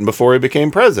with Putin before he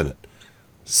became president.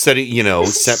 Said he,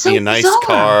 sent me a nice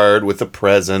card with a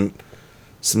present,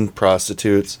 some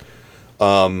prostitutes.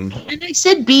 And I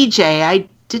said BJ. I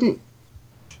didn't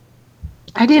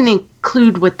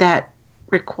include what that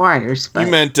requires. But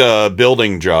You meant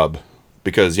building job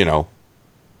because, he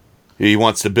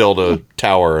wants to build a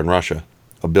tower in Russia.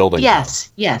 A building. Yes,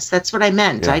 that's what I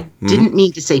meant. Yeah. I didn't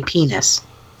mean to say penis.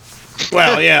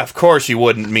 Well, yeah, of course you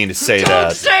wouldn't mean to say that.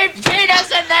 Don't say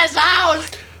penis in this house!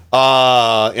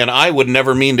 And I would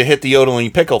never mean to hit the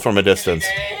yodeling pickle from a distance.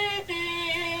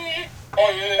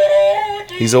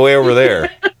 He's way over there.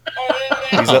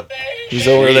 He's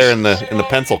over there in the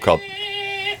pencil cup.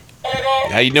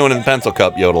 How you doing in the pencil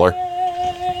cup, yodeler,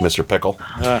 Mr. Pickle?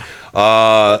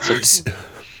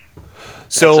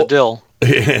 So that's a dill.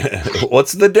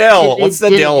 What's the Dell? What's the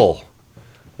Dell?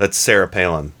 That's Sarah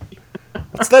Palin.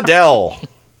 What's the Dell?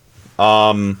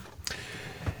 Now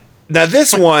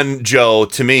this one, Joe,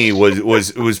 to me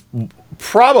was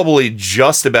probably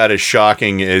just about as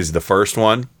shocking as the first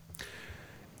one.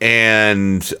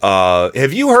 And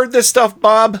have you heard this stuff,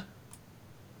 Bob?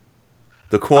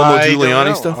 The Cuomo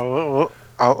Giuliani stuff?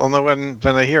 I'll know when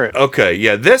I hear it. Okay,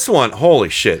 yeah, this one, holy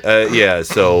shit. Yeah,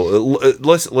 so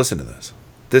listen to this.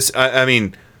 This, I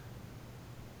mean,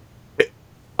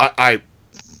 I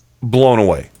blown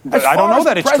away. I don't know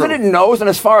that it's true. The president knows, and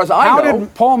as far as I know... How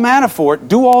did Paul Manafort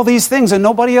do all these things and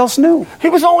nobody else knew? He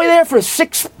was only there for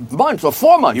 6 months or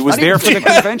 4 months. He was there for the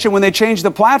convention when they changed the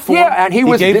platform. Yeah, and he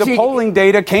was gave busy. The polling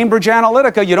data, Cambridge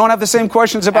Analytica. You don't have the same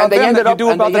questions about them that you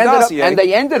do about the dossier. And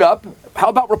they ended up, how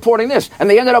about reporting this? And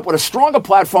they ended up with a stronger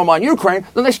platform on Ukraine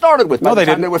than they started with by the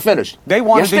time they were finished. They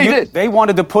wanted They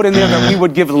wanted to put in there that we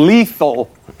would give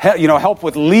lethal, help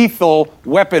with lethal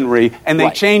weaponry, and they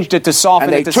changed it to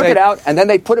soften it to say... And they took it out, and then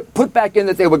they put back in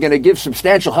that they were going to give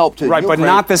substantial help to Ukraine. But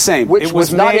not the same. Which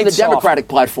was not in the Democratic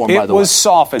platform, by the way. It was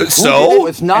softened. So? It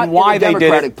was not in the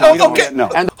Democratic platform. Okay.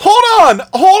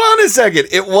 Hold on a second.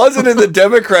 It wasn't in the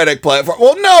Democratic platform.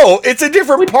 Well, no, it's a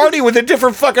different party with a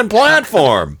different fucking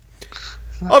platform.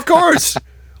 Of course.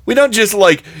 We don't just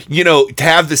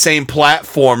have the same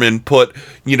platform and put,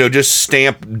 just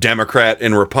stamp Democrat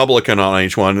and Republican on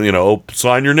each one,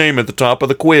 sign your name at the top of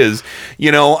the quiz.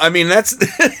 I mean, that's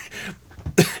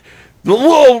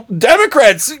well,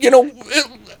 Democrats,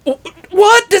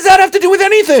 what does that have to do with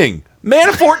anything?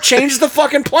 Manafort changed the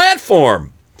fucking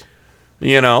platform,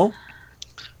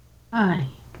 Hi.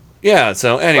 Yeah,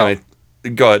 so anyway,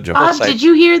 go ahead, Jim. Bob, did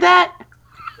you hear that?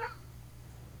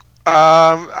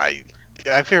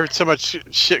 I've heard so much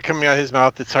shit coming out of his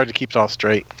mouth, it's hard to keep it all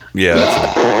straight. Yeah,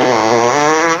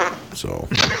 that's so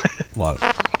a lot.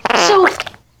 So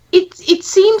it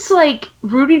seems like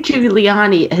Rudy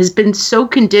Giuliani has been so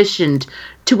conditioned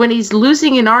to when he's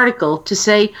losing an article to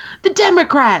say the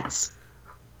Democrats.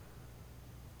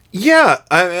 Yeah,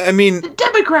 I mean, the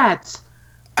Democrats.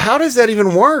 How does that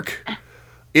even work?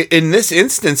 In this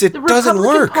instance, it doesn't work.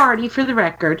 The Republican Party, for the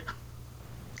record,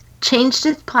 changed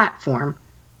its platform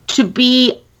to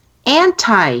be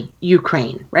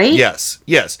anti-Ukraine, right? Yes.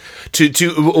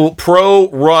 To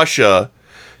pro-Russia,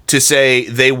 to say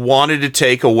they wanted to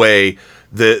take away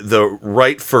the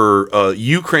right for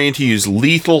Ukraine to use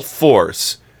lethal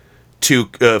force to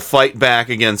fight back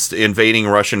against invading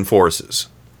Russian forces.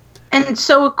 And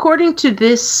so according to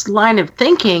this line of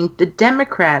thinking, the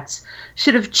Democrats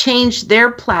should have changed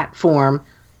their platform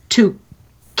to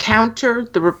counter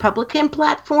the Republican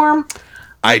platform.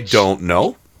 I don't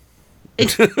know.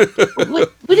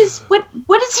 What is he?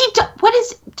 What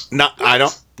is? No, I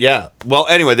don't. Yeah. Well,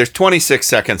 anyway, there's 26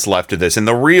 seconds left of this, and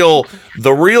the real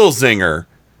zinger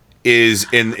is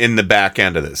in the back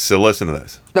end of this. So listen to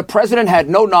this. The president had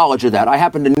no knowledge of that. I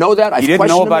happen to know that. He didn't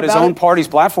know about his own party's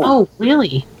platform. Oh,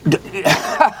 really?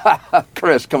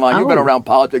 Chris, come on. You've been around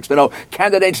politics to know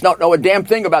candidates don't know a damn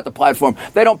thing about the platform.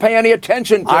 They don't pay any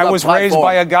attention to the platform. I was raised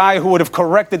by a guy who would have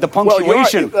corrected the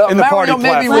punctuation in the party platform.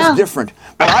 Maybe was different.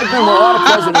 But I've been with a lot of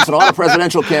presidents and a lot of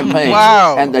presidential campaigns.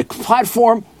 Wow. And the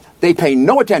platform, they pay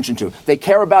no attention to. They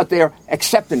care about their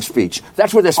acceptance speech.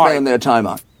 That's what they're spending their time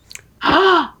on.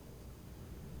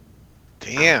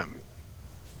 Damn.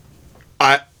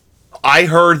 I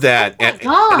heard that, and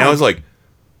I was like,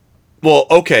 well,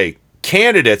 okay,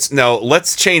 candidates. No,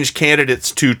 let's change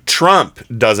candidates to Trump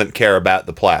doesn't care about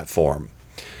the platform.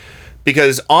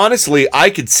 Because honestly, I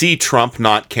could see Trump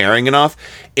not caring enough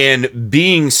and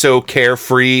being so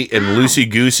carefree and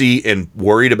loosey-goosey and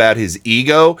worried about his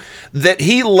ego that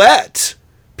he let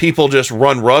people just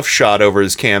run roughshod over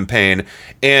his campaign.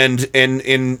 And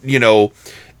you know,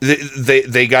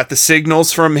 they got the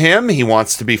signals from him. He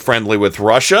wants to be friendly with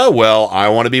Russia. Well, I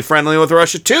want to be friendly with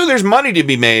Russia too. There's money to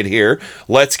be made here.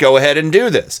 Let's go ahead and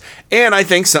do this. And I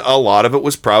think a lot of it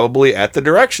was probably at the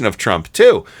direction of Trump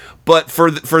too. But for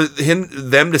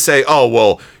them to say, oh,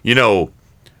 well, you know,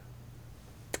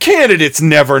 candidates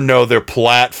never know their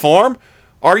platform.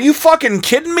 Are you fucking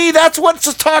kidding me? That's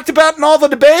what's talked about in all the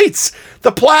debates.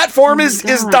 The platform is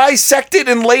dissected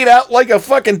and laid out like a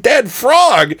fucking dead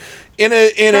frog in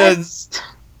a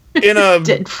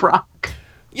dead frog.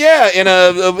 Yeah, in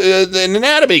an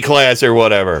anatomy class or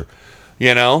whatever.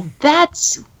 You know?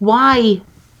 That's why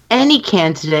any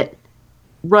candidate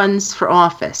runs for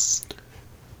office.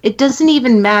 It doesn't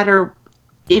even matter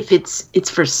if it's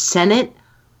for Senate.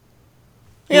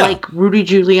 Yeah. Like Rudy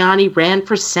Giuliani ran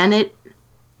for Senate.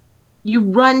 You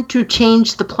run to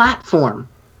change the platform.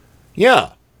 Yeah.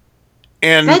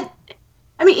 And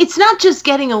it's not just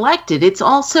getting elected. It's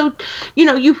also, you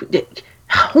know,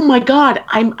 oh my God,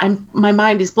 my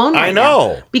mind is blown right I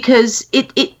know. now. Because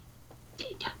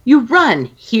you run.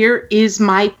 Here is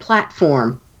my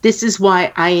platform. This is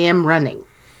why I am running.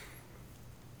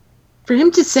 For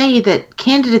him to say that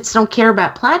candidates don't care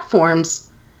about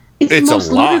platforms, it's a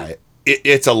lie.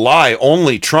 It's a lie.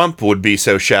 Only Trump would be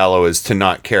so shallow as to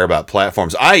not care about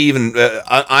platforms.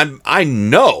 I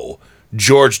know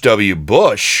George W.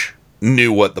 Bush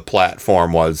knew what the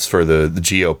platform was for the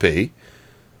GOP.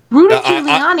 Rudy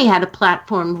Giuliani had a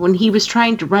platform when he was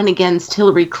trying to run against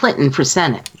Hillary Clinton for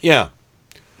Senate. Yeah.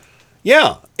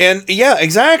 Yeah. And yeah,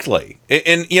 exactly.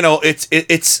 And you know, it's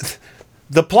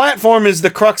the platform is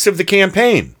the crux of the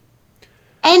campaign.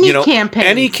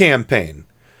 Any campaign.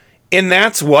 And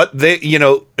that's what they, you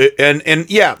know, and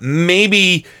yeah,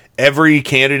 maybe every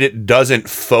candidate doesn't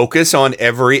focus on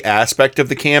every aspect of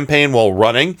the campaign while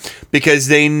running because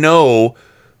they know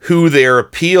who their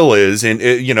appeal is and,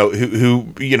 you know,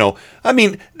 who, you know, I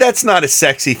mean, that's not a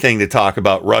sexy thing to talk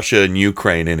about Russia and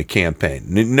Ukraine in a campaign.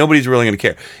 Nobody's really going to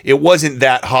care. It wasn't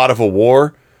that hot of a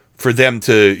war for them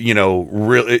to, you know,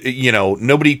 really, you know,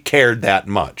 nobody cared that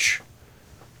much.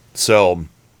 So,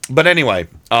 but anyway,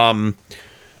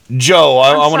 Joe,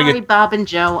 I want to get Bob and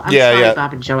Joe. I'm sorry,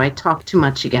 Bob and Joe. I talked too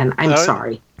much again. I'm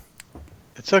sorry.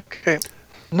 It's okay.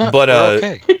 No, but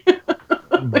okay.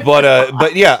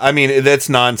 but yeah, I mean that's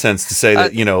nonsense to say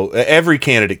that you know every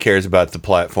candidate cares about the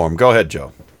platform. Go ahead,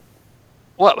 Joe.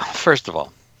 Well, first of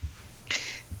all,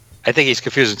 I think he's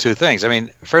confusing two things. I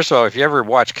mean, first of all, if you ever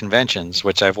watch conventions,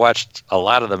 which I've watched a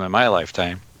lot of them in my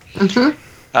lifetime, there's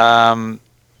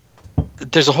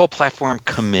a whole platform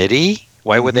committee.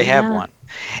 Why would they have one?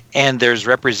 And there's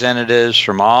representatives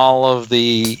from all of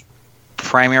the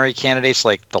primary candidates.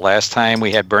 Like the last time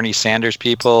we had Bernie Sanders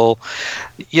people,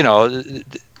 you know,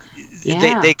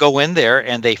 they go in there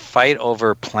and they fight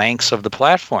over planks of the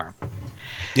platform.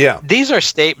 Yeah, these are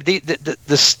the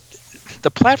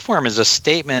platform is a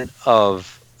statement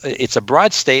of. It's a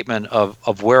broad statement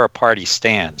of where a party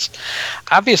stands.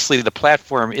 Obviously, the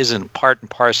platform isn't part and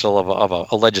parcel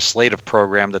of a legislative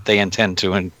program that they intend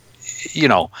to,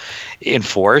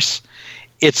 enforce.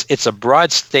 It's a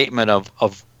broad statement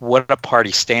of what a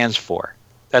party stands for.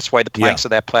 That's why the planks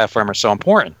of that platform are so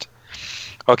important.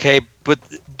 Okay, but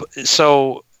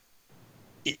so,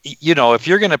 you know, if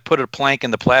you're going to put a plank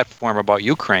in the platform about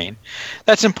Ukraine,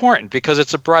 that's important because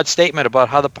it's a broad statement about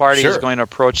how the party is going to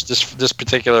approach this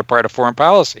particular part of foreign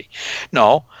policy.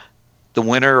 No, the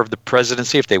winner of the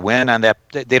presidency, if they win on that,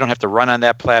 they don't have to run on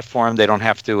that platform. They don't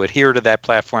have to adhere to that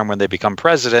platform when they become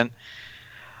president.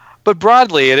 But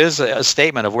broadly, it is a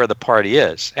statement of where the party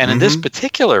is. And in this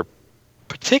particular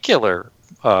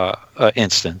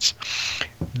instance,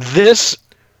 this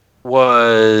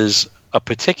was a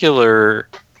particular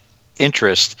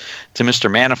interest to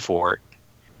Mr. Manafort.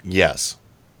 Yes.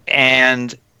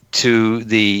 And to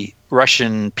the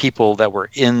Russian people that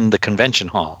were in the convention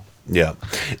hall. Yeah.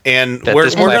 And we're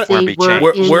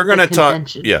going to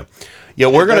talk. Yeah. Yeah,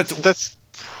 we're going to. That's.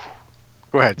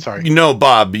 Go ahead. Sorry. No,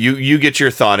 Bob, you get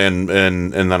your thought in,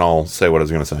 and then I'll say what I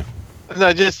was going to say.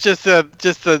 No, just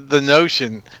the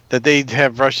notion that they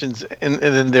have Russians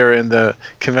in there in the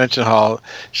convention hall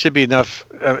should be enough.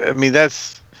 I mean,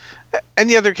 that's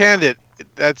any other candidate.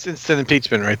 That's instant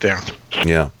impeachment right there.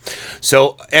 Yeah.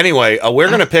 So anyway, we're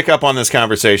going to pick up on this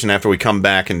conversation after we come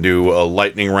back and do a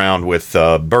lightning round with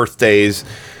birthdays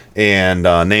and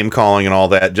name calling and all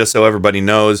that. Just so everybody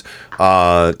knows,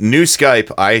 new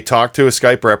Skype. I talked to a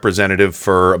Skype representative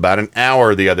for about an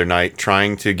hour the other night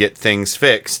trying to get things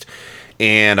fixed,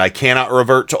 and I cannot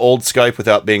revert to old Skype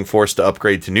without being forced to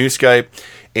upgrade to new Skype.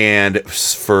 And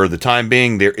for the time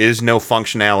being, there is no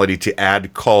functionality to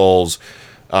add calls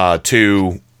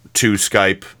to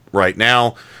Skype right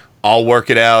now. I'll work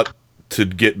it out to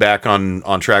get back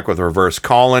on track with reverse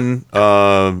calling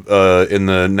in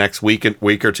the next week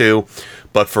or two.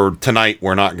 But for tonight,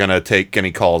 we're not going to take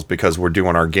any calls because we're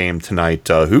doing our game tonight.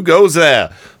 Who goes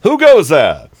there? Who goes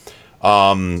there?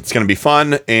 It's going to be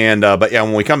fun. And but yeah,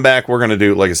 when we come back, we're going to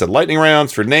do, like I said, lightning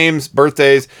rounds for names,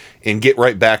 birthdays, and get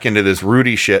right back into this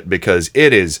Rudy shit because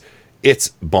it's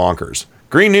bonkers.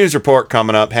 Green News Report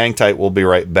coming up. Hang tight. We'll be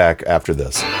right back after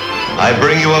this. I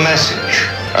bring you a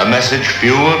message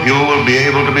few of you will be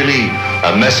able to believe,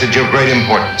 a message of great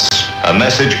importance, a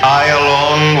message I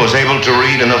alone was able to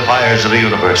read in the fires of the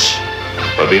universe.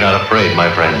 But be not afraid, my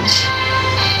friends.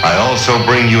 I also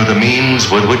bring you the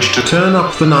means with which to turn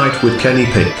up the night with Kenny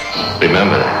Pick.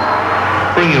 Remember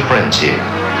that. Bring your friends here.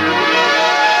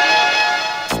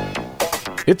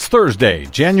 It's Thursday,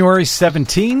 January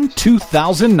 17,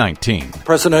 2019. The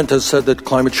president has said that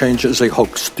climate change is a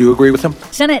hoax. Do you agree with him?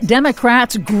 Senate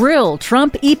Democrats grill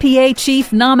Trump EPA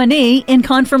chief nominee in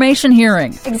confirmation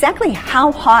hearing. Exactly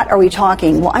how hot are we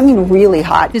talking? Well, I mean really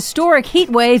hot. Historic heat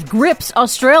wave grips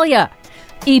Australia.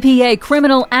 EPA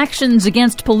criminal actions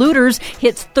against polluters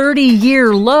hits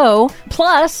 30-year low.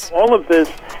 Plus, all of this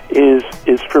is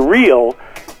for real.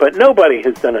 But nobody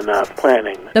has done enough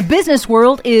planning. The business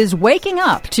world is waking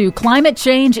up to climate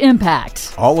change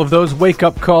impacts. All of those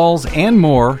wake-up calls and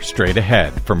more straight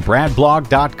ahead. From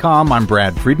BradBlog.com, I'm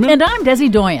Brad Friedman. And I'm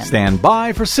Desi Doyen. Stand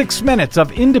by for 6 minutes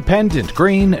of independent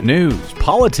green news,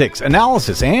 politics,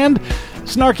 analysis, and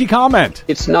snarky comment.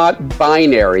 It's not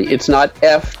binary. It's not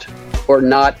effed or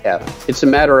not effed. It's a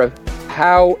matter of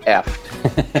how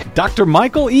effed. Dr.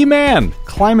 Michael E. Mann,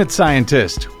 climate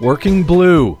scientist, working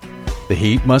blue. The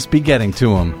heat must be getting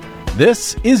to him.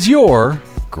 This is your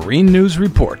Green News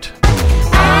Report.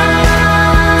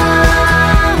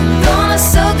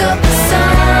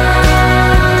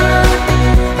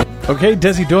 Okay,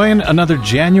 Desi Doyen, another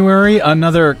January,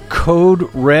 another code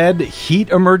red heat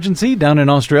emergency down in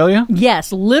Australia?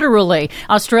 Yes, literally.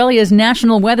 Australia's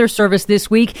National Weather Service this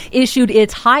week issued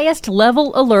its highest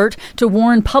level alert to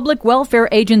warn public welfare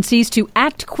agencies to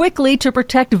act quickly to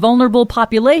protect vulnerable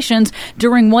populations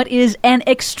during what is an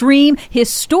extreme,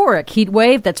 historic heat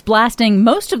wave that's blasting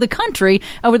most of the country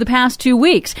over the past 2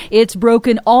 weeks. It's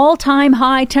broken all-time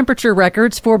high temperature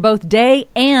records for both day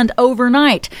and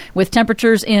overnight, with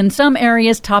temperatures in some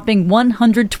areas topping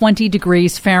 120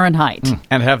 degrees Fahrenheit.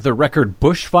 And have the record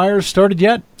bushfires started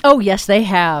yet? Oh, yes, they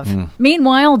have.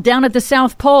 Meanwhile, down at the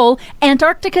South Pole,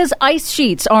 Antarctica's ice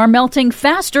sheets are melting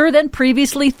faster than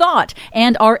previously thought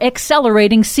and are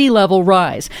accelerating sea level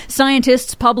rise.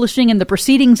 Scientists publishing in the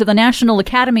Proceedings of the National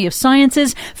Academy of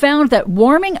Sciences found that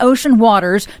warming ocean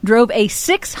waters drove a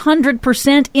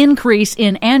 600% increase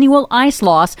in annual ice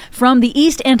loss from the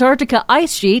East Antarctica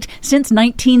ice sheet since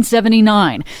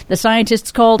 1979. The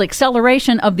scientists called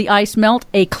acceleration of the ice melt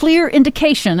a clear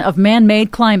indication of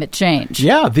man-made climate change.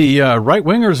 Yeah. The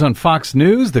right-wingers on Fox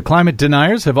News, the climate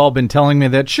deniers, have all been telling me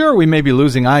that, sure, we may be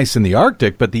losing ice in the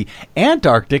Arctic, but the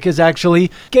Antarctic is actually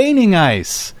gaining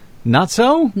ice. Not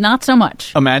so? Not so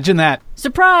much. Imagine that.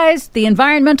 Surprise! The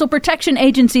Environmental Protection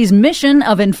Agency's mission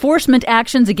of enforcement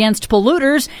actions against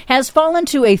polluters has fallen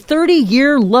to a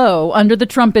 30-year low under the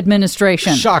Trump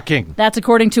administration. Shocking. That's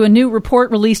according to a new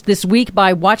report released this week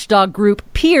by watchdog group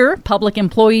PEER, Public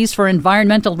Employees for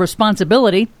Environmental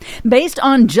Responsibility. Based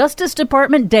on Justice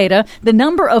Department data, the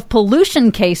number of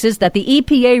pollution cases that the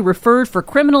EPA referred for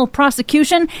criminal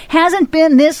prosecution hasn't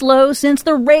been this low since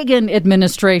the Reagan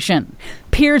administration.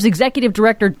 PEER's executive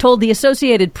director told the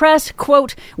Associated Press,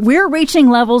 quote, "We're reaching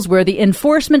levels where the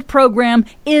enforcement program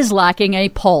is lacking a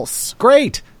pulse."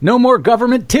 Great. No more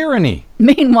government tyranny.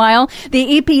 Meanwhile,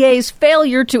 the EPA's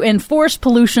failure to enforce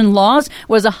pollution laws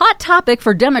was a hot topic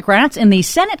for Democrats in the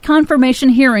Senate confirmation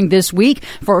hearing this week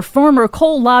for former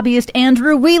coal lobbyist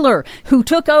Andrew Wheeler, who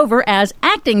took over as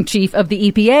acting chief of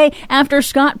the EPA after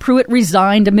Scott Pruitt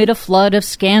resigned amid a flood of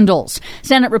scandals.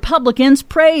 Senate Republicans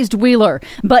praised Wheeler,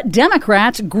 but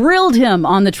Democrats grilled him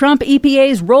on the Trump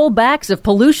EPA's rollbacks of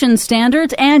pollution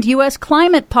standards and U.S.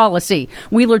 climate policy.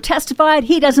 Wheeler testified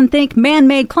he doesn't think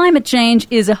man-made climate change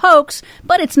is a hoax,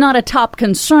 but it's not a top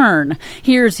concern.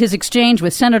 Here's his exchange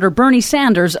with Senator Bernie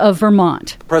Sanders of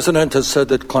Vermont. The president has said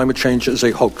that climate change is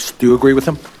a hoax. Do you agree with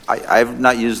him? I've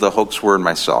not used the hoax word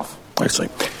myself. I see.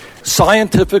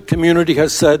 Scientific community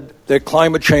has said that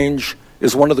climate change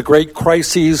is one of the great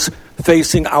crises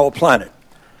facing our planet.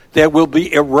 There will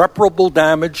be irreparable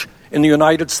damage in the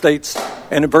United States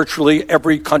and in virtually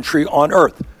every country on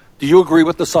Earth. Do you agree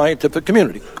with the scientific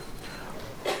community?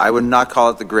 I would not call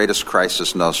it the greatest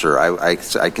crisis, no, sir. I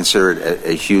consider it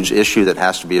a huge issue that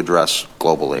has to be addressed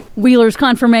globally. Wheeler's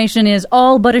confirmation is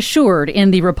all but assured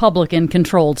in the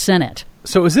Republican-controlled Senate.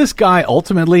 So is this guy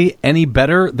ultimately any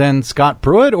better than Scott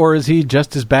Pruitt, or is he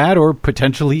just as bad or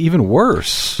potentially even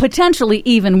worse? Potentially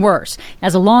even worse.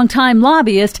 As a longtime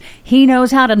lobbyist, he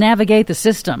knows how to navigate the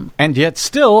system. And yet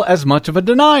still as much of a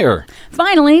denier.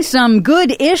 Finally, some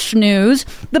good-ish news.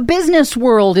 The business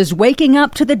world is waking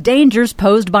up to the dangers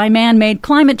posed by man-made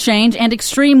climate change and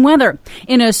extreme weather.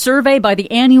 In a survey by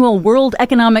the annual World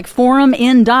Economic Forum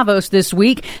in Davos this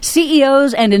week,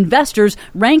 CEOs and investors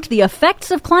ranked the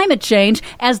effects of climate change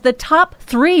as the top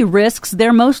 3 risks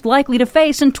they're most likely to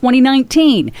face in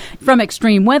 2019, from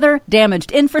extreme weather,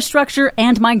 damaged infrastructure,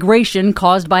 and migration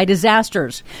caused by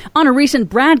disasters. On a recent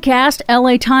broadcast,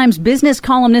 LA Times business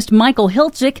columnist Michael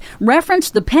Hiltzik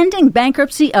referenced the pending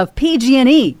bankruptcy of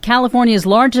PG&E, California's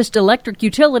largest electric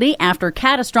utility after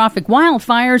catastrophic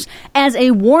wildfires, as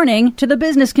a warning to the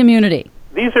business community.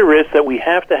 These are risks that we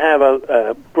have to have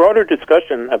a broader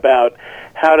discussion about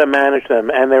how to manage them,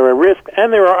 and there are risks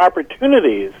and there are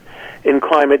opportunities in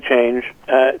climate change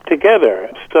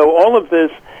together. So all of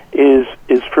this is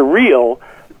for real,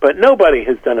 but nobody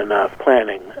has done enough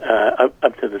planning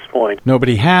up to this point.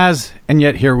 Nobody has, and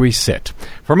yet here we sit.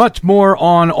 For much more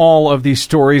on all of these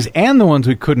stories and the ones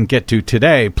we couldn't get to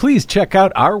today, please check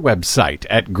out our website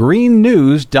at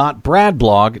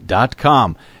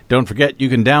greennews.bradblog.com. Don't forget, you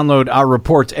can download our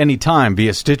reports anytime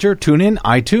via Stitcher, TuneIn,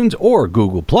 iTunes, or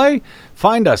Google Play.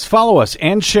 Find us, follow us,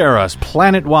 and share us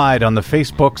planet-wide on the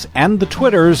Facebooks and the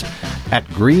Twitters at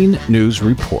Green News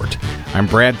Report. I'm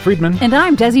Brad Friedman. And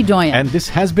I'm Desi Doyen. And this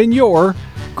has been your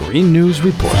Green News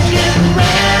Report.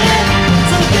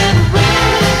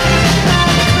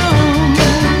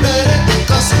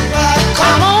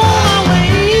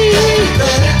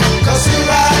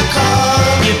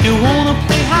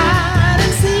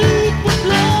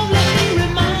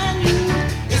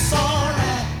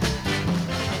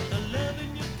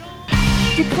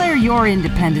 Declare your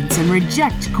independence and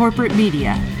reject corporate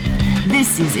media.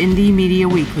 This is Indie Media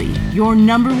Weekly, your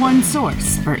 #1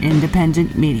 source for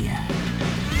independent media.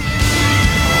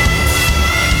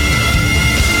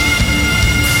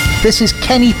 This is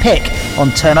Kenny Pick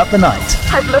on Turn Up the Night.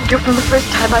 I've loved you from the first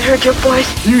time I heard your voice.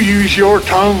 You use your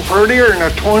tongue prettier than a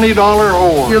 $20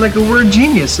 whore. You're like a word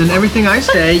genius, and everything I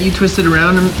say, you twist it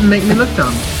around and make me look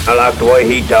dumb. I like the way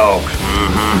he talks.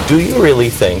 Mm-hmm. Do you really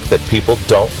think that people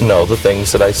don't know the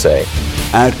things that I say?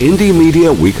 At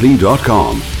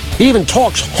IndieMediaWeekly.com. He even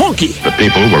talks honky. The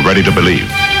people were ready to believe.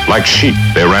 Like sheep,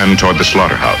 they ran toward the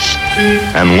slaughterhouse.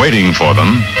 And waiting for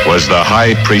them was the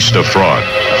high priest of fraud.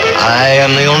 I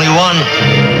am the only one.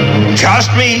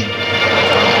 Trust me.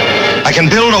 I can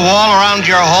build a wall around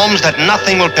your homes that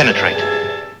nothing will penetrate.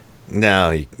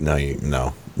 No.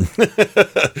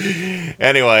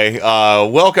 Anyway,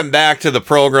 welcome back to the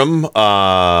program.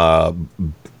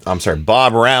 I'm sorry,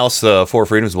 Bob Rouse, the Four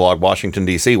Freedoms blog, Washington,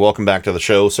 D.C. Welcome back to the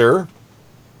show, sir.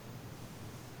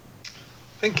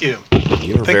 Thank you.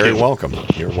 You're very welcome.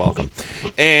 You're welcome.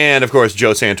 And, of course,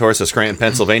 Joe Santoris of Scranton,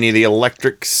 Pennsylvania, the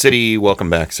Electric City. Welcome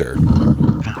back, sir.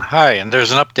 Hi, and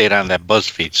there's an update on that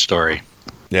BuzzFeed story.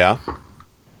 Yeah?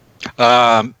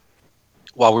 While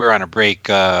we were on a break,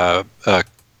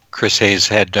 Chris Hayes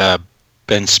had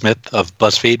Ben Smith of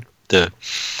BuzzFeed, the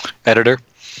editor,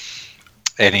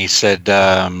 and he said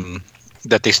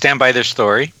that they stand by their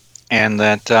story and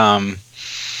that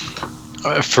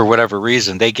for whatever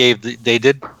reason, they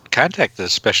did contact the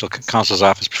special counsel's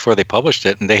office before they published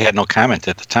it, and they had no comment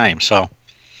at the time. So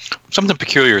something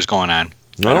peculiar is going on.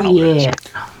 I don't know. Yeah.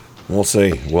 We'll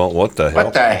see. Well, what the hell?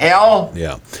 What the hell?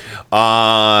 Yeah.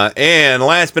 And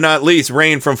last but not least,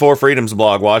 Rain from Four Freedoms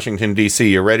blog, Washington,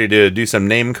 D.C. You ready to do some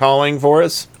name calling for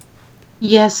us?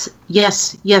 Yes,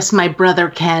 my brother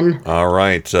Ken. All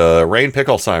right. Rain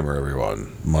Picklesheimer,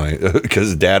 everyone.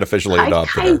 Because Dad officially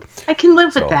adopted her. I can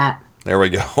live with that. There we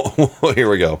go. Here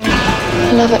we go.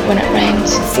 I love it when it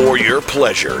rains. For your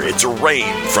pleasure, it's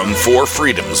Rain from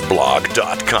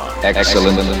FourFreedomsBlog.com.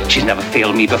 Excellent. She's never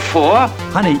failed me before.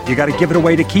 Honey, you got to give it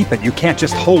away to keep it. You can't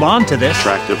just hold on to this.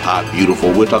 Attractive, hot,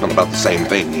 beautiful. We're talking about the same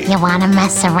thing here. You want to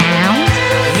mess around?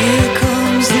 Here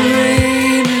comes the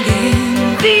rain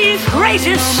again. These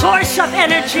greatest source of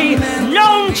energy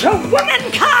known to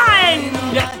womankind.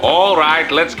 All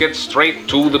right, let's get straight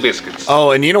to the biscuits. Oh,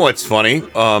 and you know what's funny?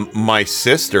 My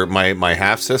sister, my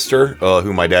half sister,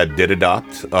 who my dad did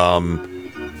adopt,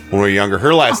 when we were younger,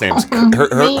 her last name was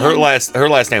her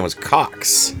last name was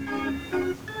Cox.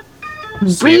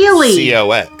 Really?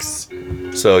 Cox.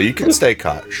 So you can stay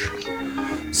Koch.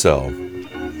 So.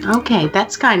 Okay,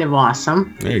 that's kind of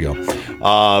awesome. There you go.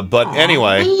 But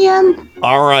anyway. Man.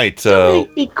 All right. Don't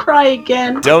make me cry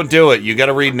again. Don't do it. You got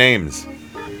to read names.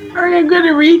 I'm going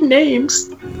to read names.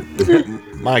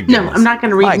 My goodness. No, I'm not going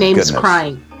to read names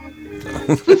crying.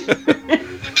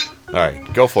 All right,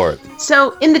 go for it.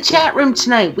 So, in the chat room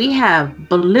tonight, we have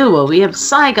Balua, we have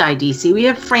Sci Guy DC, we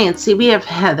have Francie, we have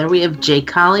Heather, we have Jay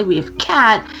Collie, we have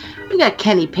Kat, we got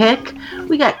Kenny Pick,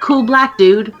 we got Cool Black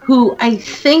Dude, who I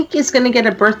think is going to get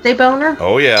a birthday boner.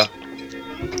 Oh yeah.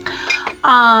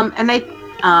 And I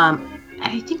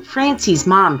think Francie's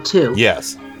mom too.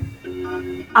 Yes.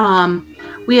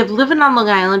 We have Living on Long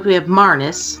Island, we have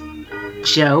Marnus.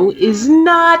 Joe is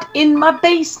not in my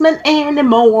basement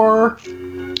anymore.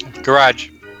 Garage.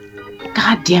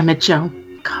 God damn it, Joe.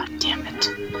 God damn it.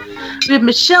 We have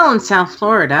Michelle in South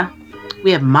Florida.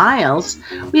 We have Miles.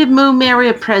 We have Moo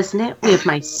Maria President. We have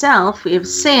myself. We have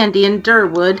Sandy in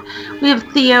Durwood. We have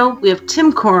Theo. We have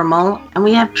Tim Cormel. And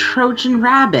we have Trojan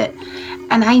Rabbit.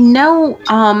 And I know,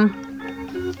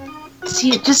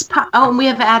 see, it just and we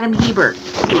have Adam Hebert,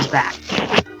 who's back.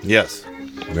 Yes.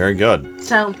 Very good.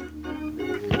 So.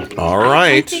 All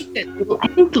right. I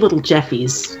think little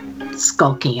Jeffy's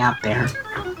skulking out there. No,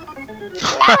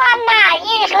 I'm not.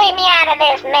 You just leave me out of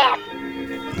this mess.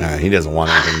 Nah, he doesn't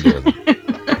want anything to do with it.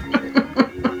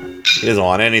 He doesn't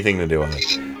want anything to do with it.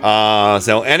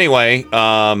 So anyway,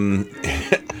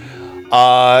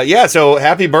 yeah, so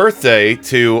happy birthday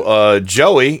to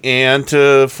Joey and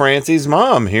to Francie's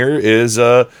mom. Here is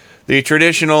the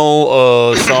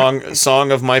traditional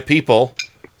song of my people.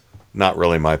 Not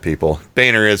really my people.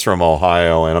 Boehner is from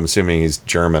Ohio, and I'm assuming he's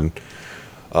German.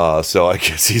 So I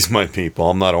guess he's my people.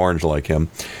 I'm not orange like him.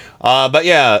 But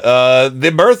yeah,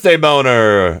 the birthday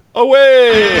boner.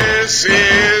 Away! This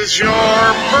is your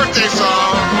birthday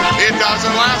song. It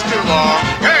doesn't last too long.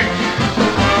 Hey!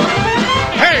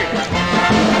 Hey!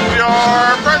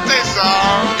 Your birthday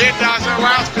song. It doesn't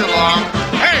last too long.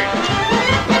 Hey!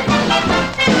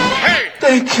 Hey!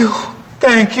 Thank you.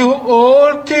 Thank you,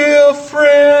 all dear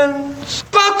friends,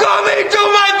 for coming to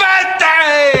my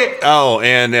birthday! Oh,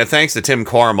 and thanks to Tim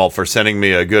Cormel for sending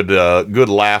me a good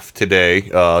laugh today.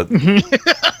 Not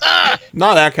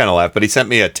that kind of laugh, but he sent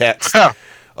me a text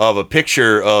of a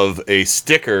picture of a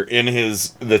sticker in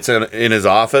his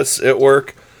office at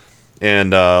work.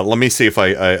 And let me see if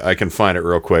I can find it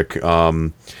real quick.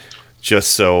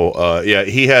 Just so, yeah,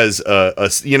 he has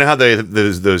you know how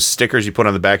those stickers you put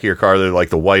on the back of your car, they're like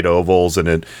the white ovals, and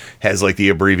it has like the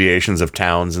abbreviations of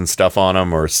towns and stuff on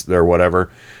them, or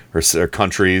whatever, or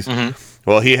countries. Mm-hmm.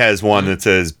 Well, he has one that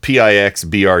says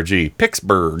PIXBRG,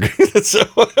 Pittsburgh.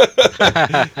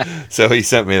 So he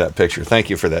sent me that picture. Thank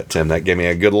you for that, Tim. That gave me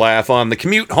a good laugh on the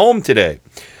commute home today.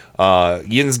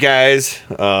 Yins guys.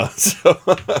 And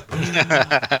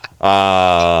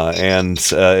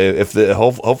if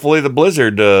hopefully the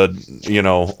blizzard, you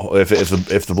know,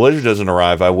 if the blizzard doesn't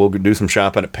arrive, I will do some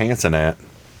shopping at Pansanat.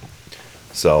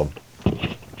 So,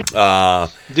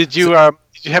 did you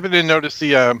happen to notice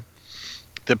the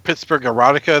Pittsburgh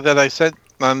erotica that I sent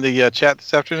on the chat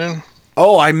this afternoon?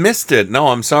 Oh, I missed it. No,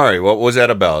 I'm sorry. What was that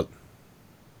about?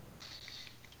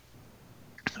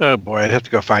 Oh boy, I'd have to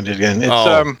go find it again.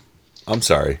 It's I'm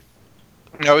sorry.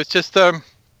 No, it's just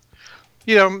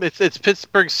you know, it's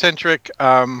Pittsburgh centric.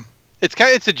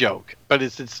 It's a joke, but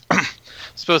it's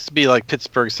supposed to be like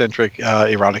Pittsburgh centric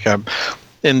erotica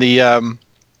in the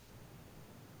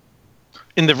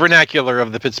vernacular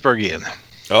of the Pittsburghian.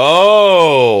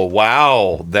 Oh,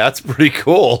 wow. That's pretty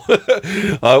cool.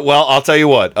 Well, I'll tell you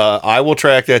what. I will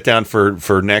track that down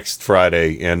for next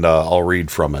Friday, and I'll read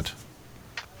from it.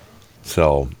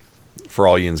 So, for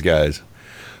all yins guys.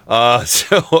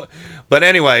 But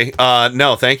anyway,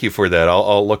 no, thank you for that.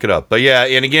 I'll look it up. But yeah,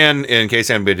 and again, in case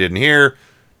anybody didn't hear,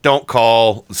 don't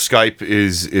call. Skype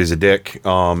is a dick,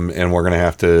 and we're going to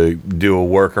have to do a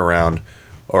workaround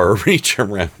or a reach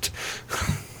around.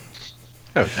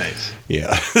 Oh, nice.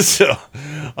 Yeah. So,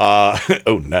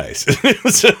 oh, nice.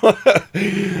 So,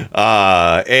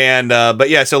 but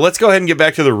yeah, so let's go ahead and get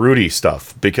back to the Rudy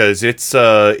stuff, because it's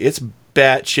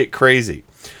batshit crazy.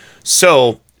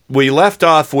 So we left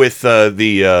off with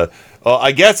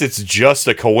I guess it's just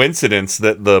a coincidence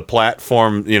that the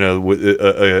platform, you know,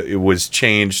 it was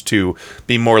changed to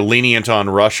be more lenient on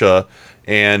Russia,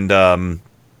 and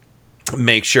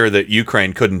make sure that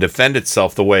Ukraine couldn't defend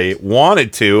itself the way it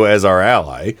wanted to as our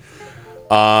ally.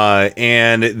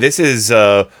 And this is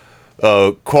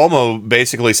Cuomo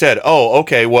basically said, "Oh,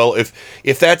 okay. Well,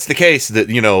 if that's the case, that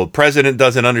the president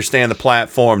doesn't understand the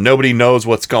platform, nobody knows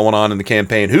what's going on in the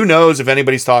campaign. Who knows if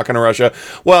anybody's talking to Russia?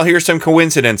 Well, here's some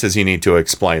coincidences you need to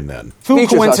explain. Then two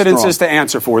coincidences to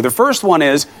answer for. The first one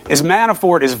is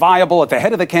Manafort is viable at the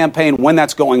head of the campaign when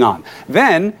that's going on.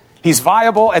 Then he's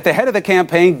viable at the head of the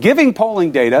campaign, giving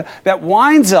polling data that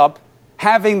winds up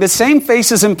having the same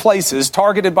faces and places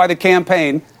targeted by the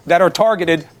campaign that are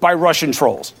targeted by Russian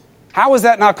trolls. How is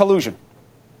that not collusion?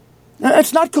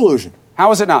 It's not collusion. How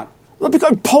is it not? Well,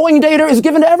 because polling data is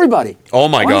given to everybody. Oh,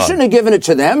 my God. I shouldn't have given it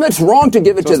to them. It's wrong to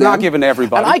give it to them. It's not given to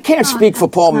everybody. And I can't speak for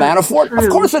Paul Manafort. Of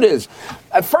course it is.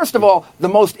 First of all, the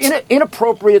most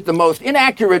inappropriate, the most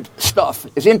inaccurate stuff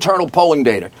is internal polling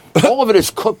data. All of it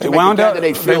is cooked to make the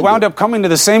candidate feel They wound up coming to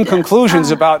the same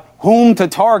conclusions about whom to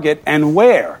target and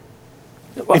where.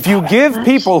 If you give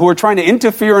people who are trying to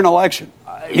interfere in election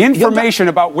information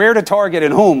about where to target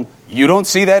and whom, you don't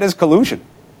see that as collusion.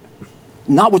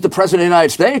 Not with the President of the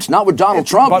United States, not with Donald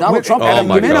Trump. Donald Trump at a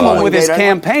minimum with his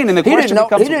campaign, and the question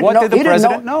becomes, what did the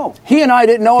President know? He and I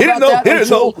didn't know about that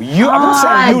until... I'm not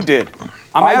saying you did.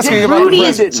 I'm asking about Rudy the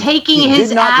President. is taking He his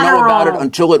did not know about it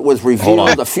until it was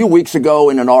revealed a few weeks ago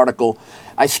in an article.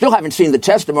 I still haven't seen the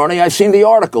testimony. I've seen the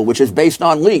article, which is based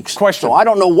on leaks. So I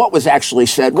don't know what was actually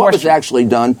said, what was actually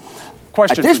done.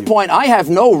 At this point, I have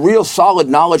no real solid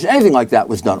knowledge anything like that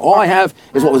was done. All I have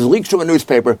is what was leaked to a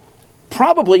newspaper,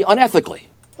 probably unethically.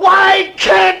 Why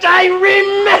can't I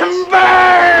remember?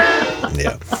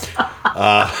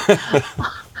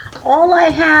 All I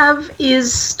have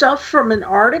is stuff from an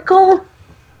article.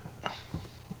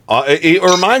 It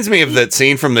reminds me of that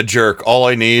scene from The Jerk. All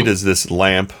I need is this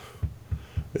lamp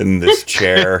in this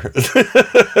chair.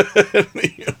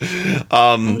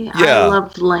 I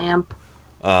loved lamp.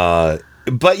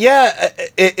 But yeah,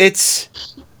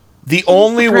 it's the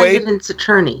only way President's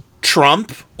attorney.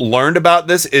 Trump learned about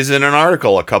this is in an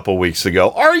article a couple weeks ago.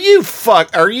 Are you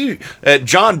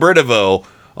John Bridevo?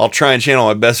 I'll try and channel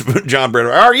my best for John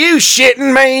Bridevo. Are you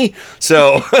shitting me?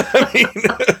 So I mean,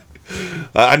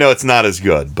 I know it's not as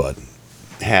good, but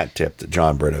hat tip to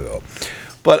John Bridevo.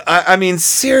 But I mean,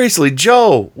 seriously,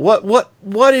 Joe,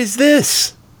 what is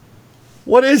this?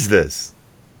 What is this?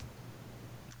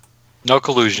 No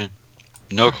collusion.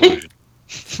 No collusion.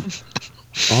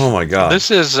 Oh my God.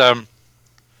 This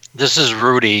is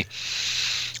Rudy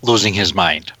losing his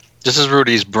mind. This is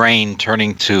Rudy's brain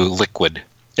turning to liquid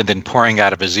and then pouring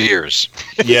out of his ears.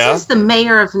 Yeah. This is the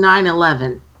mayor of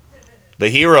 9/11. The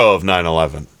hero of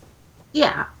 9/11.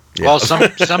 Yeah. Well, some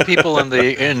people in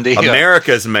the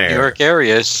America's mayor, New York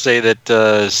area say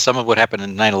that some of what happened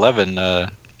in 9/11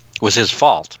 was his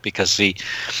fault because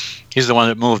he's the one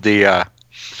that moved the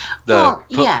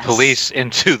police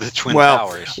into the Twin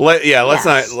Towers.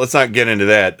 Let's not get into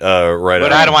that right.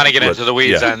 But I don't want to get into the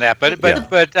weeds on that. But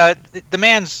the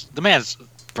man's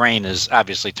brain is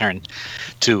obviously turned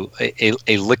to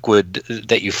a liquid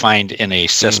that you find in a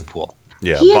cesspool.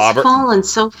 Yeah, he has fallen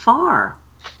so far.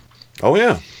 Oh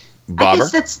yeah, Bobber. I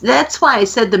guess that's why I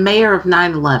said the mayor of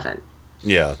 9/11.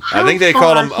 Yeah, I think they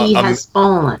called him. He has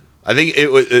fallen. I think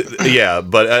it was,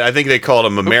 but I think they called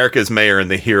him America's mayor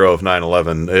and the hero of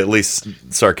 9/11, at least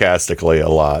sarcastically a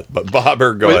lot. But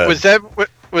Bobber, go ahead.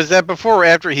 Was that before or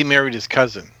after he married his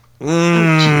cousin?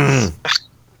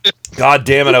 God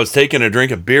damn it! I was taking a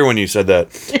drink of beer when you said that.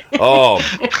 Oh,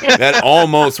 that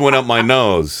almost went up my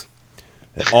nose.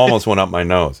 It almost went up my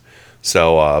nose.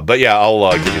 So, but yeah,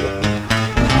 I'll give you that.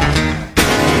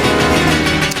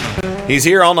 He's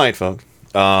here all night, folks.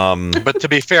 But to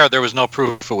be fair, there was no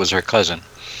proof it was her cousin.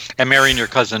 And marrying your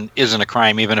cousin isn't a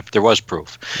crime, even if there was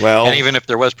proof. Well, and even if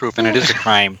there was proof and it is a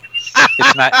crime,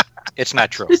 it's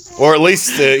not true. Or at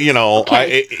least, he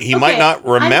might not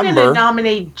remember. I'm going to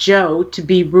nominate Joe to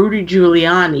be Rudy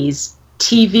Giuliani's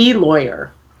TV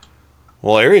lawyer.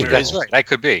 Well, there you go. That's right. I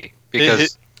could be.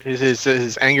 Because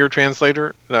his anger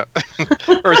translator? No.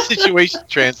 Or situation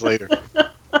translator.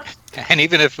 And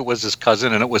even if it was his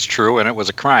cousin and it was true and it was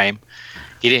a crime,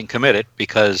 he didn't commit it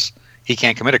because he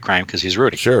can't commit a crime because he's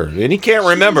Rudy. Sure. And he can't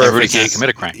remember if Rudy can't commit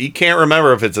a crime. He can't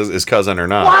remember if it's his cousin or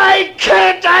not. Why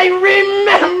can't I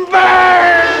remember?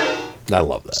 I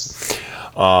love that.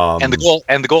 And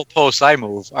the goalposts I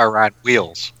move are on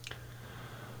wheels.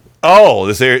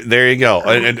 Oh, there you go.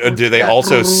 And do they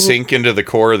also sink into the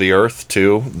core of the earth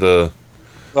too? They're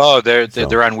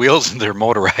on wheels and they're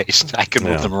motorized. I can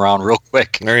move them around real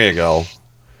quick. There you go.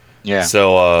 Yeah.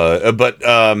 So,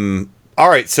 all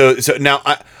right. So now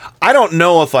I don't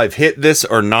know if I've hit this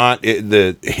or not.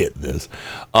 I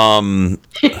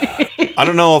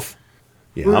don't know if.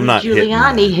 Yeah, I'm not.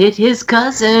 Giuliani hit his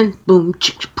cousin. Boom,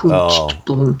 boom,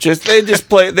 boom. They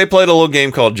played a little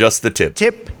game called Just the Tip.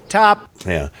 Tip top.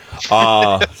 Yeah.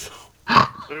 Oh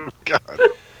God.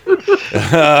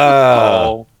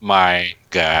 Oh my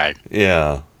God.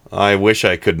 Yeah. I wish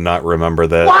I could not remember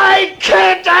that. Why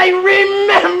can't I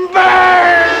remember?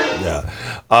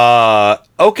 Yeah.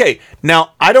 Okay.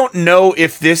 Now, I don't know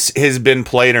if this has been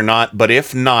played or not, but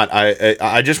if not,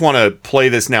 I just want to play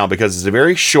this now because it's a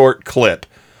very short clip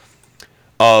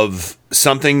of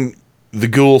something the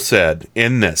ghoul said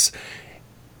in this.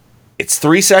 It's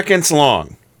 3 seconds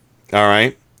long. All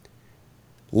right.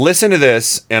 Listen to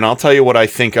this, and I'll tell you what I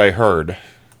think I heard.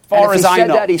 As far as I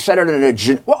know, that he said it in a.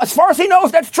 Well, as far as he knows,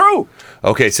 that's true.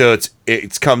 Okay, so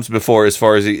it comes before as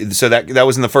far as so that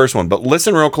was in the first one, but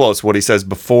listen real close what he says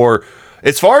before.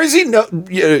 As far as he know,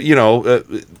 yeah.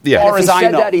 As far as I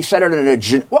know, that he said it in a.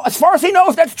 Well, as far as he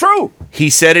knows, that's true. He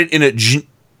said it in a.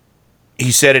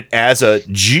 He said it as a.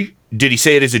 Did he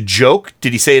say it as a joke?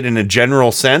 Did he say it in a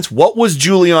general sense? What was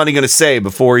Giuliani going to say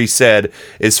before he said,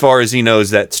 "As far as he knows,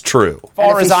 that's true"? As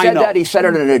far as I know, that he said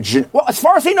it in a. Well, as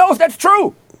far as he knows, that's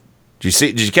true.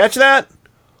 Did you catch that?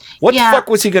 What the fuck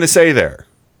was he going to say there?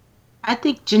 I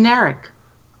think generic.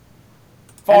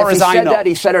 As far as I know, that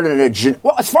he said it in a.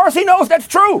 Well, as far as he knows, that's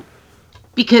true.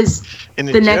 Because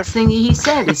the next thing he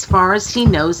said, as far as he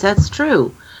knows, that's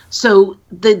true. So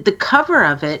the cover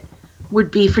of it would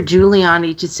be for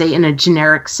Giuliani to say in a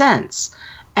generic sense,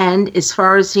 and as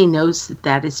far as he knows,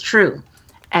 that is true.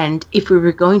 And if we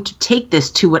were going to take this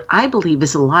to what I believe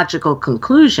is a logical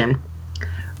conclusion,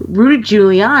 Rudy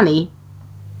Giuliani,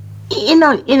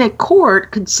 in a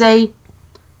court, could say,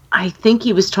 I think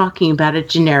he was talking about it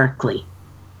generically.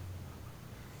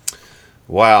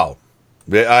 Wow.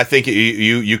 I think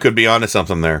you could be onto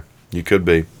something there. You could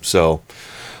be. So,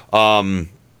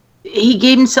 he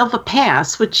gave himself a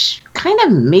pass, which kind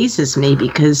of amazes me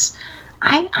because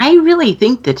I really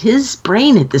think that his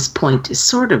brain at this point is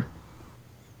sort of,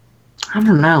 I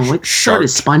don't know, it's sort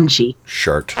of spongy.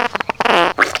 Shart.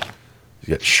 You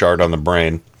get shart on the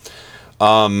brain.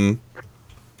 All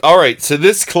right, so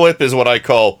this clip is what I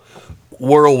call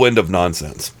whirlwind of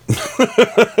nonsense.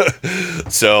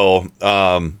 So,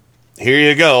 here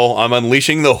you go. I'm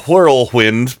unleashing the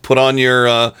whirlwind. Put on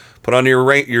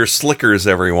your slickers,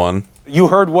 everyone. You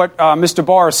heard what Mr.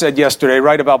 Barr said yesterday,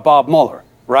 right, about Bob Mueller,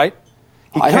 right?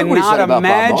 He cannot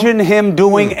imagine him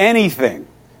doing anything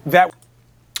that.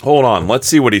 Hold on. Let's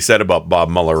see what he said about Bob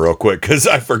Mueller real quick, because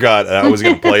I forgot I was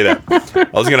going to play that.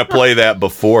 I was going to play that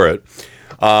before it.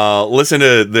 Listen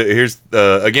to here's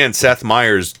again, Seth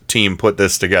Meyers' team put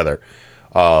this together.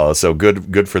 So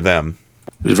good for them.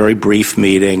 It was a very brief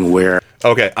meeting where.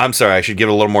 Okay, I'm sorry. I should give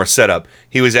it a little more setup.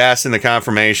 He was asked in the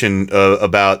confirmation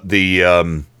about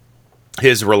the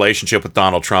his relationship with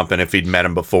Donald Trump and if he'd met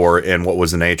him before and what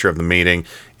was the nature of the meeting.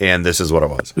 And this is what it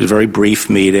was. It was a very brief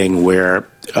meeting where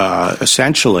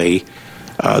essentially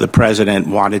the president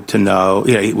wanted to know.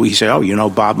 He said, "Oh, you know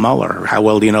Bob Mueller. How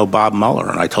well do you know Bob Mueller?"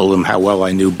 And I told him how well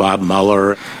I knew Bob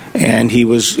Mueller. And he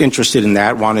was interested in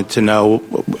that, wanted to know,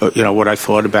 what I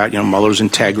thought about, Mueller's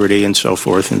integrity and so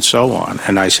forth and so on.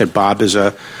 And I said, Bob is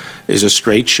a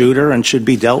straight shooter and should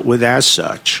be dealt with as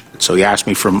such. So he asked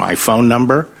me for my phone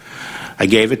number. I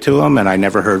gave it to him, and I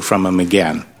never heard from him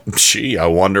again. Gee, I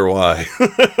wonder why.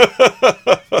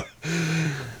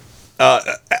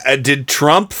 Did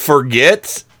Trump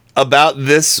forget about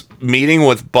this meeting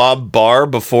with Bob Barr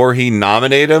before he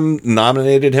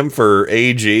nominated him for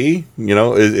AG?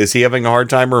 Is he having a hard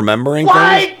time remembering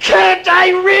Why things? can't I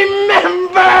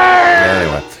remember?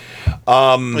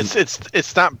 Anyway,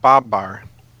 it's not Bob Barr.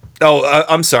 Oh,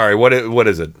 I'm sorry. What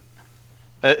is it?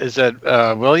 Is that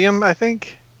William? I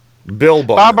think. Bill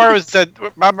Barr. Bob Barr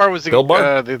was Bill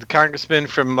Barr? the congressman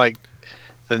from like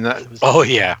the. Oh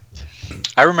yeah,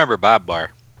 I remember Bob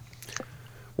Barr.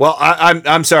 Well,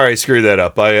 I'm sorry, I screwed that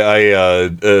up.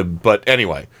 But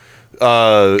anyway,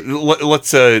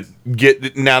 let's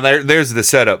get now. There's the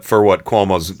setup for what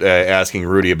Cuomo's asking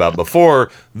Rudy about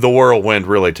before the whirlwind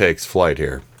really takes flight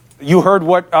here. You heard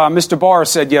what Mr. Barr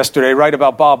said yesterday, right,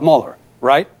 about Bob Mueller,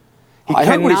 right? He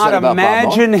cannot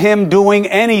imagine him doing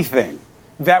anything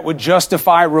that would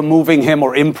justify removing him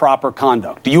or improper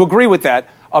conduct. Do you agree with that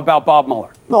about Bob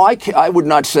Mueller? No, I would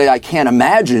not say I can't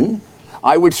imagine.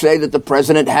 I would say that the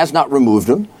president has not removed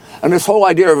him. And this whole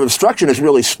idea of obstruction is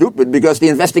really stupid because the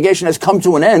investigation has come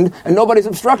to an end and nobody's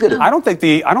obstructed it. I don't think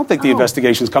the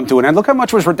investigation's come to an end. Look how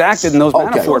much was redacted in those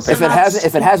Manafort papers.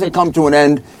 If it hasn't come to an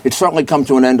end, it's certainly come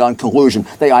to an end on collusion.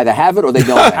 They either have it or they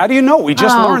don't have it. How do you know? We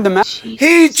just learned the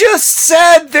He just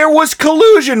said there was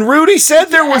collusion. Rudy said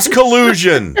there was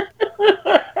collusion.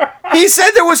 He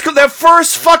said there was that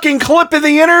first fucking clip of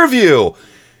the interview.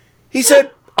 He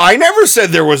said, I never said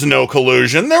there was no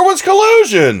collusion. There was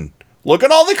collusion. Look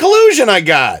at all the collusion I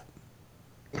got.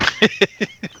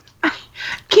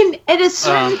 At a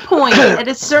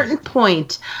certain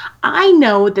point, I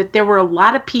know that there were a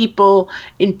lot of people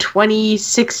in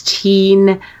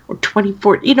 2016 or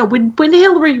 2014, when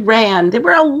Hillary ran, there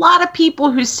were a lot of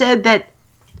people who said that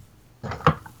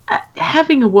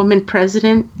having a woman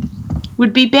president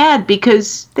would be bad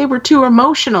because they were too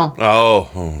emotional.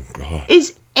 Oh God.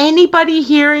 Is anybody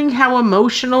hearing how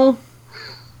emotional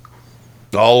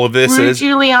all of this Rudy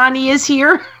Giuliani is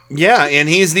here? Yeah, and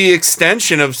he's the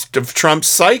extension of Trump's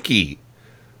psyche.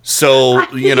 So,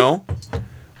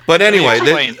 But anyway.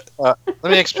 Let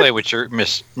me explain what you're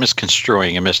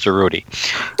misconstruing in Mr. Rudy.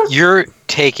 You're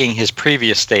taking his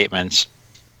previous statements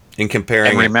and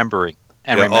comparing and remembering.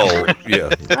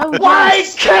 Why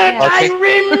can't I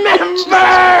remember?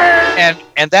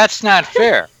 And that's not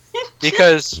fair.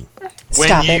 Because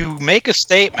when you make a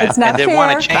statement and they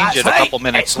want to change it a couple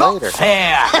minutes later. Go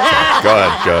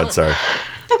ahead, sorry.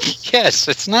 Yes,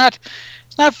 it's not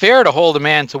fair to hold a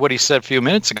man to what he said a few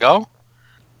minutes ago.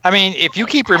 I mean, if you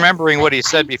keep remembering what he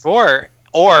said before,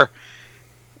 or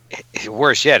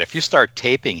worse yet, if you start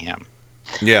taping him,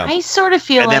 I sort of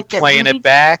feel and then playing it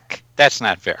back, that's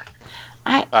not fair.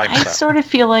 I sort of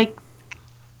feel like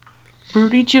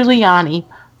Rudy Giuliani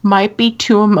might be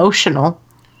too emotional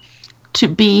to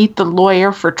be the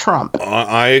lawyer for Trump.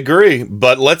 I agree,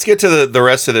 but let's get to the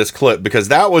rest of this clip because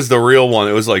that was the real one.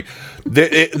 It was like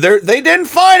they didn't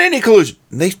find any collusion.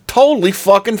 They totally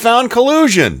fucking found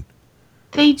collusion.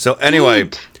 So anyway,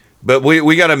 but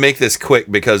we got to make this quick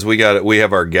because we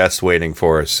have our guests waiting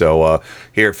for us. So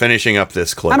here, finishing up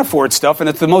this clip. Manafort stuff, and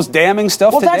it's the most damning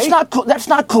stuff. Well, that's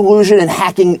not collusion and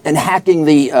hacking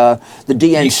the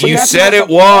DNC. You said it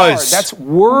was. That's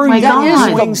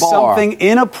doing something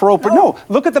inappropriate. No,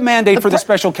 look at the mandate for the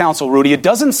special counsel, Rudy. It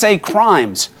doesn't say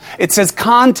crimes. It says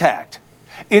contact.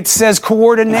 It says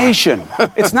coordination.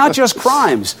 It's not just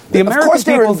crimes. The American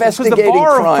people, because the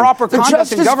bar of proper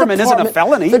conduct in government isn't a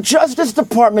felony. The Justice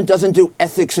Department doesn't do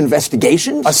ethics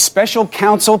investigations. A special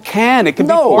counsel can. It can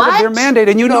be part of their mandate,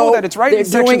 and you know that it's right in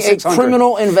Section 600. They're doing a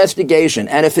criminal investigation,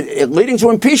 and if it leading to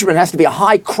impeachment, it has to be a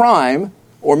high crime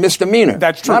or misdemeanor.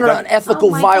 That's true. Not an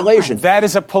ethical violation. That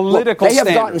is a political standard.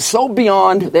 They have gotten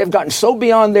so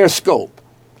beyond their scope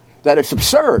that it's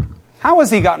absurd. How has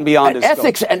he gotten beyond his scope?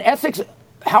 Ethics.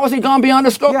 How has he gone beyond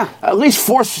his scope? Yeah. At least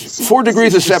four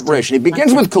degrees of separation. He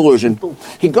begins with collusion.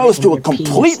 He goes to a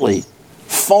completely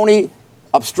phony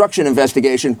obstruction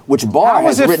investigation, which Barr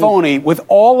has written. How is it phony with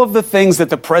all of the things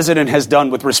that the president has done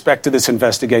with respect to this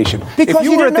investigation? Because if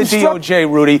you were at the DOJ,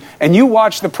 Rudy, and you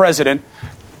watched the president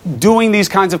doing these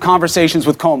kinds of conversations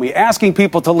with Comey, asking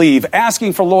people to leave,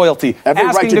 asking for loyalty,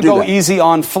 asking to go easy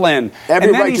on Flynn.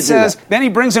 And then he says, then he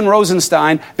brings in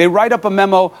Rosenstein. They write up a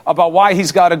memo about why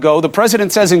he's got to go. The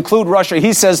president says include Russia.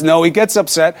 He says no. He gets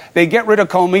upset. They get rid of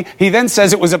Comey. He then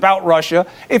says it was about Russia.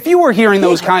 If you were hearing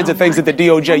those kinds of things at the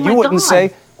DOJ, you wouldn't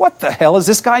say, what the hell is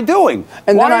this guy doing?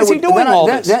 And why is he doing all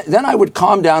this? Then I would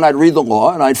calm down. I'd read the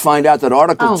law, and I'd find out that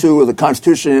Article 2 of the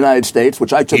Constitution of the United States,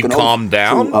 which I took an oath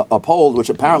to uphold, which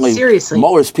apparently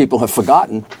Mueller's people have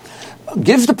forgotten,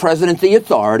 gives the president the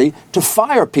authority to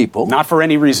fire people. Not for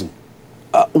any reason.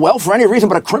 Well, for any reason,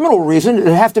 but a criminal reason.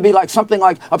 It'd have to be like something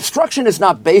like obstruction is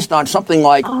not based on something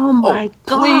like,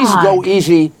 please go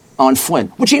easy on Flynn,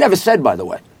 which he never said, by the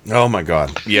way. Oh my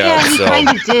God! Yeah, he kind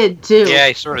of did too. Yeah,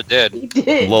 he sort of did. He did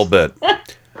a little bit.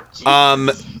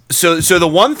 So the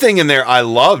one thing in there I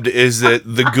loved is that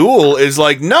the ghoul is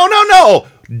like, no,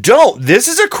 don't. This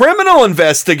is a criminal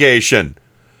investigation,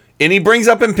 and he brings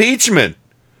up impeachment,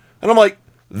 and I'm like,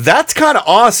 that's kind of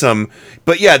awesome.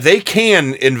 But yeah, they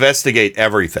can investigate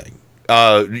everything.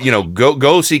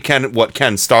 Go see what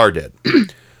Ken Starr did.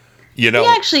 He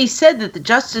actually said that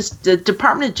the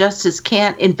Department of Justice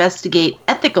can't investigate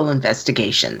ethical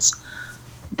investigations.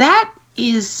 That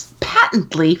is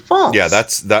patently false. Yeah,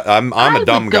 I'm a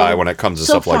dumb guy when it comes to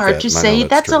stuff like that. So far to say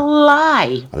that's a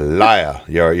lie. A liar.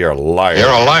 You're a liar. You're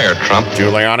a liar, Trump.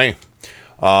 Giuliani.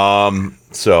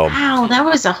 Wow, that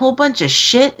was a whole bunch of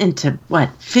shit into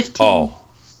 15? Oh.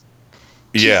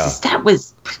 Yeah. Jesus, that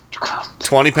was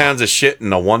 20 pounds of shit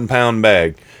in a 1 pound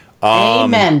bag.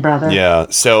 Amen, brother. Yeah.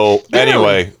 So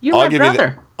anyway, I'll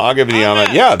I'll give you the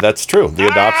amen. Yeah, that's true. The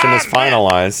adoption is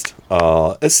finalized.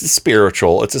 It's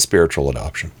a spiritual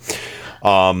adoption.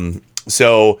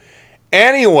 So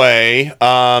anyway,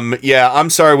 I'm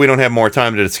sorry we don't have more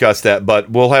time to discuss that, but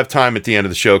we'll have time at the end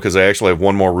of the show because I actually have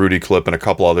one more Rudy clip and a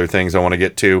couple other things I want to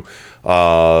get to.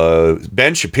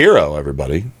 Ben Shapiro,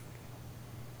 everybody.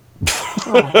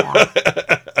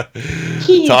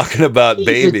 Talking about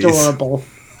babies. Adorable.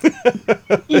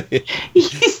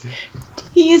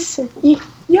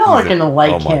 Y'all are gonna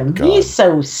like him. God. He's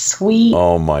so sweet.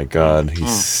 Oh my God,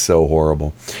 he's so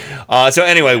horrible. So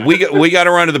anyway, we got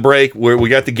to run to the break. We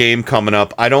got the game coming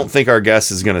up. I don't think our guest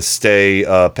is going to stay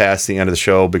past the end of the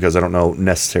show because I don't know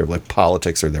necessarily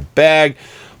politics are their bag.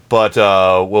 But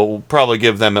we'll probably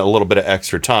give them a little bit of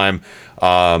extra time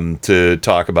to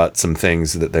talk about some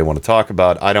things that they want to talk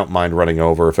about. I don't mind running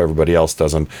over if everybody else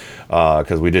doesn't,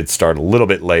 because we did start a little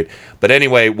bit late. But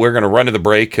anyway, we're going to run to the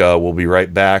break. We'll be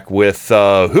right back with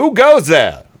Who Goes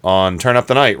There on Turn Up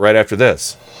the Night right after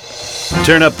this.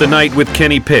 Turn Up the Night with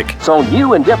Kenny Pick. So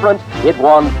new and different, it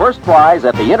won first prize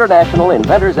at the International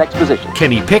Inventors Exposition.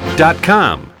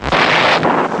 KennyPick.com.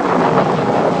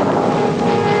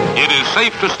 It is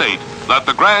safe to state that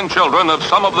the grandchildren of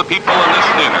some of the people in this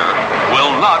dinner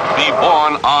will not be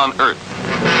born on Earth.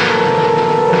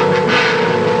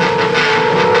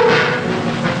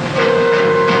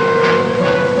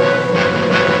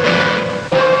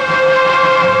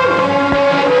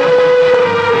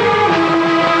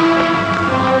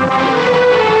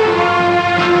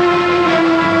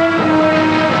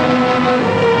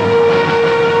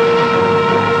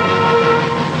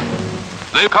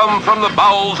 They come from the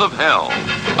bowels of hell,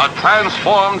 a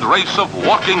transformed race of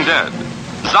walking dead,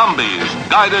 zombies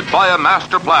guided by a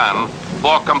master plan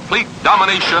for complete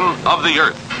domination of the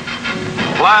Earth.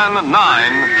 Plan 9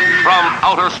 from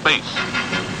outer space.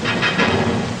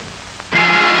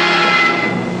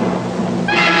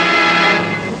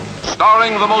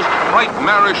 Starring the most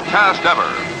nightmarish cast ever,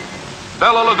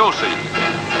 Bela Lugosi,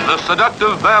 the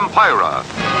seductive Vampira,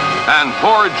 and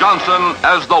Tor Johnson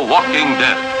as the Walking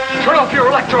Dead. Turn off your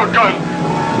electro gun!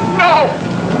 No!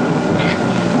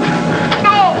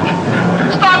 No!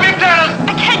 Stop it, Dennis!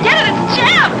 I can't get it, it's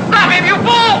jammed! Stop him, you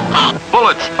fool!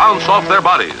 Bullets bounce off their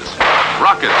bodies.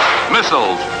 Rockets,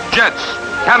 missiles, jets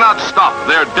cannot stop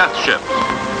their death ships.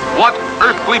 What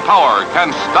earthly power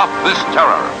can stop this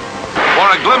terror? For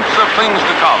a glimpse of things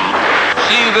to come,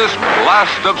 see this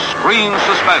blast of screen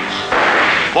suspense.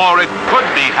 For it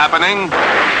could be happening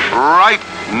right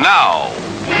now.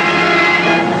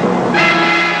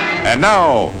 And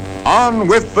now, on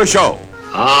with the show.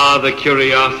 Ah, the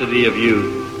curiosity of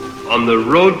youth. On the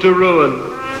road to ruin.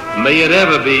 May it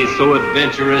ever be so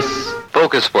adventurous.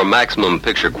 Focus for maximum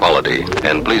picture quality,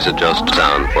 and please adjust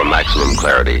sound for maximum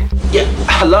clarity. Yeah,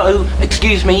 hello,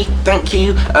 excuse me, thank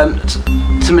you.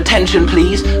 Some attention,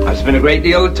 please. I've spent a great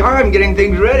deal of time getting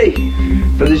things ready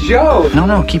for the show.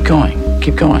 No, keep going.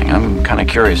 Keep going. I'm kind of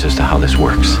curious as to how this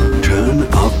works. Turn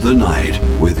Up the Night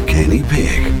with Kenny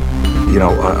Pick. You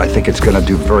know, I think it's going to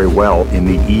do very well in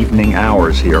the evening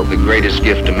hours here. The greatest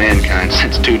gift to mankind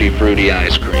since Tutti Frutti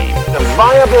ice cream. A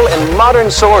viable and modern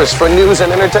source for news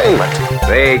and entertainment.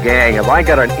 Hey, gang, have I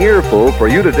got an earful for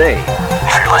you today?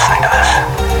 If you're listening to this,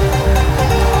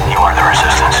 you are the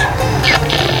resistance.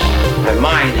 My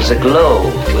mind is aglow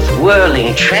with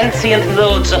whirling, transient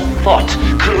loads of thought,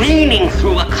 careening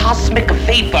through a cosmic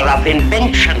vapor of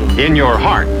invention. In your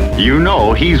heart, you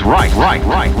know he's right.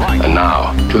 And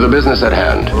now, to the business at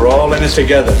hand. We're all in this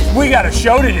together. We got a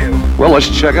show to do. Well, let's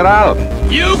check it out.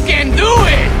 You can do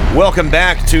it! Welcome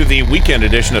back to the weekend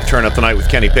edition of Turn Up the Night with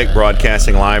Kenny Pick,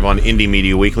 broadcasting live on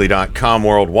IndieMediaWeekly.com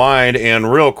worldwide.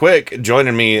 And real quick,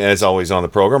 joining me as always on the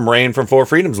program, Rain from Four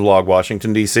Freedoms Blog,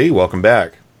 Washington, D.C. Welcome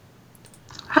back.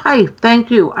 Hi,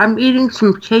 thank you. I'm eating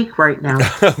some cake right now.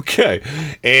 Okay.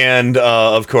 And,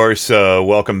 of course,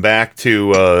 welcome back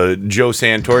to Joe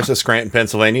Santorsa, Scranton,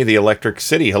 Pennsylvania, the Electric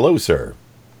City. Hello, sir.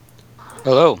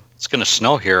 Hello. It's going to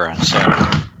snow here on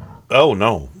Saturday. Oh,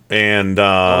 no. And,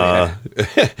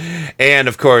 and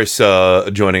of course,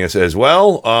 joining us as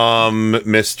well,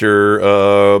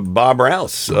 Mr. Bob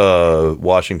Rouse,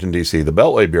 Washington, D.C., the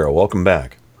Beltway Bureau. Welcome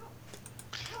back.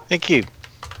 Thank you.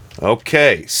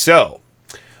 Okay, so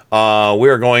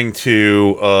we're going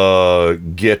to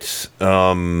get...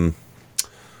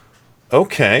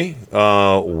 okay,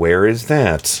 where is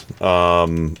that?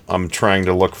 I'm trying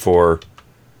to look for...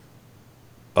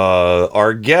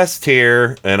 our guest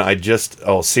here, and I just...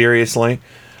 Oh, seriously?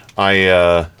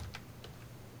 Okay,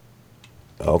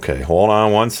 hold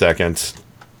on one second.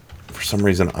 For some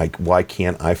reason, why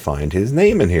can't I find his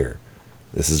name in here?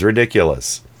 This is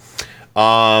ridiculous.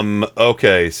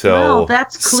 Okay, so Well,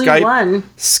 that's clue one.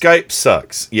 Skype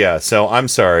sucks. Yeah, so I'm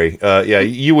sorry. Yeah,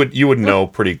 you would know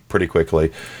pretty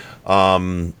quickly.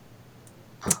 And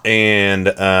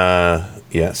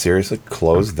yeah, seriously,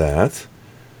 close that.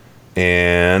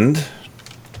 And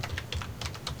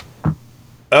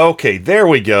okay, there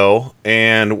we go.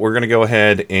 And we're gonna go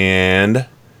ahead and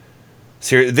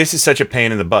this is such a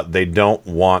pain in the butt. They don't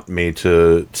want me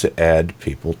to add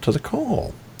people to the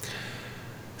call.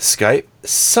 Skype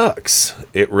sucks.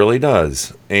 It really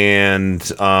does. And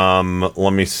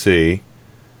let me see.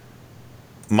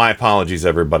 My apologies,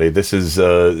 everybody. This is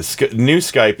new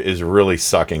Skype is really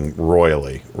sucking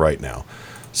royally right now.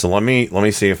 So let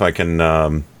me see if I can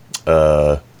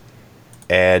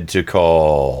add to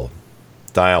call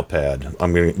dial pad.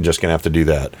 I'm just gonna have to do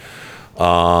that.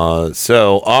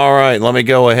 So all right, let me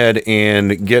go ahead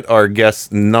and get our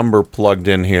guest number plugged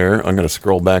in here. I'm gonna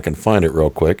scroll back and find it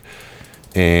real quick.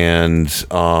 And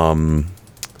man,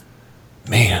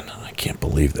 I can't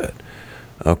believe that.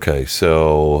 Okay,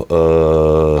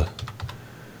 so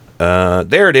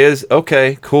there it is.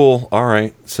 Okay, cool. All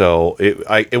right. So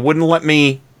it wouldn't let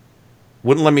me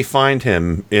find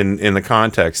him in the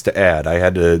context to add. I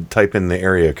had to type in the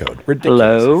area code.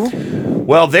 Ridiculous. Hello.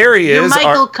 Well, there he You're is.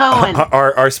 Michael Cohen.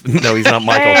 No, he's not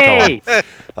Michael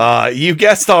Cohen. You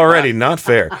guessed already. Not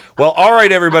fair. Well, all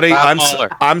right, everybody.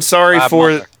 I'm sorry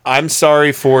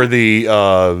for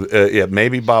the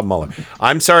maybe Bob Mueller.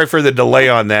 I'm sorry for the delay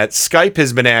on that. Skype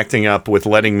has been acting up with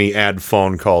letting me add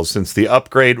phone calls since the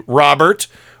upgrade. Robert,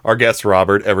 our guest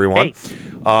Robert, everyone. Hey.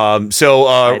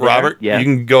 Robert, you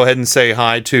can go ahead and say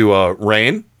hi to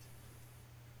Rain.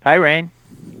 Hi, Rain.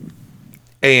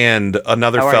 And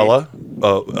another fella,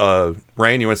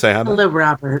 Rain. You want to say hi? Hello,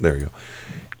 Robert. There you go.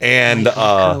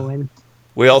 And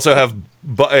we also have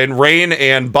and Rain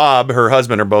and Bob, her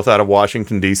husband, are both out of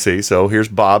Washington, D.C. So here's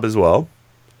Bob as well.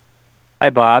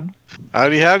 Hi, Bob.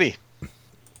 Howdy, howdy.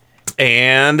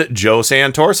 And Joe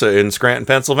Santorsa in Scranton,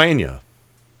 Pennsylvania.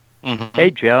 Mm-hmm. Hey,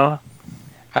 Joe.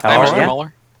 Hi, Mr.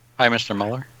 Mueller. Hi, Mr.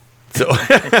 Mueller. So,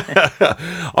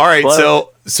 all right.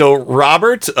 So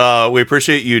Robert, we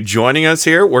appreciate you joining us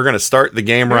here. We're going to start the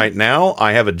game right now.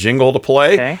 I have a jingle to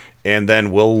play, and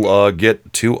then we'll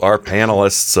get to our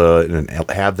panelists and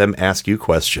have them ask you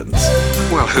questions.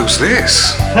 Well, who's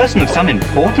this? Person of some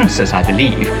importance, as I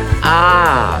believe.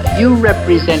 Ah, you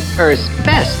represent Earth's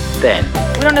best, then.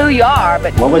 We don't know who you are,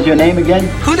 but... What was your name again?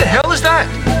 Who the hell is that?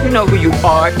 You know who you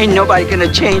are. Ain't nobody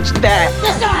gonna change that.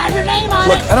 This don't have your name on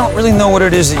Look, I don't really know what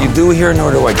it is that you do here,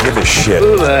 nor do I give a shit.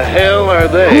 Who the hell are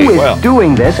they? Who is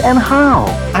doing this and how?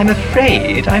 I'm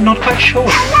afraid I'm not quite sure.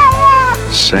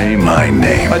 Say my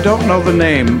name. I don't know the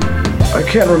name. I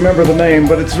can't remember the name,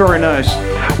 but it's very nice.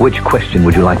 Which question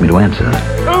would you like me to answer?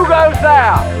 Who goes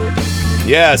there?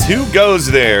 Yes, Who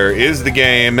Goes There is the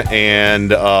game,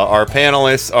 and our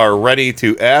panelists are ready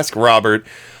to ask Robert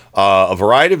a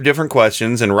variety of different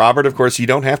questions. And Robert, of course, you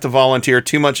don't have to volunteer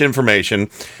too much information.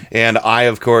 And I,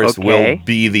 of course, will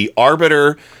be the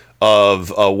arbiter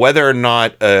of whether or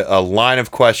not a line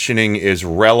of questioning is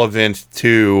relevant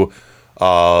to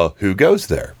Who Goes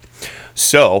There.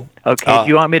 So, okay, do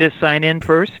you want me to sign in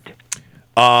first?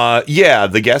 Yeah,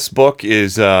 the guest book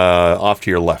is off to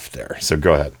your left there. So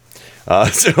go ahead.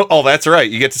 That's right.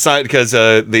 You get to sign because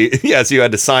you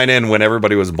had to sign in when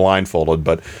everybody was blindfolded,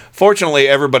 but fortunately,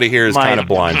 everybody here is kind of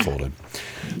blindfolded.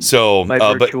 So my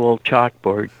virtual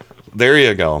chalkboard. There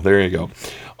you go.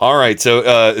 All right.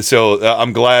 So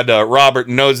I'm glad Robert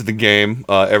knows the game.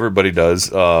 Everybody does.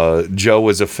 Joe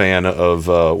was a fan of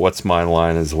What's My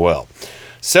Line as well.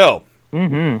 So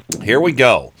here we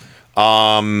go.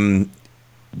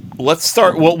 Let's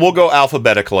start. We'll go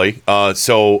alphabetically.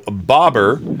 So,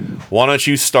 Bobber, why don't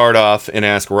you start off and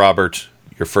ask Robert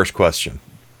your first question?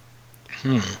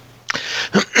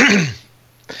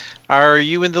 Are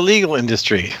you in the legal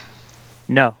industry?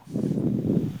 No.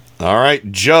 All right,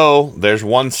 Joe, there's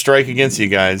one strike against you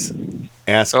guys.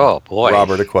 Ask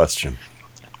Robert a question.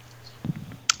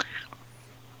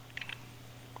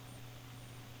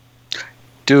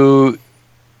 Do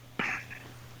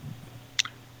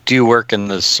you work in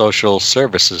the social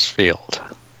services field?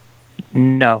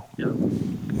 No.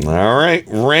 All right,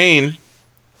 Rain.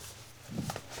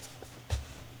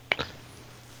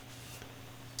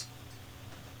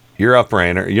 You're up,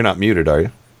 Rain. You're not muted, are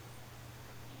you?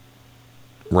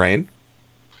 Rain?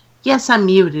 Yes, I'm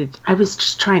muted. I was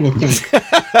just trying to think.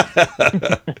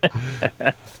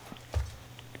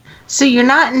 So you're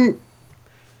not in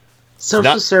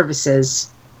social services.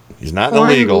 He's not in the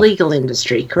legal. In the legal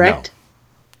industry, correct? No.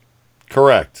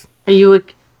 Correct. Are you a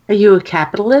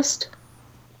capitalist?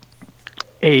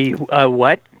 A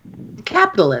what? A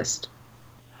capitalist.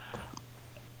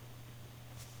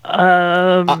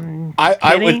 I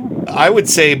would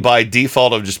say by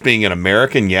default of just being an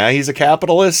American, yeah, he's a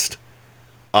capitalist.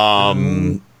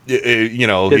 You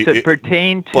know, Does it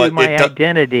pertain to my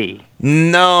identity?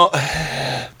 No,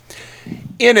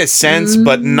 in a sense,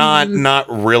 but not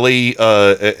really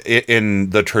in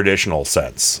the traditional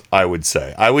sense. I would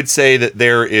say that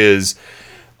there is,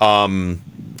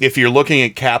 if you're looking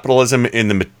at capitalism in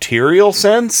the material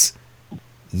sense,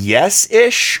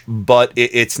 yes-ish, but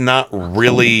it's not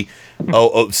really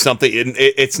something.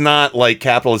 It's not like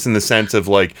capitalism in the sense of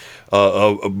like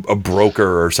a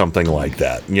broker or something like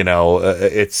that. You know,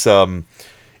 it's I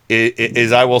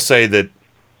will say that.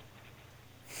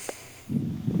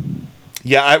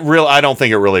 Yeah, I don't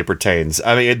think it really pertains.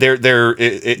 I mean,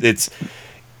 it's.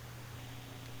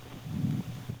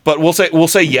 But we'll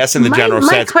say yes in the general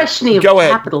sense. My questioning of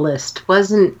capitalist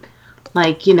wasn't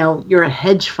like, you know, you're a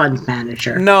hedge fund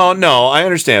manager. No, I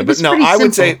understand. But no, I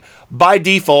would say by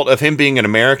default of him being an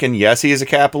American, yes, he is a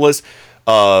capitalist.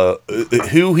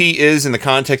 Who he is in the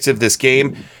context of this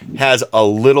game has a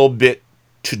little bit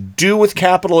to do with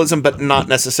capitalism, but not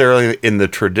necessarily in the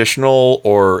traditional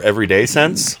or everyday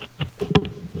sense.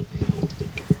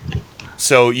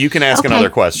 So you can ask another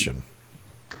question.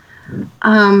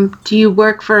 Do you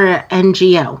work for an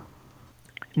NGO?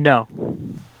 No.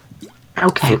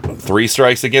 Okay. 3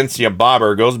 strikes against you.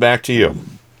 Bobber, goes back to you.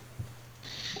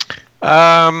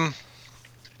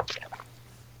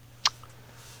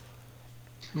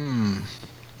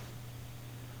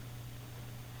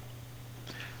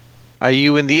 Are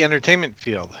you in the entertainment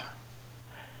field?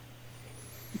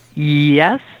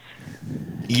 Yes.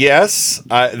 Yes,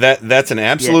 that's an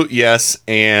absolute yes,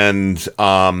 and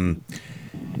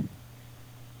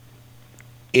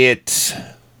it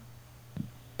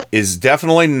is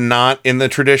definitely not in the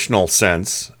traditional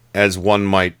sense as one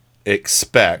might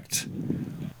expect,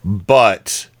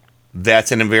 but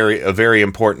that's a very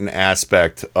important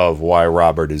aspect of why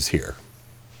Robert is here.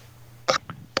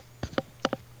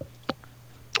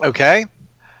 Okay.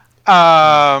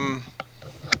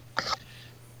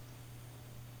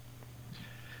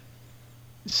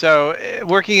 So,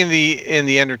 working in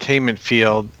the entertainment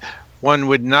field, one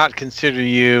would not consider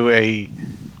you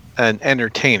an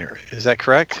entertainer. Is that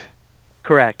correct?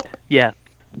 Correct. Yeah.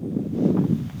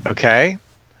 Okay.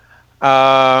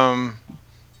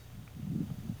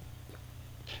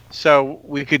 So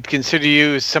we could consider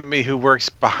you as somebody who works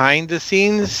behind the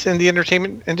scenes in the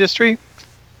entertainment industry?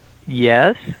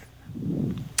 Yes.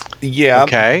 Yeah.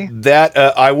 Okay. That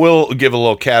I will give a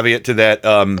little caveat to that.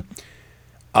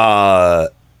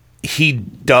 He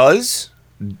does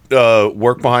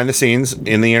work behind the scenes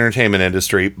in the entertainment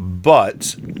industry,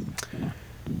 but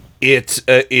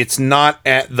it's not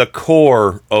at the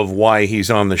core of why he's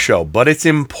on the show. But it's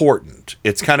important.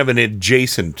 It's kind of an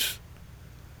adjacent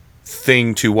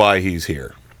thing to why he's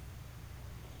here.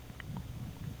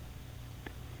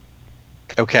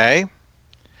 Okay.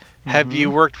 Have you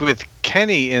worked with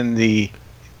Kenny in the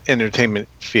entertainment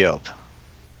field?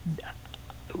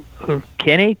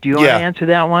 Kenny, do you want to answer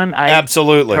that one?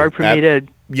 Absolutely. It's hard for me to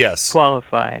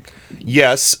qualify.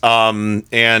 Yes,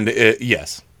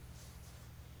 yes.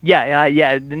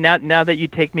 Yeah. Now that you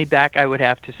take me back, I would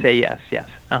have to say yes. Yes.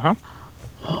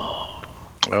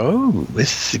 Oh,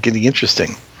 this is getting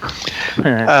interesting.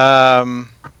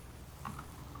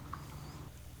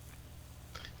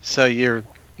 So you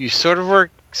sort of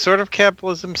work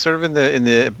capitalism, sort of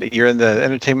you're in the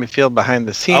entertainment field behind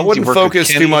the scenes. I wouldn't focus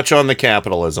too much on the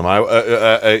capitalism.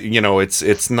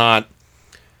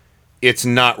 It's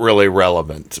not really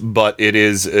relevant, but it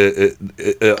is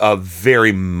a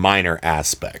very minor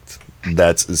aspect.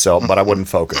 But I wouldn't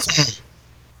focus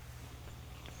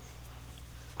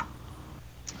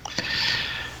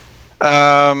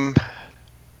on it.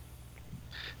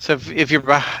 So if you're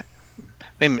behind,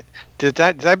 wait a minute, did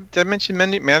I mention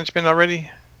management already?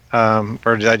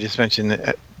 Or did I just mention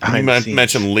it behind the scenes?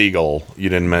 Mention legal. You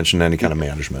didn't mention any kind of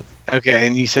management. Okay,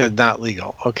 and you said not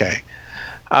legal. Okay.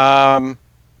 Are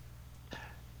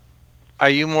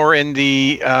you more in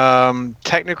the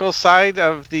technical side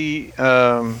of the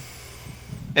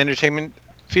entertainment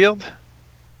field?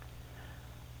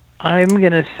 I'm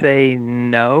going to say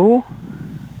no.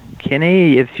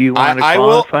 Kenny, if you want to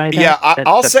qualify that, yeah,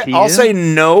 I'll say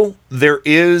no. There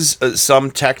is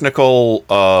some technical.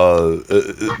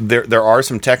 There are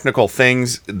some technical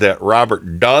things that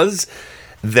Robert does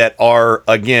that are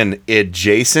again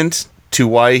adjacent to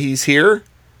why he's here,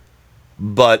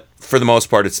 but for the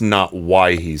most part, it's not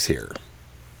why he's here.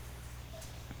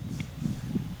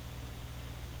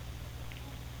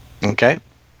 Okay.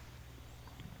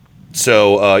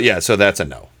 So so that's a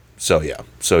no. So yeah.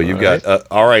 So you've got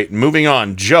all right. Moving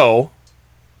on, Joe.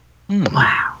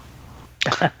 Wow.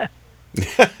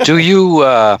 Do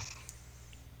you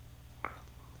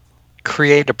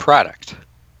create a product?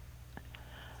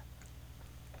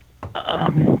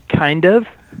 Kind of.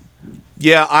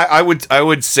 Yeah, I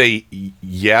would say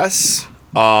yes,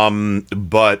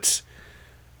 but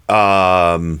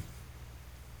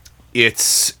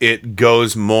it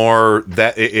goes more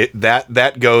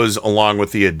that goes along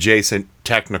with the adjacent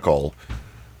technical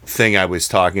thing I was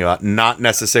talking about. Not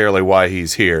necessarily why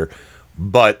he's here,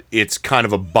 but it's kind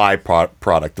of a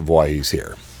byproduct of why he's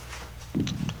here.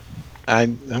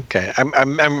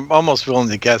 I'm almost willing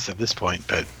to guess at this point,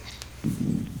 but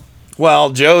well,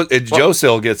 Joe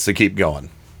still gets to keep going.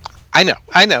 I know.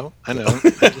 I'm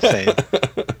just saying.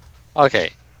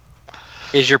 Okay.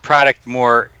 Is your product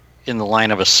more in the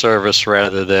line of a service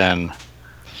rather than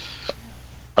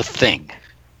a thing,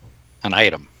 an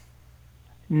item?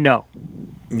 No.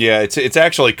 Yeah, it's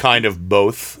actually kind of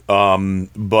both,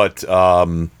 but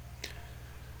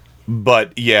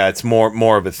yeah, it's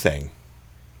more of a thing.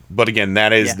 But again,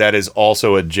 that is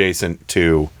also adjacent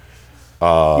to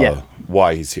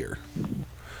why he's here.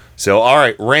 So, all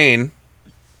right, Rain,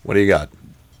 what do you got?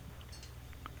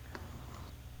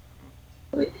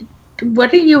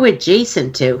 What are you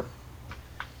adjacent to?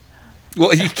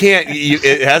 Well, you can't.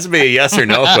 It has to be a yes or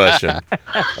no question.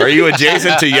 Are you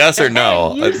adjacent to yes or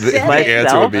no? The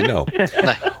answer would be no.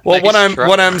 Well,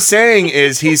 what I'm saying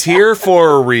is he's here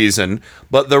for a reason,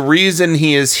 but the reason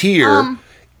he is here,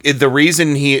 the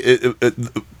reason he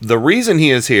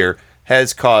is here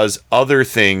has caused other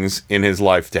things in his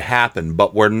life to happen.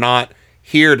 But we're not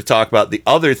here to talk about the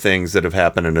other things that have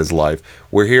happened in his life.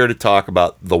 We're here to talk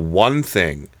about the one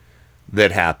thing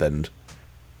that happened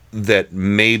that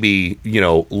maybe,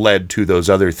 led to those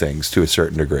other things to a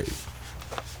certain degree.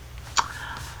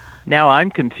 Now I'm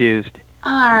confused.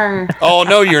 Oh,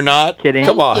 no, you're not. Kidding.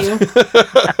 Come on.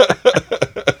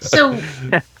 So,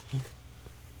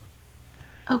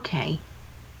 okay.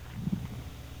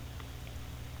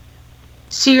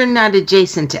 So you're not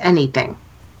adjacent to anything?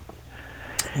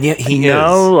 Yeah, he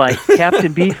No, like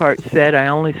Captain Beefheart said, I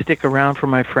only stick around for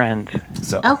my friends.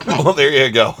 So, okay. Well, there you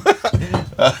go.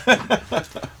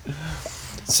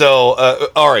 So,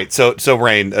 all right. So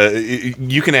Rain,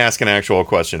 you can ask an actual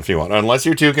question if you want, unless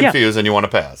you're too confused and you want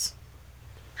to pass.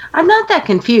 I'm not that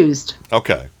confused.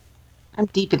 Okay. I'm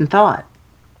deep in thought.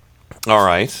 All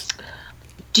right.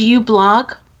 Do you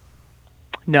blog?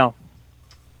 No.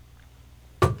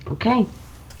 Okay.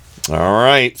 All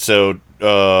right. So,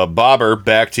 Bobber,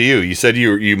 back to you. You said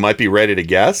you might be ready to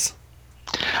guess.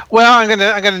 Well, I'm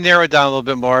gonna narrow it down a little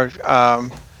bit more.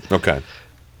 Okay.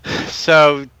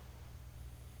 So,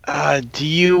 do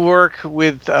you work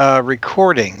with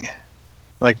recording,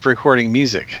 like recording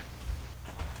music?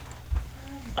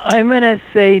 I'm going to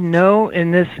say no in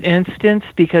this instance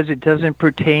because it doesn't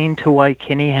pertain to why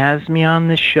Kenny has me on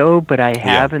the show, but I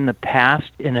have in the past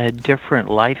in a different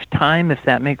lifetime, if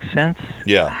that makes sense.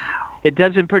 Yeah. It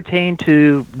doesn't pertain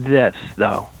to this,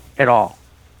 though, at all.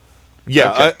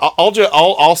 Yeah, okay.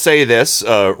 I'll say this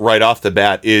right off the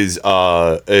bat is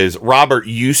Robert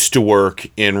used to work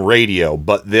in radio,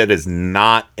 but that is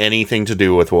not anything to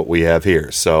do with what we have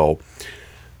here. So,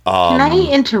 can I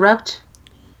interrupt?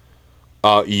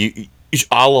 I'll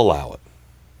allow it.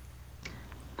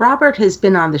 Robert has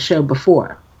been on the show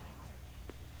before.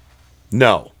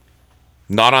 No,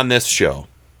 not on this show.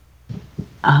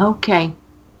 Okay.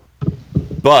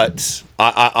 But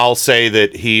I'll say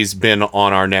that he's been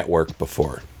on our network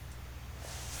before.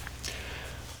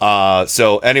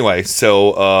 So anyway,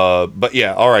 but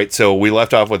yeah, all right. So we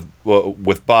left off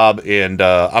with Bob, and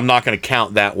I'm not going to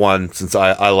count that one since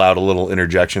I allowed a little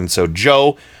interjection. So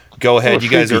Joe, go ahead. You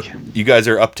guys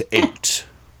are up to 8.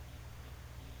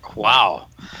 Wow.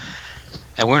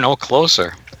 And we're no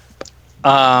closer.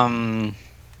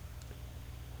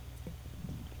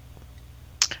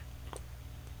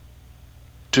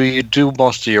 Do you do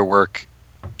most of your work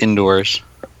indoors?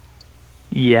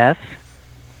 Yes.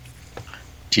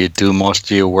 Do you do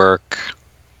most of your work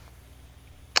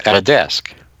at a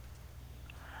desk?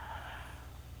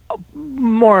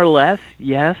 More or less,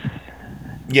 yes.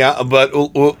 Yeah, but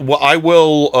what I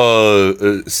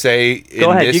will say...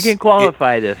 Go ahead, you can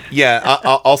qualify this. Yeah,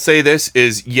 I'll say this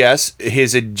is, yes,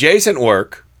 his adjacent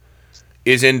work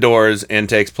is indoors and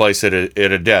takes place at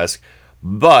a desk,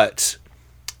 but...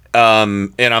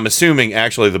 and I'm assuming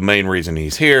actually the main reason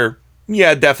he's here,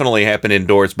 definitely happened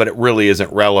indoors, but it really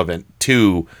isn't relevant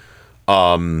to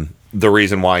the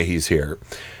reason why he's here.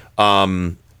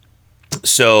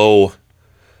 So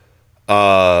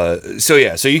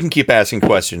you can keep asking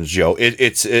questions, Joe.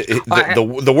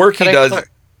 The work he does,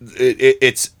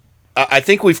 I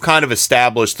think we've kind of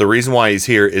established the reason why he's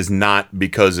here is not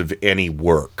because of any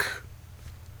work.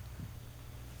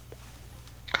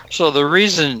 So the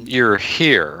reason you're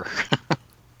here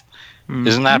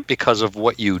is not because of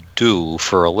what you do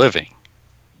for a living.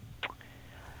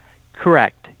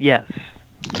 Correct. Yes.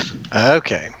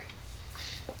 Okay.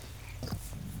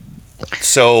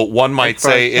 So one might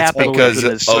say it's because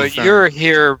of. So you're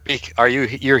here.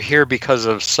 You're here because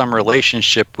of some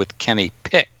relationship with Kenny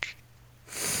Pick?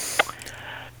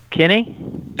 Kenny?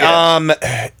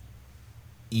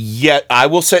 Yeah, I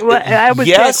will say Well, I would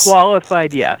yes. say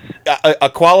qualified yes. A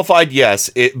qualified yes,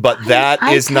 but that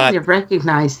is I not. kind of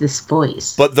recognize this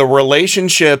voice. But the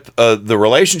relationship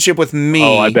with me.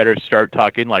 Oh, I better start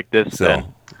talking like this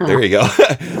then. There you go.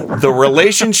 The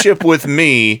relationship with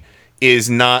me is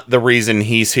not the reason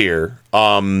he's here.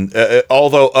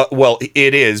 Although, well,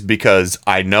 it is because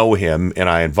I know him and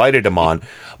I invited him on.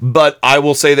 But I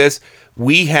will say this: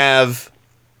 we have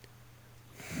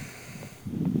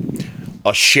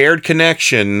a shared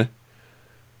connection,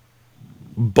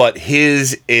 but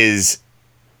his is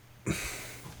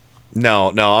no.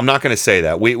 I'm not going to say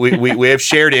that. We have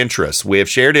shared interests. We have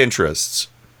shared interests.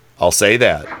 I'll say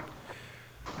that.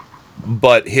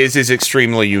 But his is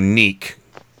extremely unique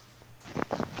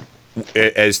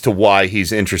as to why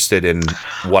he's interested in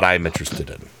what I'm interested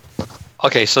in.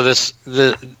 Okay, so this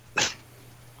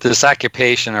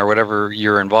occupation or whatever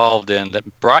you're involved in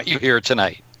that brought you here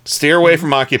tonight. Steer away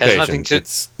from occupation. To,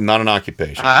 it's not an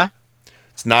occupation. Huh?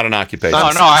 It's not an occupation. No,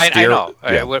 I know.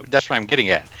 Yeah. That's what I'm getting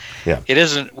at. Yeah. It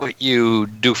isn't what you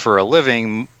do for a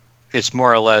living. It's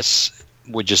more or less.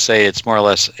 Would you say it's more or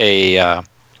less a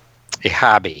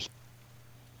hobby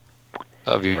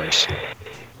of yours?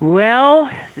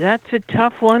 Well, that's a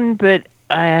tough one, but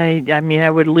I mean, I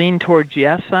would lean towards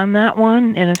yes on that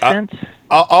one in a sense.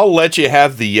 I'll let you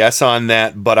have the yes on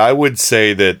that, but I would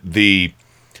say that the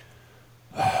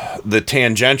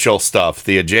tangential stuff,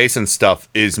 the adjacent stuff,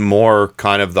 is more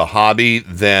kind of the hobby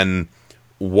than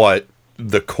what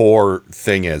the core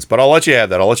thing is. But I'll let you have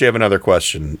that. I'll let you have another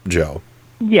question, Joe.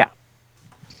 Yeah.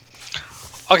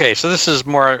 Okay, so this is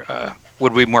more.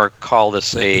 Would we more call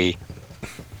this a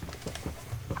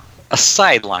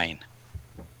sideline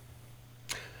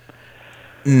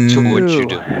to what you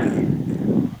do?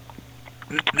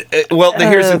 Well,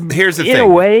 here's the thing. In a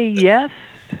way, yes.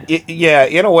 Yeah,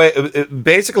 in a way.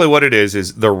 Basically, what it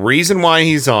is the reason why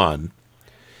he's on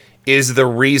is the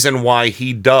reason why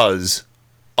he does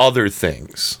other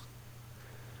things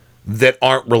that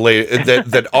aren't related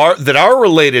that are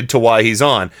related to why he's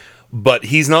on. But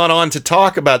he's not on to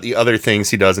talk about the other things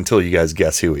he does until you guys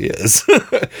guess who he is.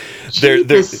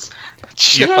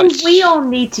 Ken, we all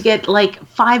need to get like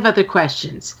 5 other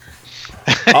questions.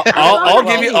 I'll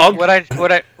give you. What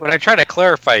I try to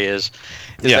clarify is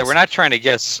that we're not trying to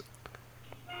guess.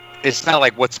 It's not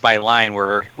like what's my line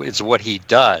where it's what he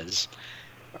does.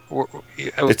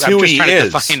 It's who he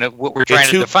is. What we're trying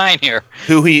to define here.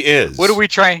 Who he is. What are we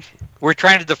trying? We're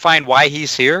trying to define why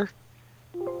he's here.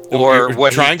 Or We're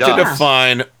what trying he to does.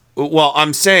 define. Well,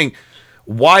 I'm saying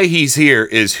why he's here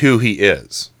is who he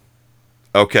is.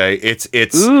 Okay, it's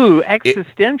ooh,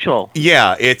 existential.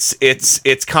 Yeah, it's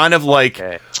kind of like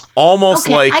almost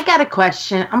Okay, like I got a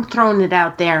question. I'm throwing it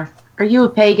out there. Are you a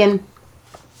pagan?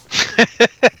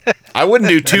 I wouldn't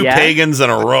do 2 Yes. pagans in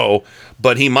a row,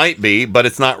 but he might be, but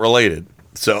it's not related.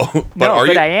 So, but No, are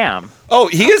but you? I am. Oh,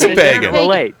 he is a But it doesn't pagan.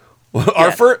 relate.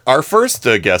 Our first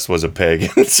guest was a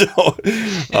pagan. So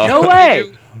No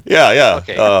way. Yeah.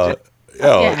 Okay.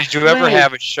 Did you ever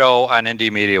have a show on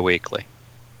Indie Media Weekly?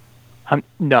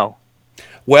 No.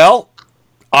 Well,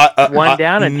 One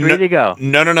down and 3 to go.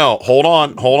 No. Hold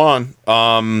on.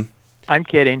 I'm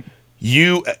kidding.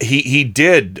 He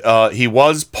did. He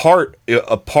was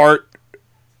a part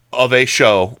of a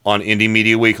show on Indie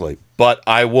Media Weekly. But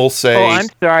I will say. Oh, I'm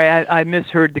sorry. I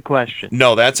misheard the question.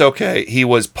 No, that's okay. He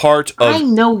was part of I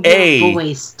know your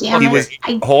voice. Damn it.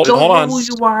 I hold don't on. know who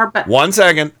you are, but 1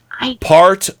 second.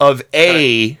 Part of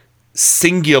a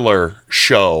singular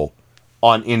show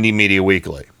on Indie Media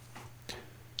Weekly.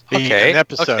 Okay. An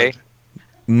episode. Okay.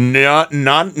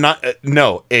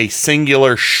 No, a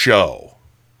singular show.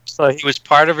 So he was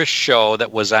part of a show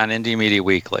that was on Indie Media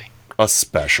Weekly. A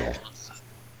special.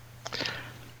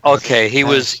 Okay, he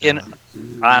was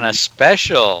on a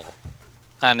special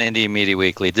on Indie Media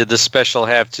Weekly. Did the special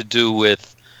have to do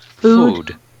with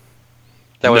food?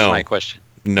 That was my question.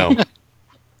 No.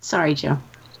 sorry, Joe.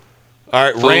 All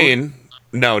right, Food? Rain.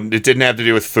 No, it didn't have to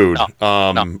do with food.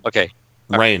 No. Okay.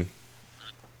 Rain.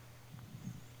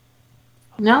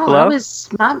 No, Hello? I was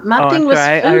my Oh, thing I'm was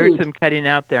sorry. food. I heard some cutting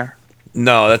out there.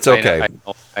 No, that's okay.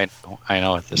 I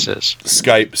know what this is.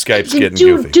 Skype's getting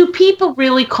goofy. Do people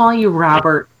really call you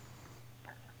Robert?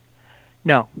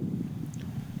 No.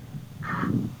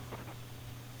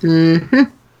 Mm-hmm.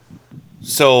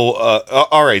 So,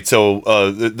 all right.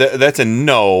 So that's a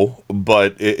no,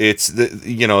 but it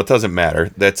doesn't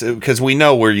matter. That's because we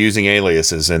know we're using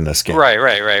aliases in this game.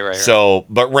 Right. So,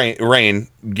 but Rain,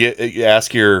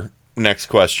 ask your next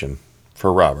question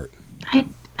for Robert.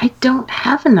 I don't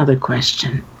have another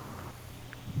question.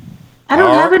 I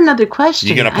don't have another question.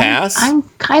 You gonna pass? I'm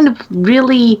kind of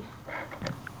really.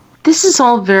 This is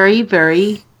all very,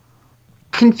 very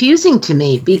confusing to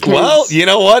me because. Well, you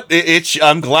know what?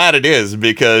 I'm glad it is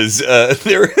because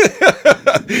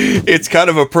it's kind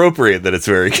of appropriate that it's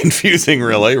very confusing,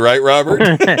 really, right, Robert?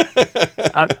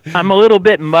 I'm a little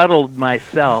bit muddled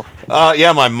myself.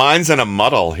 Yeah, my mind's in a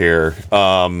muddle here.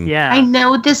 Yeah, I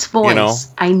know this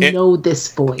voice. I know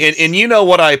this voice. And you know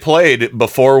what I played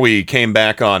before we came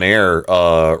back on air,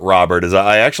 Robert, is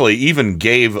I actually even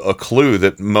gave a clue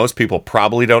that most people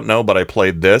probably don't know, but I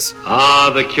played this. Ah,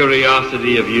 the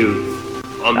curiosity of youth.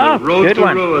 On the road to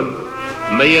ruin,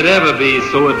 may it ever be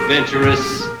so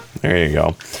adventurous. There you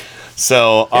go.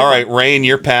 So, all right, Rain,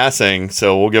 you're passing,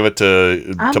 so we'll give it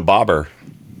to Bobber.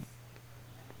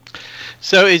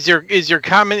 So is your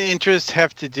common interest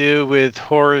have to do with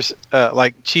horror,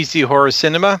 like cheesy horror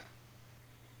cinema?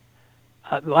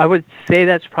 I would say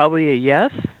that's probably a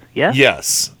yes. Yes.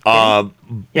 Yes. Yeah,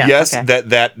 yes. okay.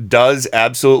 That does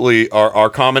absolutely. Our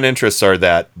common interests are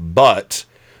that, but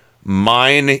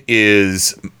mine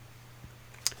is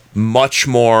much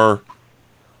more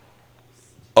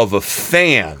of a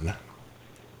fan,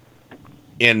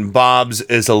 and Bob's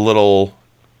is a little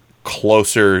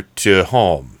closer to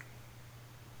home.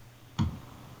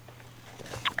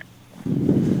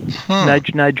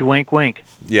 Nudge, nudge, wink, wink.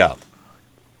 Yeah.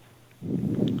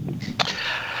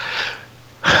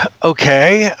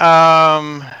 Okay.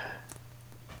 Are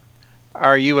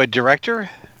you a director?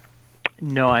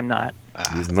 No, I'm not.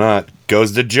 He's not.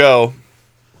 Goes to Joe.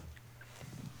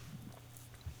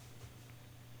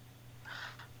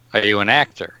 Are you an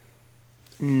actor?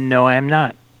 No, I'm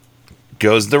not.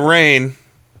 Goes to Rain.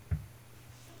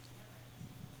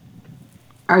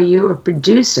 Are you a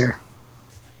producer?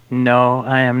 No,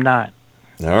 I am not.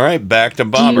 All right, back to Do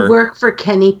Bobber. you work for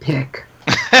Kenny Pick?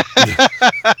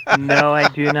 No, I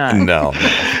do not. No.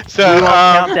 So we won't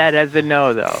count that as a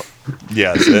no, though.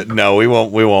 Yes. No, we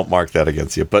won't. We won't mark that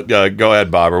against you. But go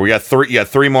ahead, Bobber. We got three. You got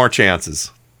three more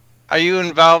chances. Are you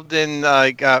involved in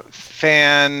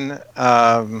fan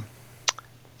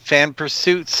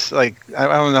pursuits? Like I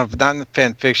don't know, not in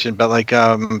fan fiction, but like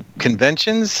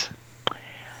conventions.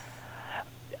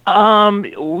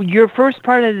 Your first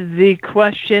part of the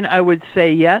question, I would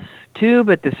say yes to,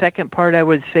 but the second part, I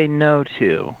would say no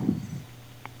to.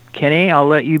 Kenny, I'll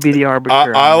let you be the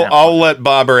arbiter. I'll let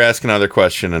Bobber ask another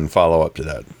question and follow up to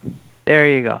that. There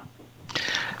you go.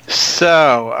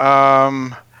 So,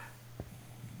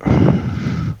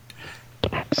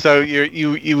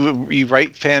 you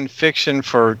write fan fiction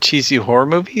for cheesy horror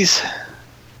movies?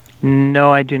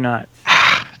 No, I do not.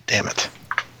 Damn it.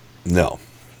 No.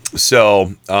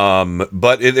 So,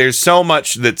 but there's so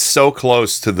much that's so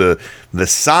close to the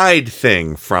side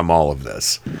thing from all of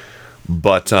this.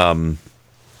 But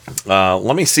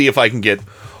let me see if I can get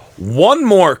one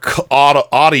more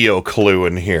audio clue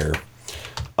in here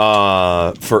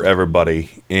for everybody.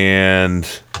 And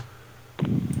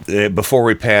before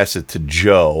we pass it to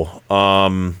Joe,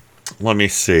 let me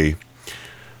see.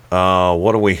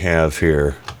 What do we have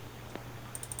here?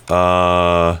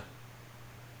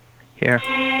 Here.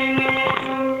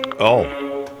 Oh.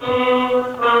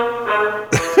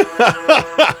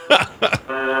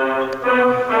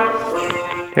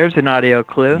 There's an audio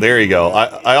clue. There you go.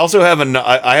 I also have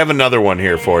I have another one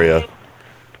here for you.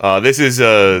 This is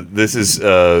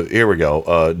here we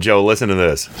go. Joe, listen to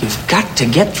this. You've got to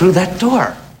get through that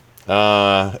door.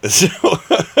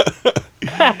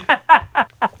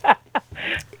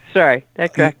 Sorry,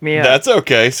 that cracked me up. That's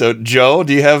okay. So, Joe,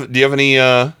 do you have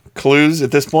any clues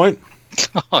at this point,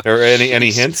 or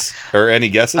any hints, or any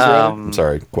guesses? I'm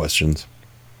sorry, questions.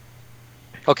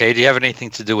 Okay. Do you have anything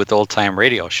to do with old time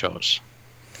radio shows?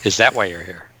 Is that why you're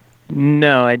here?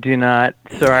 No, I do not.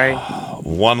 Sorry.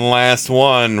 One last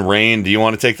one. Rain, do you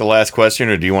want to take the last question,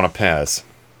 or do you want to pass?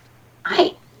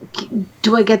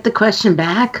 Do I get the question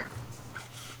back?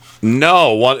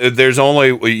 No.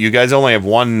 You guys only have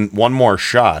one more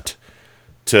shot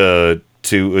to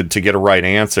get a right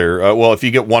answer. Well, if you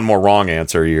get one more wrong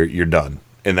answer, you're done,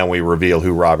 and then we reveal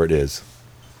who Robert is.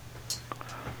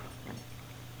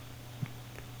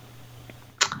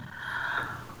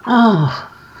 Oh.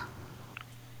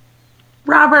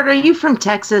 Robert, are you from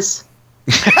Texas?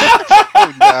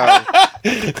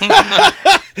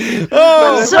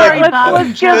 Oh, sorry, let's, Bob.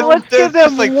 let's give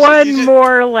them one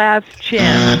more last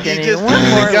chance. You Kenny. just One threw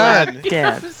the more gun. last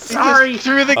chance. Sorry.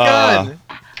 Threw the gun.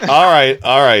 All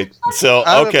right. So,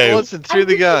 Out of okay. bullets and threw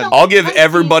the gun. I'll give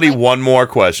everybody one more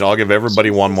question.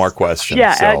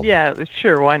 Yeah, So, yeah,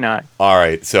 sure. Why not? all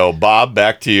right. So, Bob,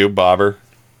 back to you, Bobber.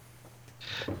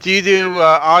 Do you do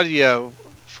audio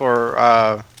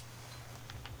for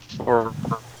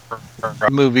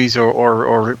movies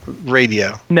or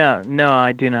radio? No,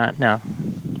 I do not. No,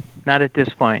 not at this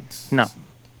point. No.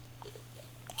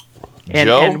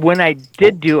 Joe? And when I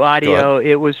did do Go audio,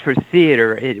 it was for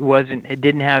theater. It wasn't. It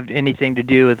didn't have anything to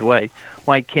do with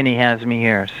why Kenny has me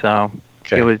here. So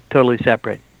it was totally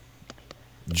separate.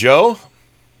 Joe?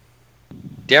 Do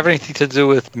you have anything to do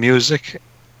with music?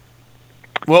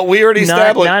 Well, we already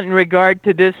established. Not in regard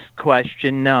to this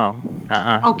question. No.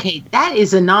 Okay, that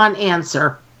is a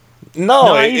non-answer.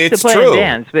 No, I used it's to play true. in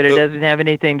bands, but it doesn't have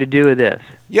anything to do with this.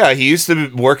 Yeah, he used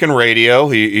to work in radio.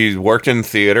 He worked in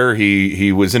theater.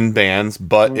 He was in bands,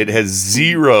 but it has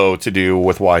zero to do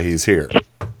with why he's here.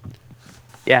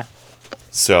 Yeah.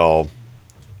 So,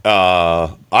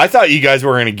 I thought you guys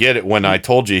were going to get it when I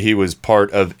told you he was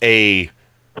part of a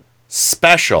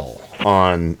special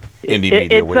on Indie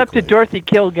Media It's up to Weekly. Dorothy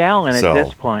Kilgallen So, at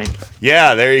this point.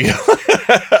 Yeah, there you go.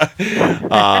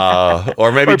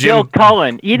 Or maybe or Jim Bill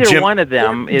Cullen. Either one of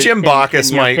them. Jim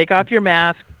Bacchus might take off your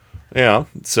mask. Yeah.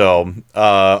 So,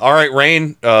 all right,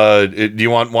 Rain. Do you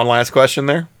want one last question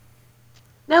there?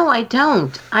 No, I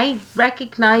don't. I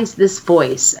recognize this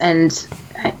voice, and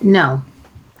no,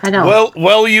 I don't.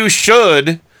 Well, you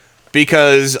should,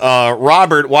 because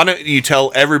Robert, why don't you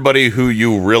tell everybody who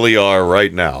you really are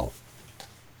right now?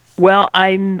 Well,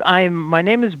 my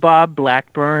name is Bob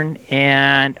Blackburn,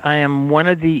 and I am one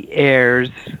of the heirs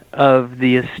of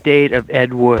the estate of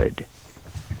Ed Wood.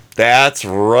 That's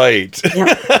right.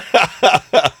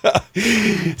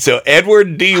 So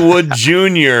Edward D. Wood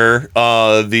Jr.,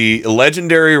 the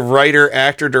legendary writer,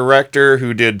 actor, director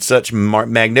who did such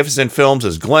magnificent films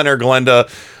as Glen or Glenda,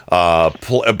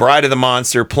 Bride of the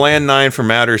Monster, Plan 9 from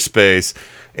Outer Space,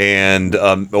 and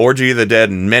Orgy of the Dead,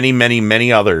 and many, many,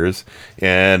 many others.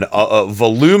 And a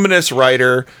voluminous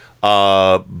writer.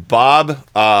 Bob,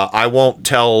 I won't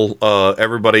tell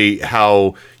everybody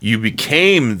how you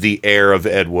became the heir of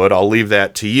Ed Wood. I'll leave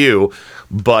that to you.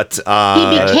 But he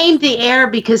became the heir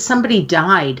because somebody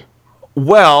died.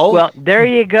 Well, there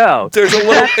you go. There's a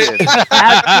little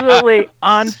absolutely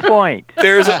on point.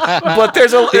 There's you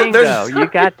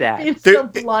got that. It's so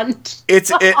blunt.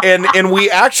 And we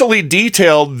actually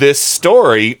detailed this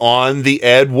story on the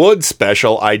Ed Wood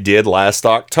special I did last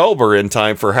October in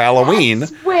time for Halloween.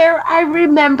 That's where I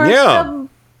remember. Yeah.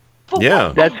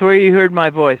 Yeah. That's where you heard my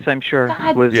voice. I'm sure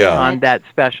was on that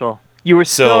special. You were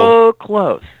so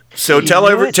close. So You tell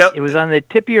knew it was on the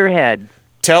tip of your head.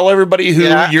 Tell everybody who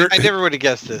you're. I never would have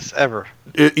guessed this ever.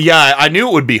 Yeah, I knew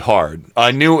it would be hard.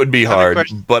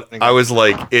 But I was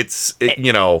like, it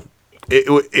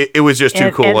was just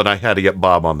too cool, and I had to get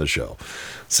Bob on the show.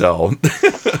 So,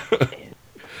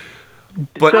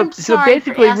 but I'm sorry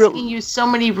basically, for asking you so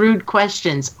many rude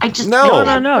questions. I just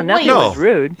nothing was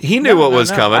rude. He knew what was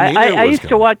coming. I used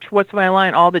to watch What's My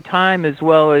Line all the time, as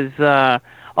well as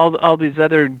all these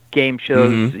other game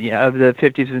shows of the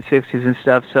 50s and 60s and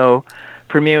stuff. So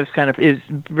for me, it was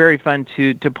very fun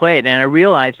to play it, and I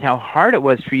realized how hard it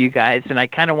was for you guys, and I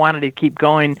kind of wanted to keep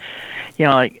going.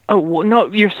 Like, oh well, no,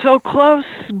 you're so close,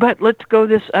 but let's go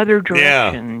this other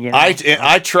direction. Yeah,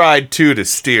 I tried to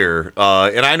steer,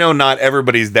 and I know not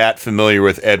everybody's that familiar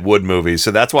with Ed Wood movies, so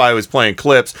that's why I was playing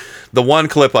clips. The one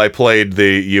clip I played,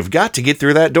 "You've got to get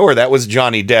through that door," that was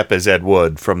Johnny Depp as Ed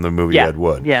Wood from the movie Ed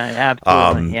Wood. Yeah,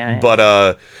 absolutely.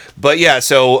 But yeah,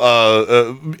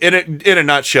 so in a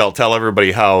nutshell, tell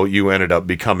everybody how you ended up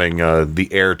becoming the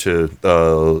heir to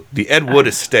the Ed Wood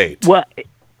estate. Well,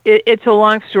 it's a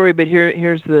long story, but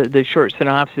here's the short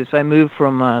synopsis. I moved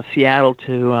from Seattle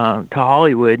to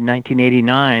Hollywood in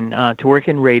 1989 to work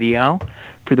in radio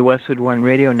for the Westwood One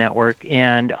radio network,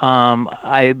 and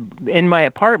in my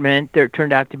apartment there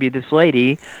turned out to be this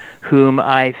lady whom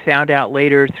I found out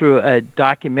later through a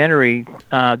documentary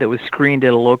that was screened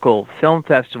at a local film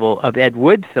festival of Ed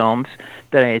Wood films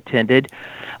that I attended,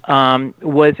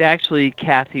 was actually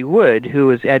Kathy Wood, who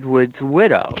was Ed Wood's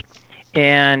widow.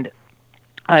 And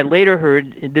I later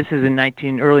heard, this is in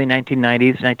early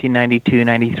 1990s, 1992,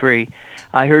 93,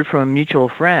 I heard from a mutual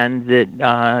friend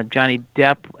that Johnny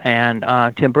Depp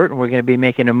and Tim Burton were going to be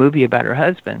making a movie about her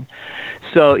husband.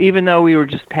 So even though we were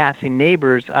just passing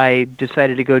neighbors, I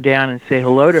decided to go down and say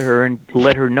hello to her and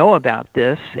let her know about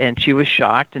this, and she was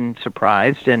shocked and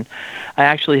surprised, and I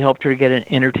actually helped her get an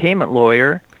entertainment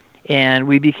lawyer, and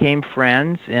we became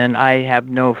friends, and I have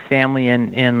no family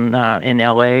in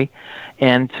L.A.,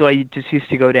 and so I just used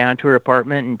to go down to her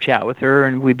apartment and chat with her,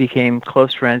 and we became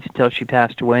close friends until she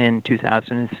passed away in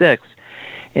 2006.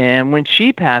 And when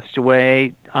she passed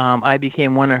away, I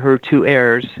became one of her two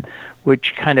heirs,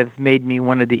 which kind of made me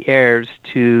one of the heirs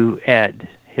to Ed,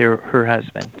 her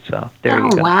husband. So there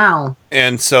you go. Oh, wow.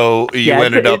 And so you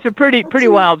ended up... It's a pretty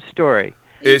wild story.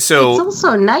 It's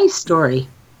also a nice story.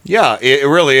 Yeah, it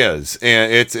really is,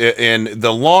 and it's in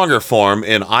the longer form.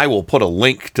 And I will put a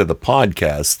link to the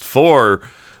podcast for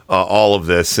all of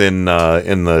this in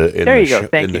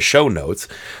the show notes,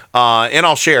 and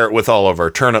I'll share it with all of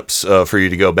our turnips for you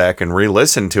to go back and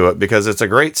re-listen to it, because it's a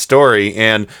great story.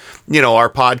 And our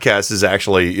podcast is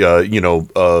actually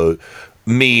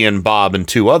me and Bob and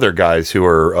two other guys who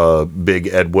are big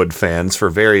Ed Wood fans for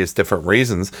various different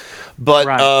reasons. But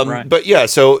right. But yeah,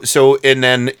 so and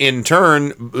then in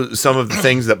turn, some of the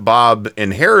things that Bob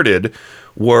inherited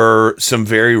were some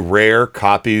very rare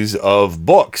copies of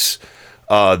books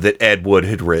that Ed Wood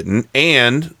had written,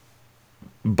 and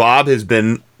Bob has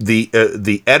been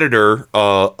the editor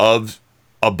of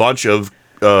a bunch of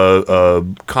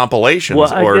compilations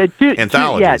or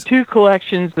anthologies. Two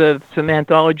collections of some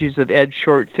anthologies of Ed's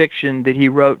short fiction that he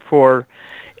wrote for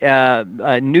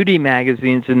nudie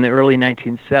magazines in the early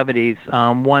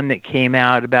 1970s. One that came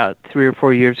out about 3 or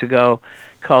 4 years ago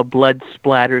called Blood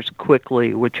Splatters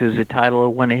Quickly, which was the title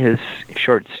of one of his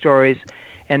short stories.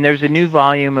 And there's a new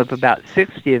volume of about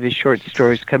 60 of his short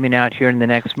stories coming out here in the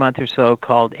next month or so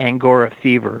called Angora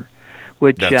Fever,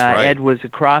 which Ed was a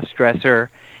cross-dresser,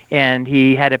 and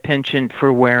he had a penchant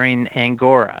for wearing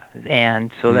Angora,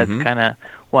 and so that's kind of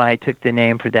why I took the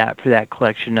name for that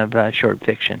collection of short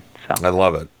fiction. So I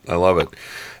love it.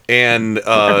 And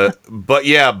but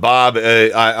yeah, Bob,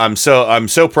 I'm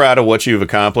so proud of what you've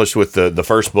accomplished with the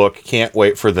first book. Can't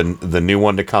wait for the new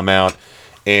one to come out.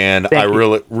 And I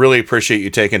really appreciate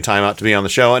you taking time out to be on the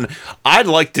show. And I'd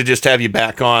like to just have you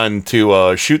back on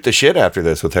to shoot the shit after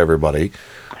this with everybody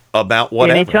about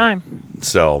whatever. Anytime.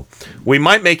 So we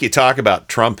might make you talk about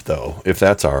Trump, though, if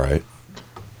that's all right.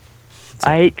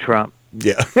 I hate Trump.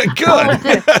 Yeah, good.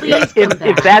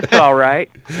 if that's all right.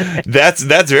 That's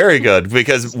very good,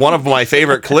 because one of my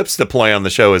favorite clips to play on the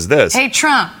show is this. Hey,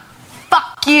 Trump.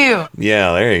 Fuck you.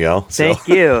 Yeah, there you go. Thank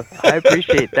you. I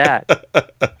appreciate that.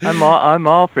 I'm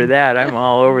all for that. I'm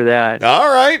all over that.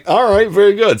 All right,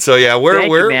 very good. So yeah,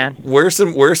 we're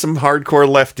some hardcore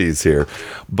lefties here,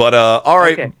 but all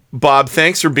right, okay. Bob,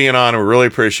 thanks for being on. We really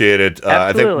appreciate it.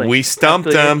 I think we stumped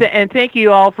them. And thank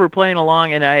you all for playing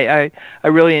along. And I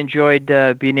really enjoyed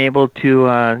being able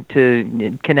to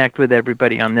connect with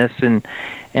everybody on this,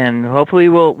 and hopefully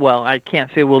I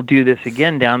can't say we'll do this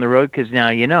again down the road, because now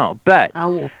you know. But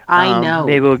I know.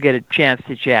 Maybe we'll get a chance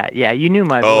to chat. Yeah, you knew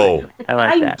my voice. I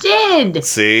like that. I did.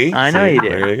 See? I know you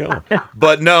did. There you go.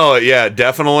 But no, yeah,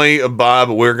 definitely, Bob.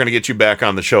 We're going to get you back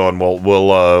on the show, and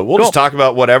we'll just talk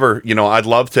about whatever. I'd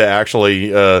love to actually,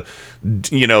 do.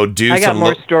 I got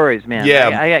more stories, man.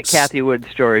 Yeah, I got Kathy Wood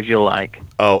stories you'll like.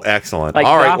 Oh, excellent! Like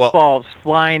all right, golf balls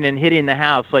flying and hitting the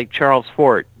house like Charles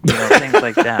Fort. Things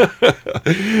like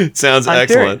that. Sounds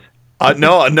excellent.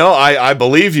 No, I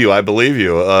believe you.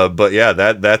 But yeah,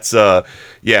 that's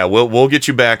we'll get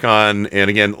you back on. And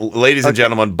again, ladies and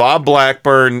gentlemen, Bob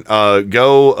Blackburn,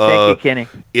 go. Thank you, Kenny.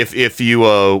 If you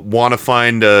want to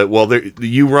find,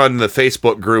 you run the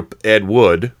Facebook group Ed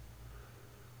Wood,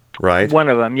 right? One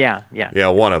of them, yeah. Yeah,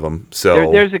 one of them.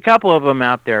 So there's a couple of them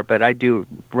out there, but I do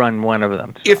run one of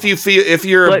them. So. If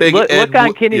you're a big look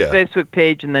on Kenny's Facebook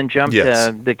page and then jump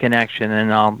to the connection,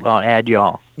 and I'll add you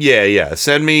all. Yeah.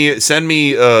 Send me.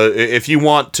 If you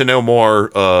want to know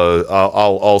more,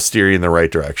 I'll steer you in the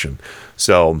right direction.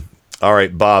 So, all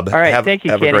right, Bob. All right, thank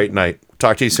you, have Kenny. a great night.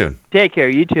 Talk to you soon. Take care.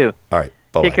 You too. All right.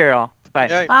 Bye. Take care, all. Bye.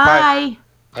 Yeah, bye.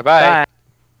 Bye. Bye.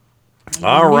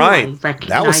 All right.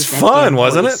 That was fun,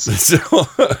 wasn't it? So,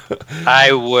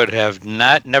 I would have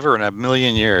never in a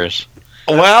million years.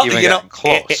 Well,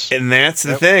 close. And that's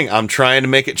the thing. I'm trying to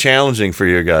make it challenging for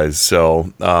you guys.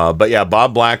 So, but yeah,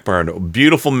 Bob Blackburn,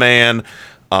 beautiful man,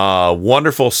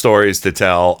 wonderful stories to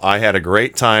tell. I had a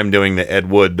great time doing the Ed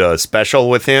Wood special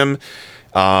with him,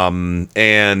 and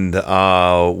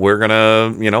we're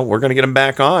gonna get him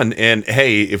back on. And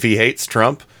hey, if he hates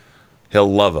Trump,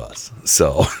 he'll love us.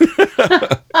 So,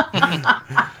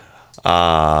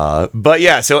 but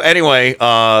yeah. So anyway,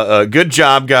 good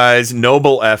job, guys.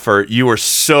 Noble effort. You were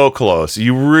so close.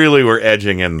 You really were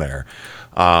edging in there.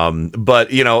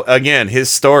 But you know, again, his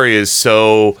story is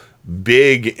so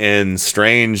big and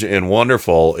strange and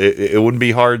wonderful. It wouldn't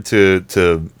be hard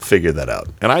to figure that out.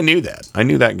 And I knew that. I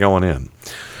knew that going in.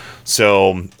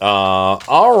 So,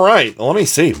 all right. Let me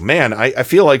see. Man, I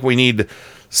feel like we need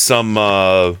some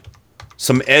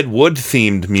Ed Wood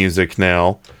themed music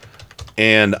now.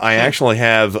 And I actually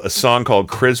have a song called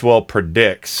Criswell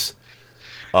Predicts,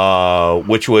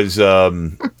 which was,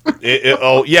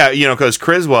 oh yeah, you know, because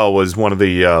Criswell was one of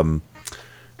the,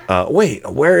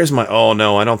 wait, where is my, oh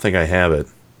no, I don't think I have it.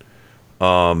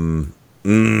 Not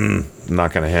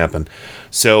going to happen.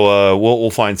 So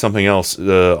we'll find something else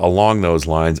along those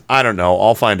lines. I don't know.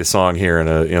 I'll find a song here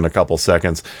in a couple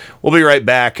seconds. We'll be right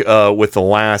back with the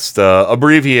last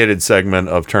abbreviated segment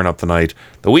of Turn Up the Night,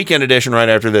 the weekend edition, right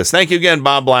after this. Thank you again,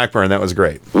 Bob Blackburn. That was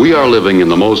great. We are living in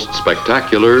the most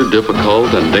spectacular,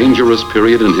 difficult, and dangerous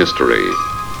period in history.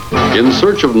 In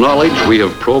search of knowledge, we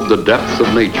have probed the depths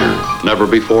of nature, never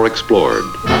before explored.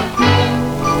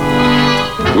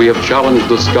 We have challenged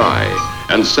the sky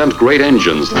and sent great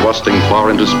engines thrusting far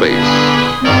into space.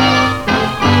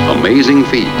 Amazing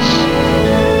feats.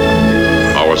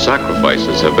 Our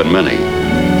sacrifices have been many,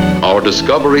 our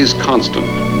discoveries constant,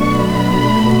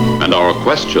 and our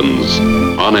questions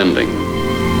unending.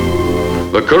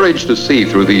 The courage to see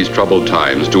through these troubled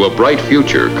times to a bright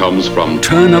future comes from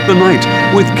Turn Up the Night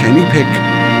with Kenny Pick.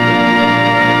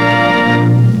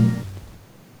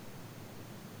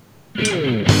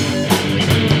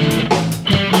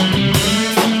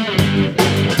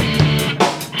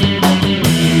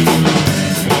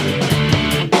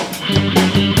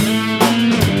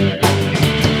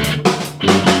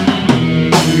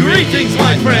 Greetings,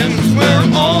 my friends.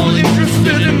 We're all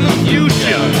interested in the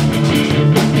future.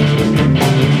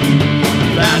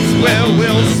 That's where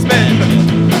we'll spend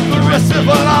the rest of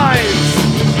our lives.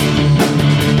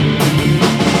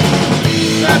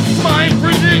 That's my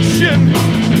prediction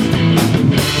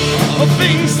of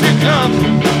things to come.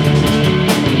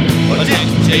 A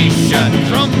dictation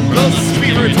from the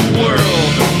spirit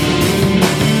world.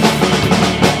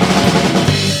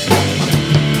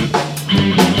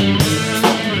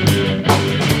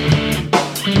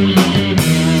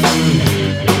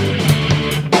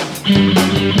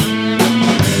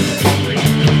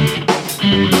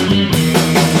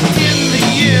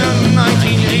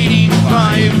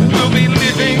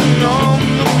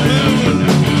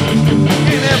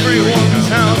 Everyone's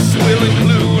house will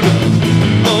include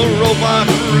a robot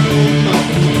room.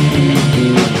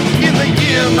 In the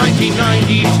year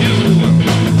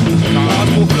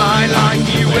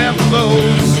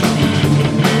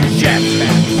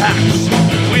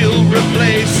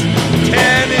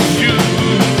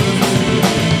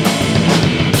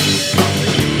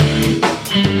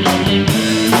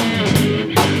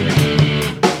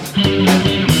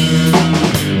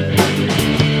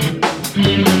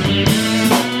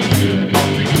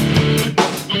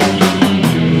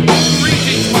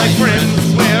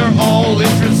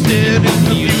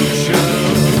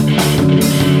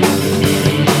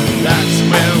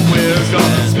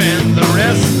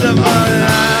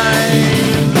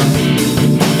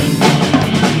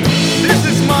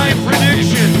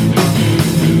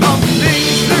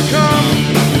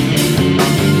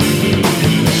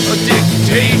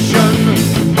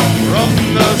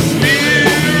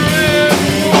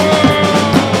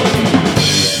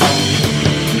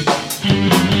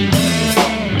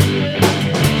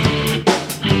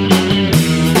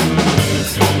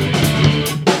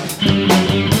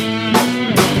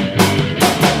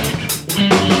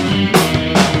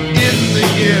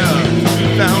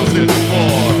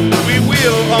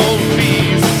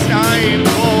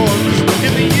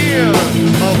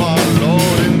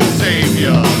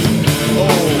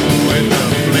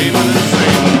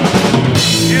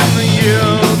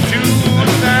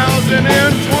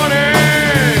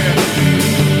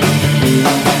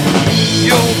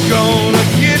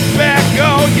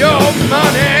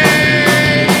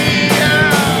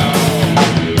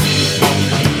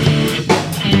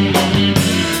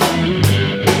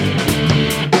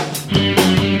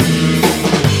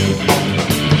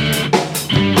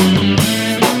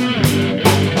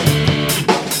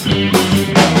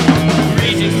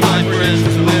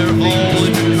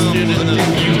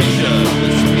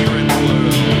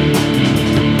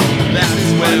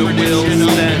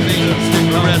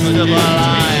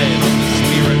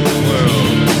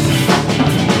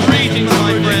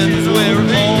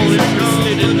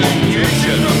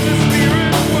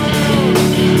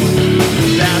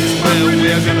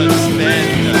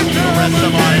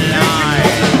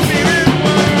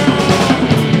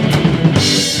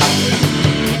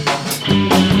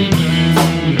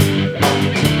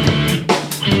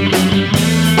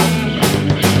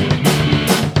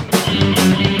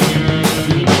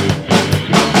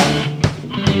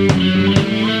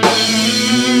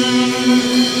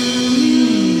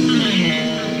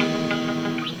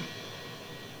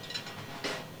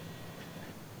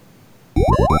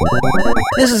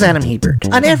is Adam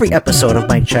Hebert. On every episode of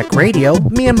Mic Check Radio,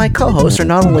 me and my co-hosts are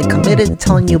not only committed to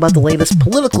telling you about the latest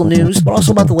political news, but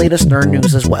also about the latest nerd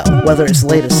news as well. Whether it's the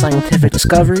latest scientific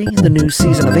discovery, the new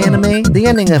season of anime, the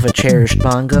ending of a cherished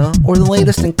manga, or the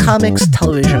latest in comics,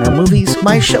 television, or movies,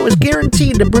 my show is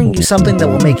guaranteed to bring you something that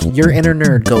will make your inner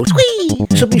nerd go squee!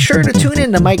 So be sure to tune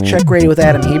in to Mic Check Radio with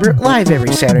Adam Hebert, live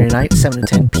every Saturday night, 7 to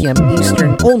 10 p.m.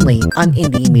 Eastern, only on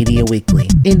Indie Media Weekly.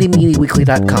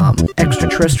 IndieMediaWeekly.com.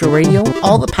 Extraterrestrial radio,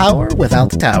 all the power without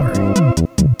the tower.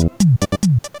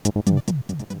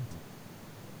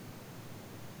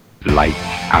 Light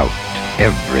out,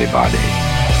 everybody.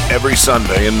 Every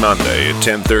Sunday and Monday at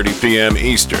 10:30 p.m.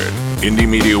 Eastern, Indie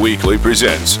Media Weekly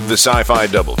presents the Sci-Fi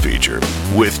Double Feature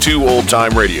with 2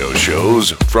 old-time radio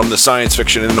shows from the science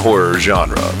fiction and horror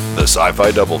genre. The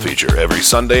Sci-Fi Double Feature every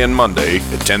Sunday and Monday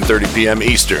at 10:30 p.m.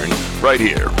 Eastern, right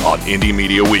here on Indie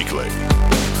Media Weekly.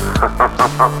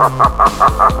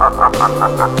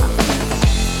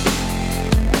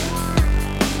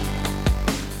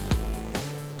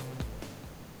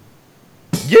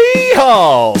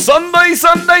 Yeehaw! Sunday,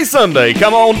 Sunday, Sunday.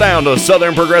 Come on down to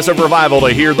Southern Progressive Revival to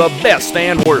hear the best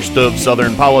and worst of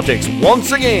Southern politics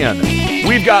once again.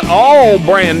 We've got all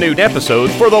brand new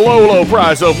episodes for the low, low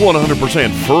price of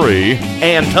 100% free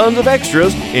and tons of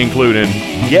extras, including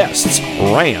guests,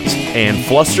 rants, and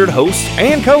flustered hosts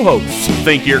and co-hosts.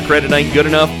 Think your credit ain't good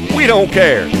enough? We don't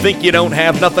care. Think you don't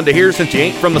have nothing to hear since you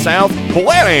ain't from the South? Well,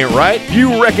 that ain't right.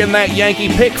 You reckon that Yankee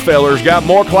pick feller's got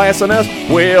more class than us?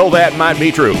 Well, that might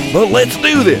be true. But let's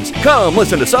do this. Come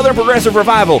listen to Southern Progressive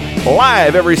Revival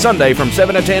live every Sunday from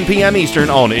 7 to 10 p.m.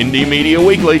 Eastern on Indie Media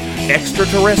Weekly,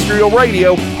 Extraterrestrial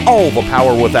Radio, all the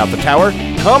power without the tower.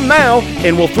 Come now,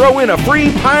 and we'll throw in a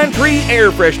free Pine Tree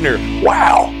air freshener.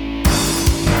 Wow!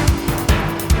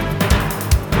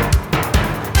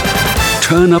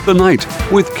 Turn up the night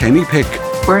with Kenny Pick.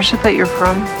 Where is it that you're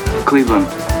from? Cleveland.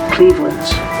 Cleveland.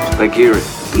 Like Erie.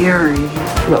 Erie.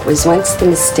 What was once the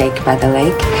mistake by the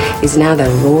lake is now the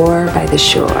roar by the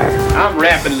shore. I'm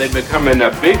rapidly becoming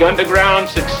a big underground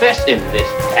success in this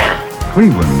town.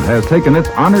 Cleveland has taken its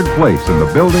honored place in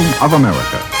the building of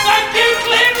America. Thank you,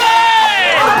 Cleveland!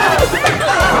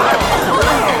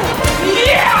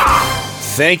 Yeah!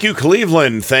 Thank you,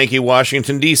 Cleveland. Thank you,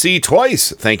 Washington, D.C.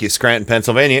 twice. Thank you, Scranton,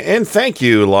 Pennsylvania. And thank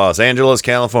you, Los Angeles,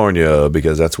 California,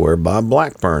 because that's where Bob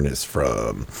Blackburn is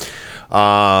from.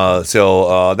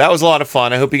 So that was a lot of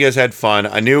fun. I hope you guys had fun.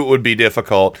 I knew it would be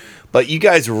difficult, but you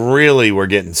guys really were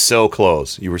getting so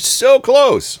close. You were so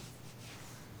close.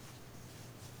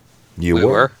 You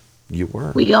were. You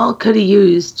were. We all could have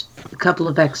used a couple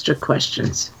of extra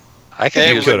questions. I could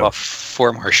use about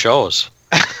 4 more shows.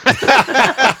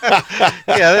 Yeah,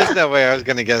 there's no way I was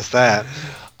going to guess that.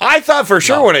 I thought for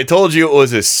sure when I told you it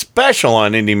was a special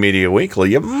on Indie Media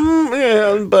Weekly,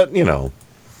 yeah, but you know,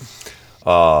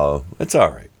 it's all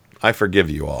right. I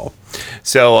forgive you all.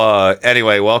 So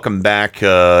anyway, welcome back,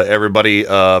 everybody.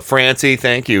 Francie,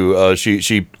 thank you.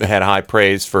 She had high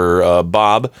praise for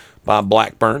Bob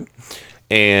Blackburn,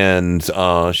 and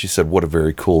she said, "What a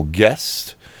very cool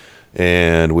guest,"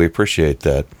 and we appreciate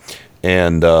that.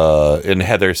 And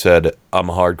Heather said, "I'm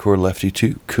a hardcore lefty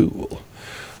too. Cool."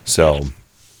 So,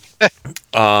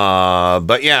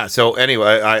 but yeah. So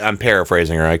anyway, I'm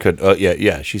paraphrasing her. I could,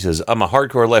 yeah. She says, "I'm a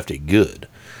hardcore lefty." Good.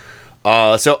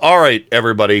 So all right,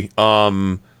 everybody.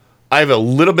 I have a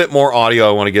little bit more audio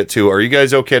I want to get to. Are you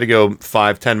guys okay to go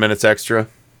 5-10 minutes extra?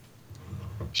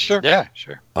 Sure. Yeah,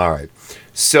 sure. All right.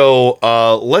 So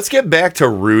let's get back to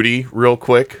Rudy real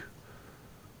quick.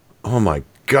 Oh my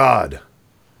God.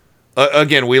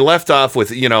 Again, we left off with,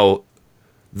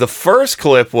 the first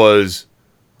clip was,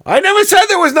 "I never said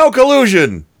there was no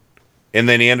collusion." And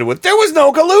then he ended with, "There was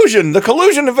no collusion. The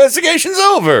collusion investigation's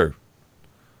over."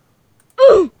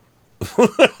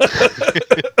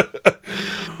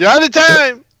 You're out of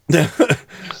time.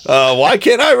 Why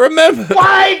can't I remember?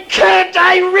 Why can't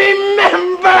I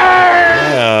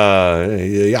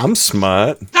remember? I'm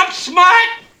smart. I'm smart.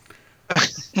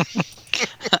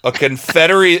 A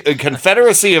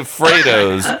Confederacy of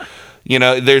Fredos.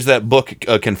 There's that book,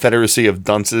 A Confederacy of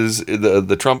Dunces.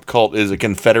 The Trump cult is a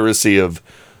Confederacy of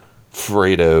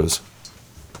Fredos.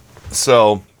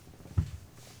 So,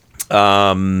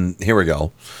 here we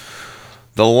go.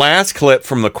 The last clip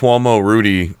from the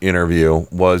Cuomo-Rudy interview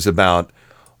was about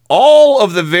all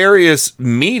of the various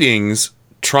meetings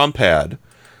Trump had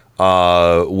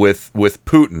with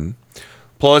Putin.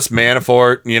 Plus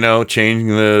Manafort,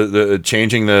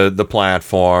 changing the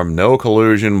platform, no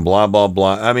collusion, blah blah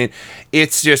blah. I mean,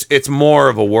 it's more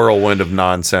of a whirlwind of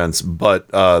nonsense. But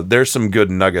there's some good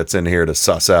nuggets in here to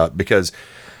suss out because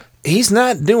he's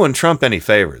not doing Trump any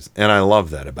favors, and I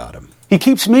love that about him. He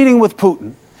keeps meeting with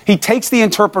Putin. He takes the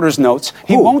interpreter's notes.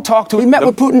 He won't talk to him. He met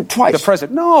with Putin twice. The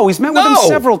president. No, he's met with him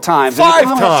several times. 5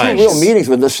 times. Real meetings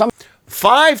with this.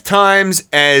 5 times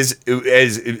as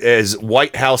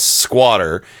White House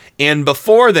squatter, and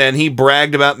before then he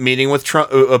bragged about meeting with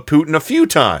Putin a few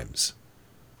times.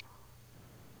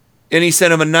 And he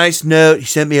sent him a nice note. He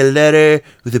sent me a letter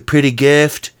with a pretty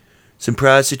gift, some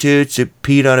prostitutes that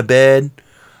peed on a bed.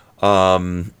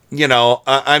 You know,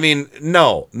 I mean,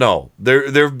 no.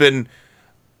 There've been.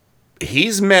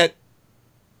 He's met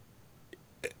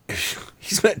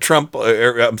Trump.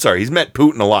 I'm sorry, he's met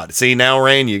Putin a lot. See, now,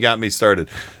 Rain, you got me started.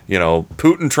 You know,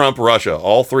 Putin, Trump, Russia,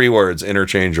 all 3 words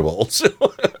interchangeable. So,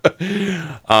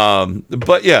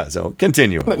 but yeah, so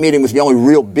continue. That meeting was the only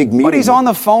real big meeting. But he's on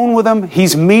the phone with him.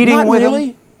 He's meeting with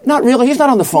him. Not really. He's not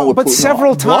on the phone with Putin. But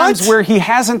several times where he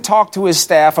hasn't talked to his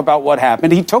staff about what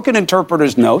happened. He took an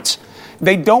interpreter's notes.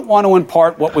 They don't want to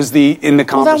impart what was in the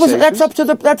conversation. That's up to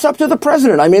the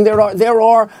president. I mean, there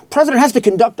are president has to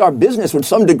conduct our business with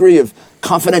some degree of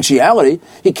confidentiality.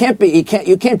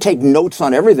 You can't take notes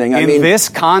on everything. I mean, in this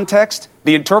context,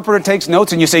 the interpreter takes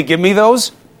notes and you say, "Give me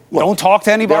those." Don't talk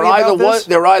to anybody about this.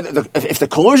 If the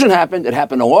collusion happened, it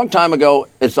happened a long time ago.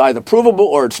 It's either provable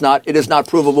or it's not. It is not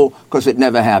provable because it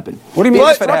never happened. What do you mean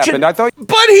if it happened? I thought.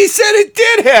 But he said it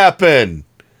did happen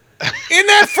in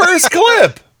that first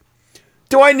clip.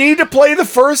 Do I need to play the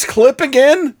first clip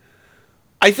again?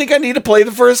 I think I need to play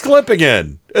the first clip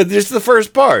again. Just the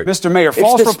first part. Mr. Mayor,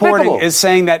 false reporting is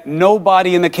saying that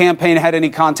nobody in the campaign had any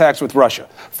contacts with Russia.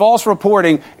 False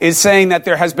reporting is saying that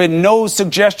there has been no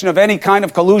suggestion of any kind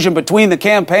of collusion between the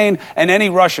campaign and any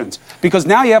Russians. Because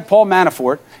now you have Paul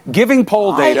Manafort giving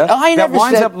poll data that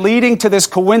winds up leading to this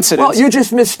coincidence. Well, you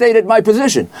just misstated my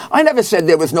position. I never said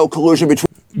there was no collusion between...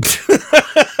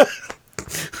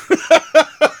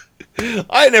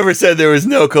 I never said there was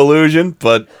no collusion,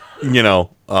 but, you know,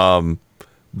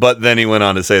 but then he went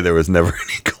on to say there was never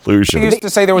any collusion. He used to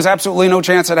say there was absolutely no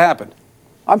chance it happened.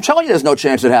 I'm telling you there's no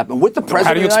chance it happened with the president.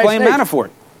 How do you explain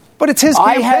Manafort? But it's his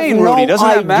campaign, Rudy. Doesn't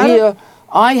that matter?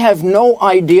 I have no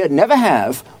idea, never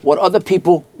have, what other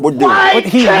people were doing. But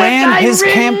he ran his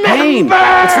campaign.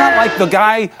 It's not like the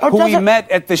guy who he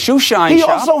met at the shoe shine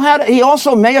shop. He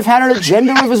also may have had an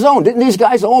agenda of his own. Didn't these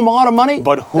guys owe him a lot of money?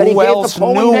 But who else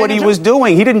knew what he was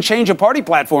doing? He didn't change a party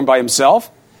platform by himself.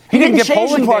 He didn't get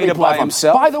polling data by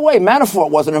himself. By the way,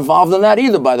 Manafort wasn't involved in that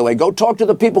either, by the way. Go talk to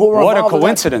the people who were involved in that. What a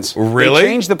coincidence. Really? They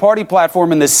changed the party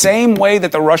platform in the same way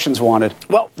that the Russians wanted.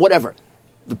 Well, whatever.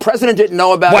 The president didn't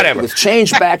know about it. It was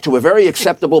changed back to a very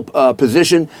acceptable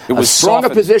position. It was a stronger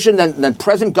position than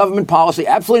present government policy.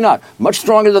 Absolutely not. Much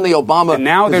stronger than the Obama And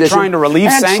now they're trying to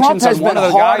relieve sanctions on one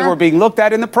of the guys who are being looked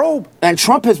at in the probe. And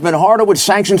Trump has been harder with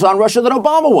sanctions on Russia than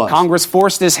Obama was. Congress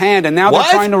forced his hand, and now they're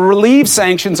trying to relieve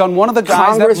sanctions on one of the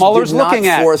guys that Mueller's looking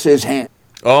at. Congress did not force his hand.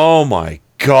 Oh, my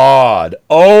God.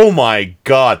 Oh, my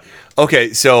God.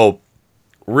 Okay, so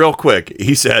real quick,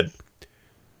 he said...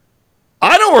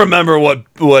 I don't remember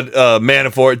what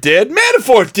Manafort did.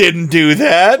 Manafort didn't do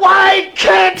that. Why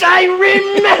can't I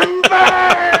remember?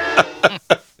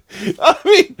 I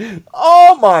mean,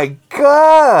 oh my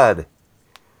God!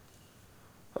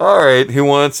 All right, who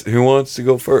wants to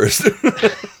go first?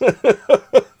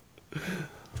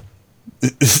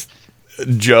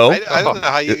 Joe, I don't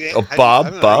know how you. Bob.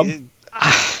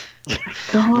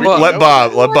 Let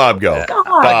Bob go.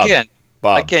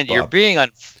 Bob, you're being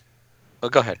Oh,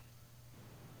 go ahead.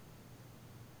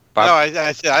 Bob. No,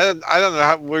 I said I don't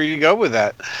know where you go with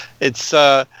that. It's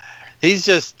he's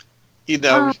just he's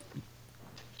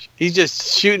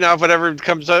just shooting off whatever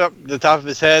comes up the top of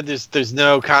his head. There's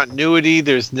no continuity.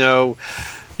 There's no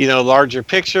larger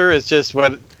picture. It's just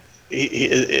what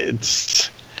it's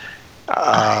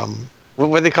what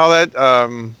do they call that?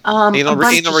 Anal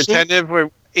retentive.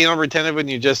 Where anal retentive when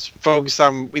you just focus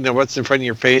on what's in front of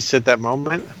your face at that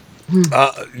moment. An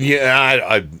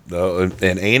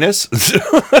anus,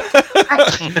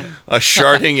 a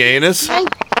sharting anus. Can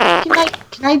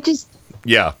I just?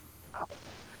 Yeah.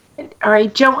 All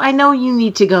right, Joe. I know you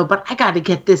need to go, but I got to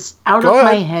get this out of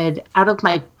my head, out of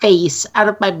my face, out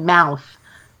of my mouth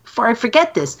before I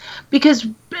forget this. Because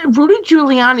Rudy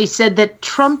Giuliani said that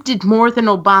Trump did more than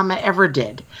Obama ever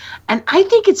did, and I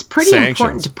think it's pretty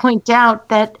important to point out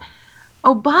that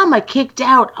Obama kicked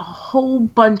out a whole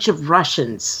bunch of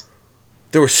Russians.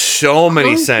 There were so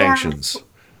many sanctions.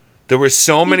 There were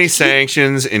so many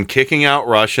sanctions in kicking out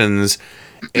Russians,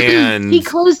 and he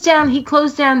closed down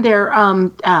their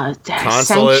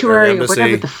sanctuary or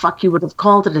whatever the fuck you would have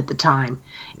called it at the time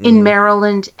in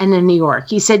Maryland and in New York.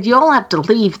 He said, "You all have to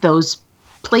leave those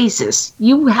places.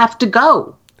 You have to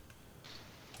go."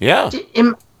 Yeah.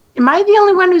 Am Am I the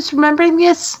only one who's remembering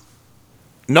this?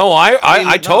 No,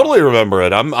 I totally remember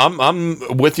it. I'm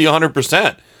with you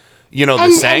 100%. You know,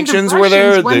 the sanctions were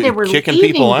there, when they were kicking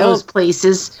leaving people those out.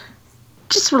 places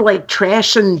just were like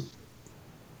trashing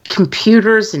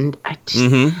computers, and what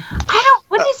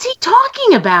is he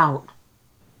talking about?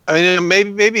 I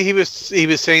mean, maybe he was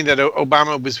saying that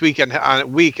Obama was weak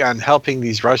on helping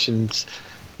these Russians.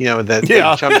 You know, that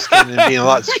Trump's coming and being a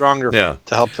lot stronger to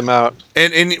help them out.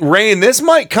 And Rain, this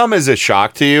might come as a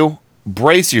shock to you.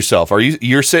 Brace yourself.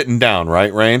 You're sitting down,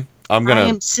 right, Rain? I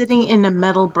am sitting in a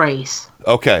metal brace.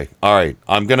 Okay, all right.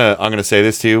 I'm gonna say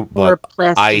this to you, but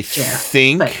I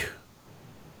think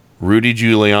Rudy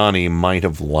Giuliani might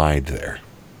have lied there.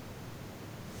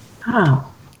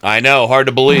 Oh. I know, hard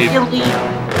to believe.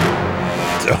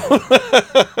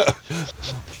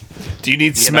 Do you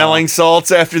need smelling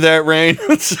salts after that, Rain?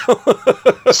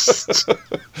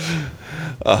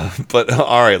 But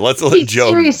all right, let's let Joe.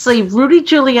 Seriously, Rudy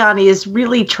Giuliani is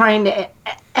really trying to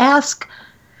ask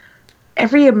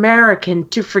every American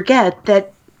to forget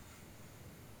that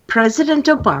President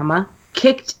Obama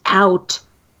kicked out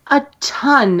a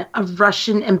ton of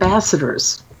Russian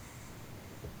ambassadors.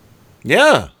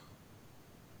 Yeah.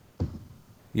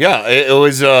 Yeah, it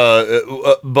was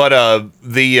what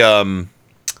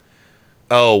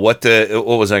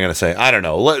was I going to say? I don't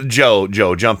know. Let Joe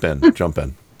jump in. I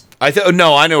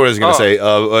know what I was going to say.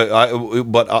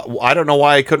 But I don't know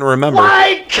why I couldn't remember.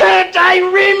 Why can't I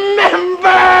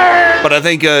remember? But I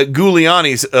think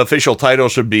Giuliani's official title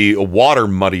should be water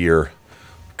muddier.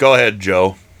 Go ahead,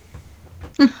 Joe.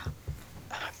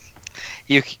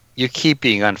 You keep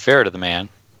being unfair to the man.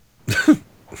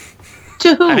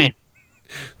 To who? I mean,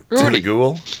 Rudy.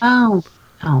 Google. Oh.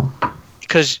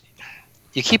 Because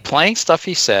you keep playing stuff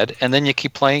he said, and then you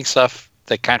keep playing stuff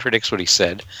that contradicts what he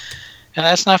said, and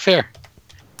that's not fair.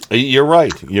 You're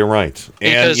right. And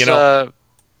because,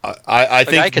 I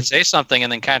think I could say something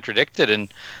and then contradict it,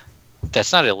 and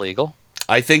that's not illegal.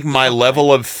 I think my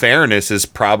level of fairness is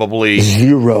probably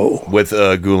 0 with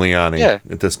Giuliani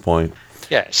at this point.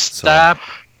 Yeah, stop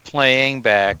playing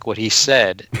back what he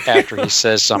said after he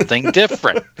says something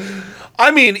different.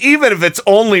 I mean, even if it's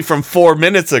only from 4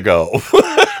 minutes ago.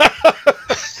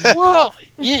 Well,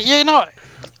 you know,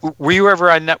 were you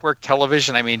ever on network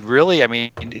television? I mean, really? I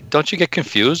mean, don't you get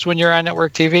confused when you're on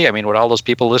network TV? I mean, with all those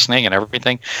people listening and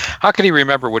everything, how could he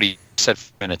remember what he said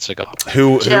minutes ago?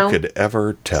 Who could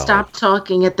ever tell? Stop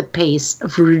talking at the pace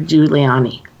of Rudy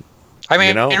Giuliani. I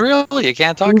mean, really, you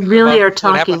can't talk. You really are about what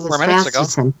talking happened 4 as minutes fast ago.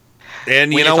 as him.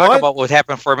 And when you know talk what? about what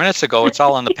happened 4 minutes ago, it's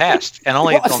all in the past, and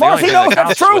only Well, as the far only as he thing knows, that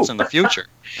that's counts is true. what's in the future,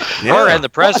 Yeah. or in the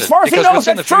present. as far as he because knows, what's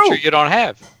in the that's true. future, you don't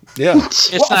have. Yeah,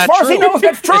 It's Well, as not far true. as he knows,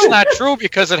 that's true. It's not true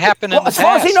because it happened in the As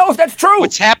far as past. he knows, that's true.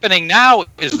 What's happening now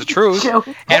is the truth,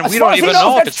 and as we far don't as he even knows,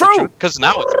 know if that's it's the true. truth because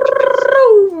now it's.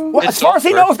 Well, as It's far as he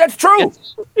over. knows, that's true.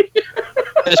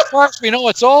 As far as we know,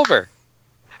 it's over.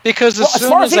 Because Well, as as soon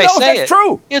far as as he I knows, say that's it,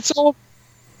 true. it's over.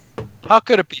 How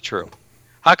could it be true?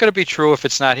 How could it be true if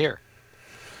it's not here?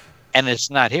 And it's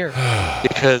not here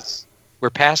because we're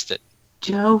past it.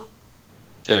 Joe?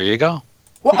 There you go.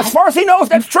 Well, as far as he knows,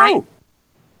 that's true.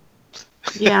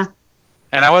 Yeah.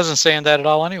 And I wasn't saying that at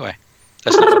all anyway.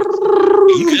 That's not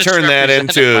You could turn that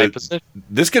misrepresented my into. position.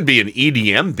 This could be an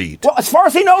EDM beat. Well, as far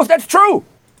as he knows, that's true.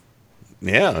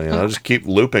 Yeah, just keep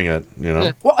looping it.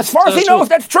 Well, as far as he knows,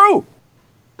 that's true.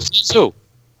 Says who?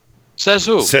 Says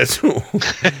who? Says who?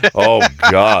 Oh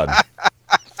God.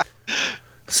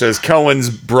 Says Cohen's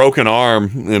broken arm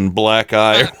and black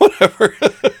eye or whatever.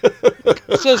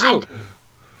 Says who?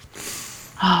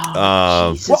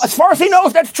 Well, as far as he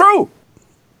knows, that's true.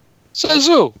 Says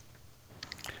who?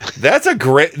 That's a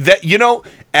great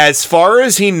as far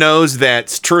as he knows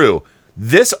that's true.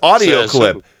 This audio Says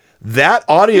clip, who? that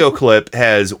audio clip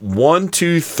has 1,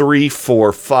 2, 3,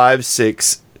 4, 5,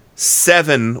 6,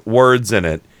 7 words in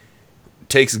it.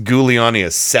 Takes Giuliani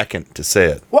a second to say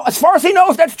it. Well, as far as he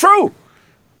knows, that's true.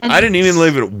 I didn't even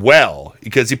leave it well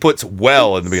because he puts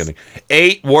well in the beginning.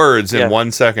 8 words in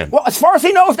 1 second. Well, as far as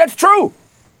he knows, that's true.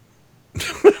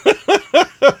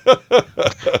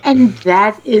 And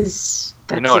that's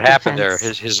You know what happened there?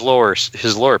 His lower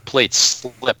plate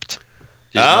slipped.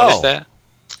 Did you notice that?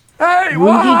 Hey,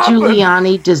 Rudy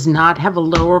Giuliani does not have a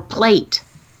lower plate.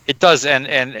 It does,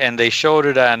 and they showed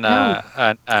it on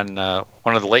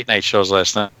one of the late night shows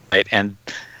last night, and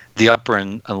the upper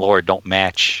and lower don't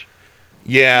match.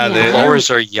 Yeah, The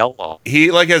lowers are yellow. He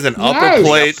has an upper Yes.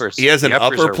 plate. The uppers- He has an the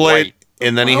uppers upper are plate, white.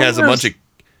 and then he has a Lowers- bunch of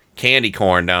candy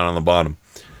corn down on the bottom.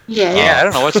 Yeah. Yeah, I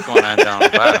don't know what's going on down the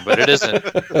bottom, but it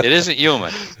isn't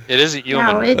human. It isn't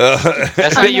human. No, it's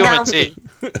That's not human unhealthy.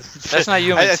 teeth. That's not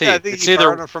human I teeth. think It's he either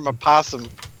borrowed them from a possum.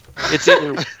 It's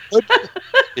either wood.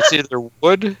 It's either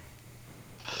wood.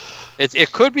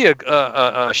 It could be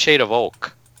a shade of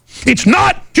oak. It's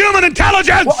not human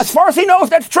intelligence! Well, as far as he knows,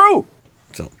 that's true.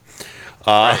 So,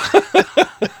 Why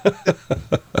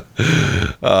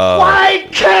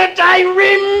can't I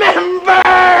remember?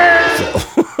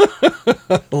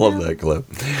 I love that clip.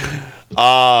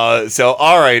 So,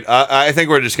 all right. I think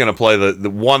we're just going to play the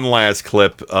one last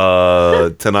clip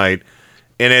tonight.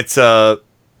 And it's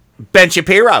Ben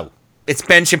Shapiro. It's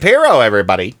Ben Shapiro,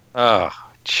 everybody. Oh,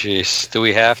 jeez. Do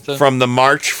we have to? From the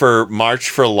March for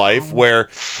Life, where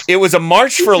it was a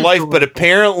March for Life, but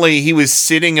apparently he was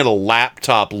sitting at a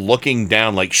laptop looking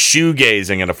down, like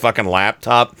shoegazing at a fucking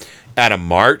laptop at a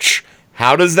march.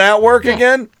 How does that work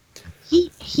again?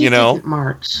 He didn't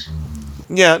march.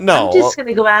 Yeah, no. I'm just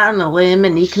gonna go out on a limb,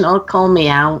 and you can all call me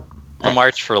out. A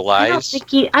March for Lies?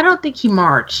 I don't think he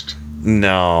marched.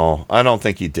 No, I don't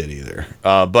think he did either.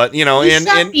 But you know, He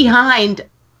sat behind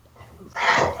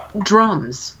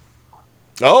drums.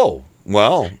 Oh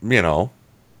well, you know,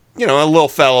 a little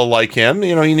fellow like him,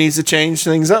 you know, he needs to change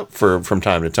things up from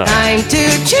time to time. Time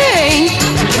to change.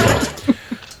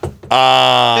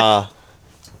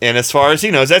 And as far as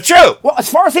he knows, that's true. Well, as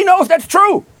far as he knows, that's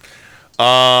true.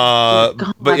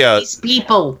 But yeah, these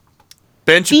people,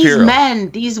 Ben Shapiro, these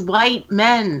men, these white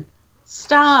men,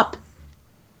 stop.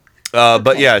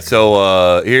 But yeah,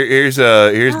 so here's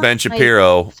Ben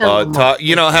Shapiro.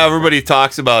 You know how everybody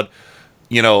talks about,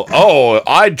 you know, oh,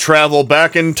 I'd travel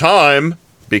back in time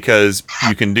because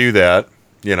you can do that,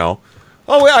 you know.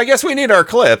 Oh, well, I guess we need our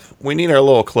clip. We need our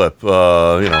little clip, you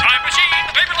know. Time machine,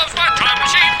 the baby loves my time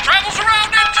machine, travels around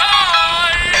in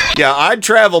time. Yeah, I'd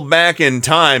travel back in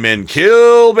time and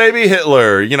kill baby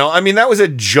Hitler. You know, I mean, that was a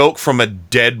joke from a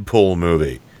Deadpool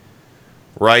movie,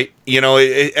 right? You know,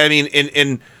 I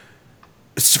mean,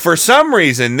 for some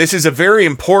reason, this is a very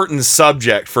important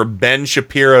subject for Ben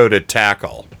Shapiro to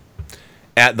tackle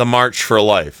at the March for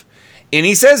Life. And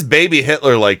he says baby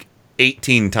Hitler like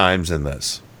 18 times in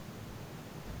this.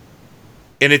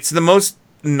 And it's the most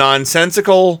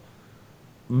nonsensical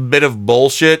bit of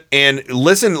bullshit. And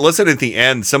listen at the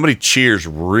end. Somebody cheers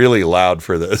really loud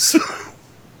for this.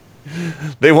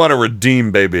 They want to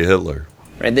redeem baby Hitler.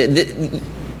 Right.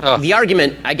 The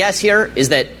argument, I guess, here is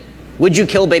that would you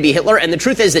kill baby Hitler? And the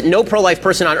truth is that no pro-life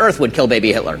person on earth would kill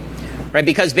baby Hitler, right?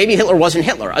 Because baby Hitler wasn't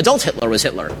Hitler. Adult Hitler was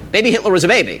Hitler. Baby Hitler was a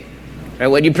baby. Right?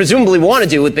 What you presumably want to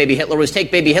do with baby Hitler was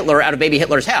take baby Hitler out of baby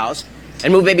Hitler's house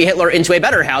and move baby Hitler into a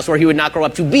better house where he would not grow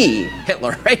up to be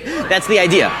Hitler, right? That's the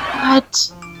idea.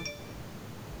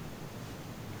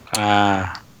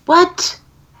 What?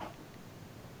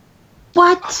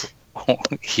 What?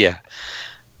 Yeah.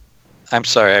 I'm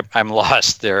sorry, I'm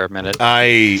lost there a minute.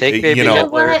 Take baby you know,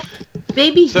 Hitler. What?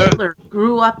 Baby Hitler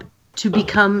grew up to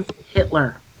become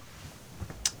Hitler.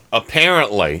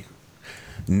 Apparently,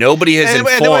 nobody has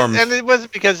informed. And it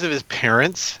wasn't because of his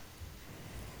parents.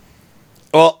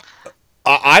 Well,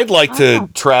 I'd like to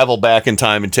travel back in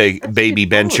time and take baby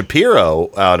Ben Shapiro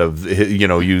out of, you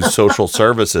know, use social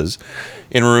services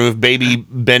and remove baby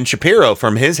Ben Shapiro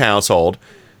from his household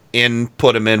and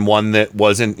put him in one that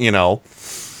wasn't, you know,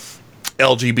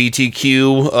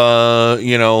 LGBTQ,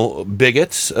 you know,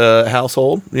 bigots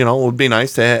household. You know, it would be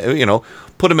nice to, you know,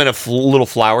 put him in a little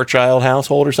flower child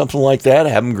household or something like that.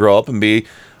 Have him grow up and be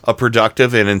a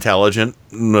productive and intelligent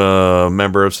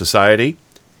member of society.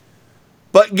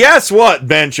 But guess what,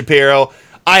 Ben Shapiro?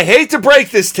 I hate to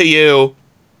break this to you,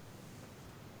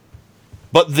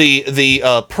 but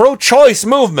the pro-choice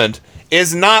movement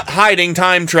is not hiding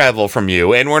time travel from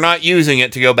you, and we're not using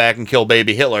it to go back and kill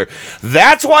baby Hitler.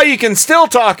 That's why you can still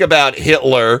talk about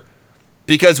Hitler,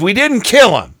 because we didn't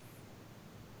kill him.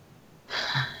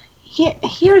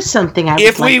 Here's something I would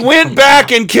If we went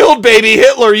back and killed baby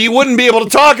Hitler, you wouldn't be able to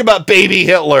talk about baby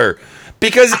Hitler,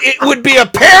 because it would be a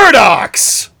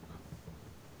paradox.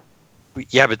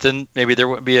 Yeah, but then maybe there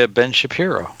wouldn't be a Ben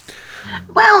Shapiro.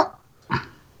 Well,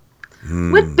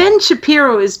 what Ben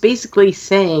Shapiro is basically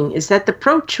saying is that the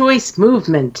pro-choice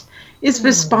movement is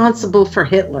responsible for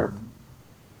Hitler.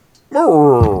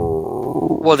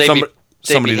 Well,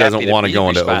 somebody doesn't want to go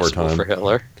into overtime for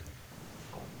Hitler.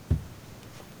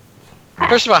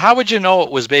 First of all, how would you know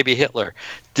it was baby Hitler?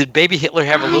 Did baby Hitler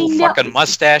have a little fucking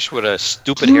mustache with a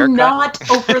stupid haircut? Do not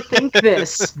overthink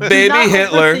this. Baby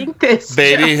Hitler,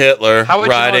 baby Hitler,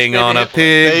 riding on a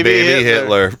pig, baby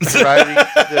Hitler.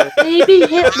 Baby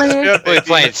Hitler. What, he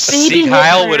playing C.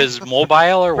 Kyle with his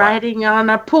mobile or what? Riding on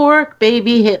a pork,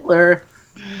 baby Hitler.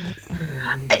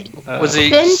 Was he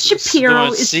Ben Shapiro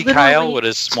doing is C. literally... Kyle with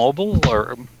his mobile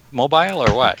or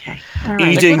what? Okay.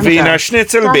 Eating Wiener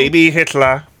Schnitzel, baby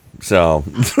Hitler. So,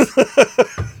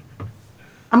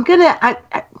 I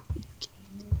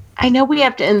know we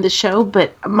have to end the show,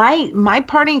 but my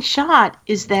parting shot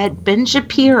is that Ben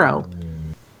Shapiro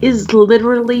is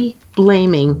literally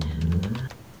blaming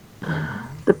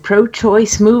the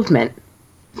pro-choice movement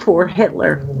for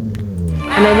Hitler.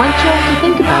 And I want you all to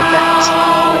think about that.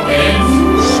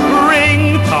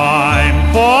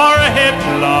 Springtime for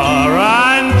Hitler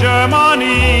and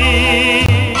Germany.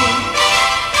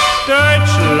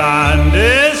 Deutschland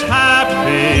is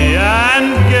happy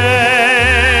and gay.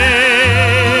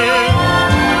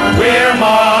 We're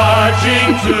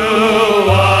marching to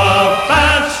a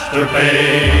faster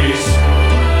pace.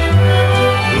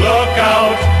 Look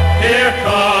out, here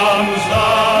comes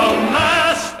the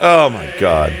master. Oh my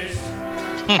God.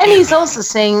 And he's also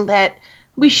saying that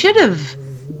we should have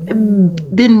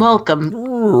been welcomed.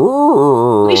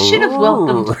 We should have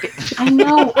welcomed. I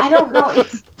know. I don't know.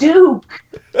 It's Duke.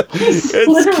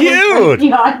 It's cute.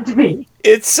 Beyond me.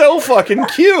 It's so fucking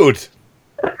cute.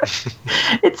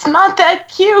 It's not that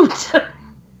cute.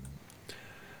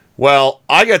 Well,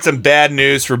 I got some bad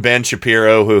news for Ben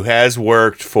Shapiro, who has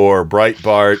worked for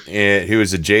Breitbart, and who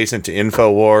is adjacent to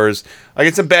InfoWars. I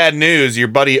get some bad news. Your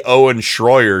buddy Owen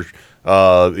Schroyer,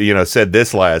 said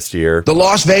this last year. The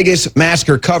Las Vegas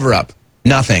massacre cover-up,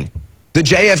 nothing. The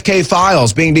JFK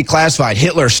files being declassified,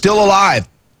 Hitler still alive.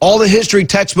 All the history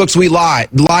textbooks we lied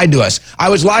to us. I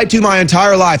was lied to my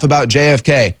entire life about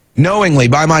JFK, knowingly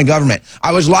by my government.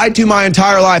 I was lied to my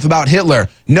entire life about Hitler,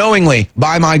 knowingly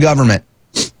by my government.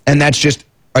 And that's just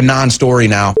a non-story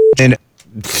now. And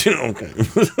okay.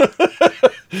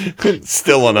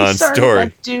 Still a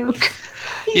non-story. Duke.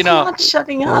 He's not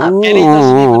shutting up. And he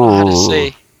doesn't even know how to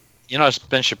say,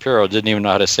 Ben Shapiro didn't even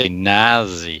know how to say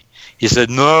Nazi. He said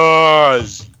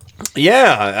Nazi.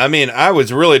 Yeah, I mean, I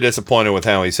was really disappointed with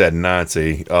how he said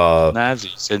Nazi. Nazi.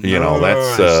 He said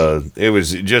that's it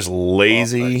was just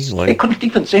lazy. They couldn't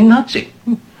even say Nazi.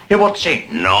 He would say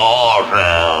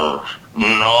Northers. We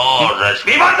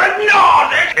want the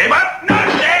Nordics. We want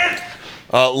Nazis.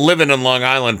 Living in Long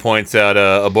Island points out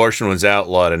abortion was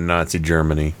outlawed in Nazi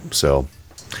Germany. So,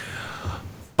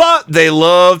 but they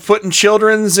loved putting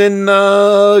children's in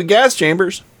gas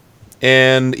chambers,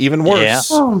 and even worse. Yeah.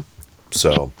 Oh.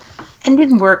 So, and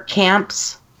in work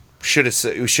camps. We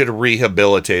should have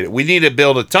rehabilitated. We need to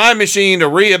build a time machine to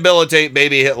rehabilitate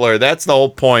baby Hitler. That's the whole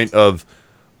point of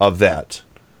that.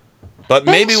 But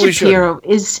Ben maybe we should. Shapiro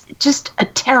is just a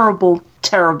terrible,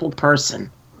 terrible person.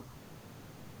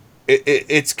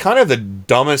 It's kind of the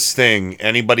dumbest thing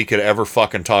anybody could ever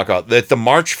fucking talk about. That the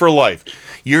March for Life.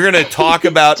 You're going to talk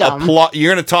about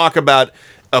You're going to talk about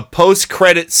a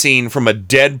post-credit scene from a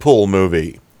Deadpool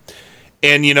movie.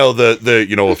 And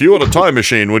if you had a time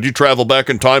machine, would you travel back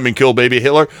in time and kill baby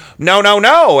Hitler? No.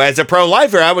 As a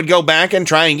pro-lifer, I would go back and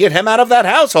try and get him out of that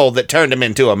household that turned him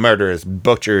into a murderous,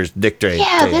 butcher's dictator.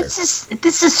 Yeah, this is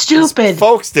stupid.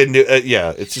 Folks didn't do.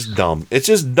 It's just dumb. It's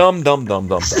just dumb.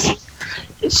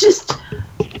 It's just.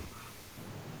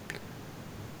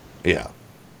 Yeah.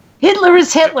 Hitler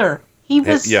is Hitler. He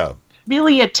was Yeah.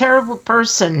 really a terrible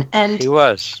person, and he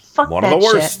was one of the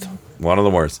worst. Shit. One of the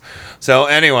worst. So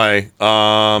anyway,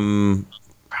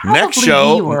 next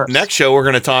show we're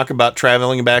going to talk about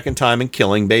traveling back in time and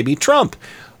killing baby Trump.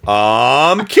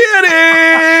 I'm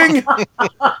kidding.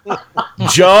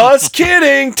 Just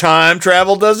kidding. Time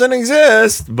travel doesn't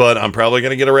exist, but I'm probably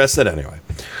going to get arrested anyway.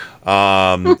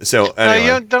 So anyway.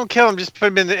 No, don't kill him. Just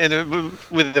put him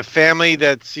with the family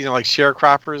that's like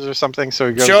sharecroppers or something. So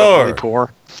he goes up really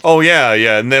poor. Oh yeah,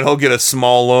 and then he'll get a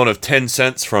small loan of 10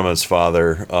 cents from his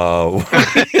father. So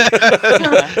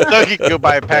he can go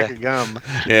buy a pack of gum.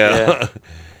 Yeah.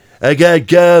 I got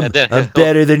gum. I'm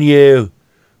better than you.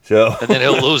 So. And then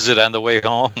he'll lose it on the way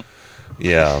home.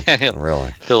 Yeah,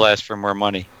 really. He'll ask for more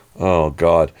money. Oh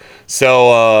God.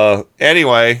 So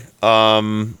anyway,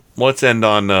 let's end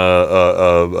on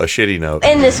a shitty note.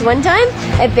 And this one time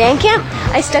at band camp,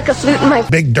 I stuck a flute in my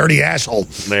big dirty asshole.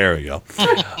 There we go.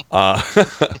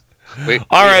 We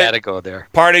all right, had to go there.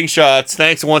 Parting shots.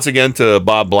 Thanks once again to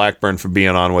Bob Blackburn for being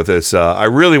on with us. I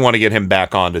really want to get him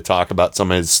back on to talk about some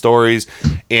of his stories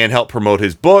and help promote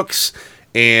his books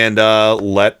and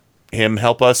let him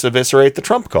help us eviscerate the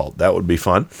Trump cult. That would be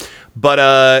fun.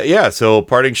 But so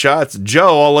parting shots.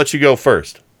 Joe, I'll let you go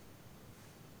first.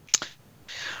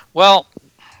 Well,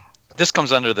 this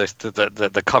comes under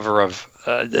the cover of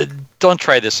don't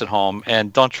try this at home,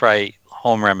 and don't try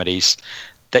home remedies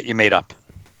that you made up.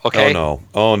 Okay?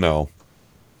 Oh no.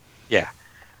 Yeah.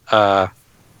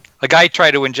 A guy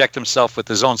tried to inject himself with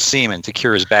his own semen to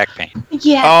cure his back pain.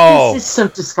 Yeah, this is so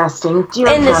disgusting.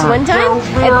 And this one time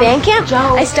at band camp,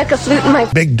 I stuck a flute in my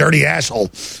big dirty asshole.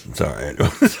 Sorry.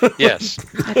 Yes.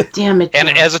 God damn it. And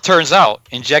as it turns out,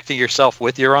 injecting yourself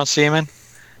with your own semen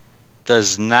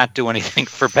does not do anything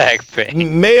for back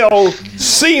pain. Male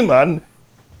semen.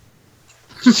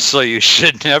 So you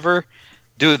should never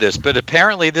do this. But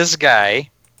apparently this guy,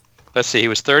 let's see, he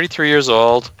was 33 years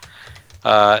old,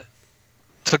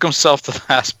 took himself to the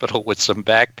hospital with some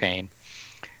back pain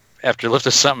after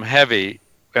lifting something heavy.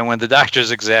 And when the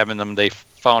doctors examined him, they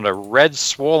found a red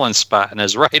swollen spot in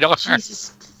his right arm.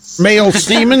 Male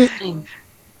semen.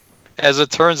 As it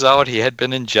turns out, he had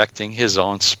been injecting his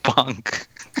own spunk.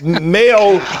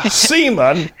 Male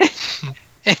semen.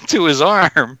 Into his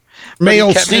arm.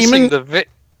 Male semen.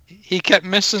 He kept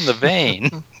missing the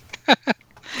vein.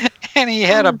 And he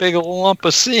had a big lump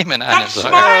of semen on his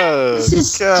arm. This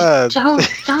is God.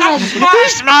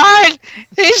 He's mine.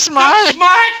 He's mine.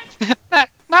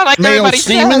 Not like Male everybody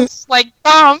semen. says. Like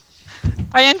I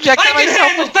injected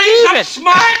myself with semen.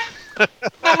 Smart.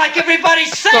 Not like everybody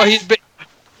says. So he's been.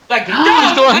 Like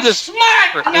he's doing this.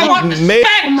 Smart. I want respect.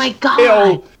 Oh my God.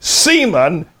 Male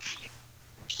semen.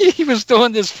 He was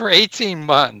doing this for 18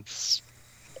 months.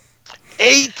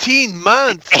 18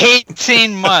 months.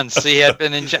 18 months he had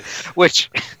been injected, which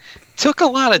took a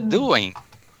lot of doing,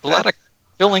 a lot of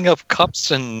filling of cups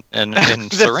and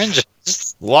syringes.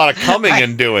 A lot of coming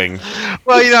and doing.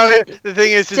 Well, you know, the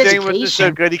thing is, his name wasn't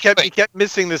so good. He kept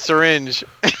missing the syringe.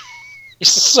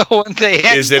 So when they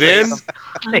had Is it in?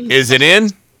 Is it in?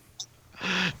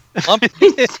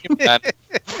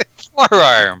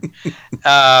 Forearm.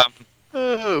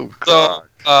 Oh, so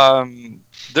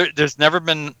there's never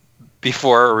been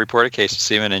before a reported case of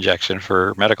semen injection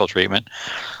for medical treatment.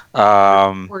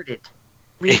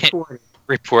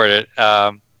 Reported.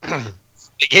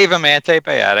 They gave him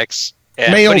antibiotics.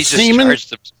 Male but he semen.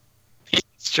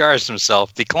 discharged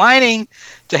himself, declining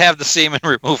to have the semen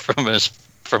removed from his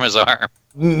arm.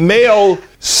 Male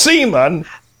semen.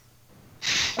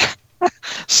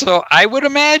 So I would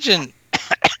imagine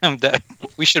that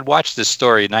we should watch this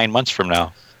story 9 months from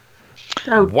now.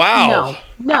 Oh, Wow.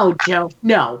 No, Joe.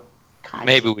 No. God,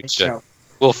 Maybe we should.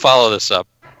 We'll follow this up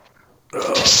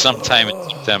sometime in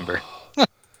September.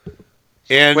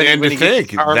 And to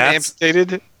think arm that's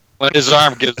amputated. When his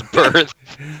arm gives birth.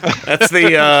 that's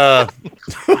the oh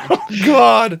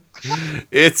God.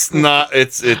 It's not.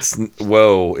 It's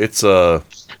whoa. It's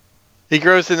He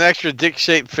grows an extra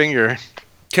dick-shaped finger.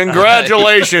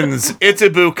 Congratulations, it's a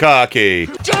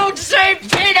bukkake. Don't say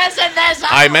penis in this house!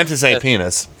 I meant to say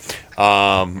penis.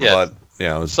 But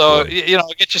yeah. It was So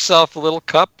really- get yourself a little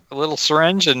cup, a little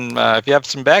syringe, and if you have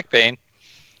some back pain,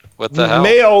 what the hell?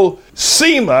 Male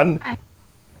semen.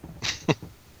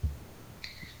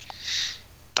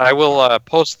 I will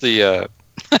post the.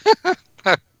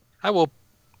 I will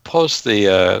post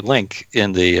the link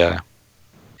in the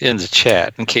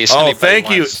chat in case. Oh,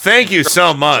 anybody thank you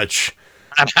so much.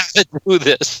 On how to do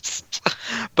this.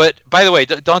 But by the way,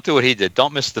 don't do what he did.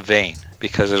 Don't miss the vein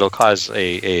because it'll cause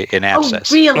an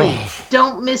abscess. Oh, really?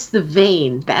 Don't miss the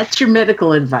vein. That's your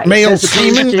medical advice. Male as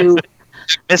opposed semen? to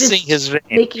Missing just his vein.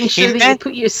 making sure He that meant- you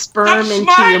put your sperm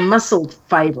into your muscle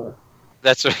fiber.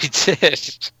 That's what he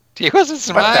did. He wasn't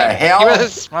smart. What the hell? He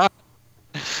wasn't smart.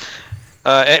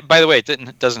 By the way,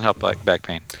 it doesn't help back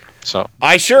pain. So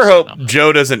I sure hope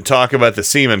Joe doesn't talk about the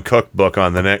semen cookbook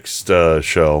on the next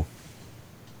show.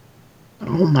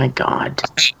 Oh my God.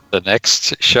 The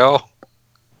next show.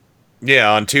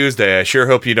 Yeah, on Tuesday. I sure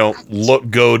hope you don't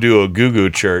go do a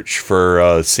Goo church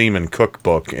for semen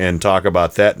cookbook and talk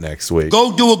about that next week.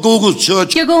 Go do a Google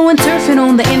search. You're going surfing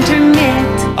on the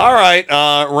internet. All right,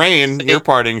 Rain, your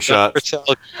parting shot.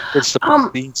 It's the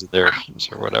beans in there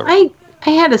or whatever. I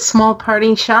had a small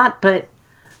parting shot, but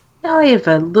now I have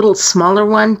a little smaller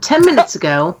one. 10 minutes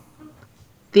ago,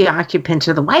 the occupant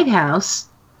of the White House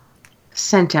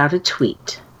sent out a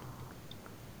tweet.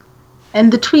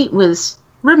 And the tweet was,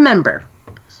 remember,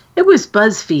 it was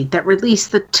BuzzFeed that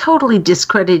released the totally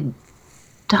discredited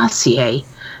dossier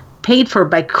paid for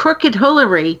by crooked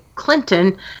Hillary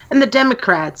Clinton and the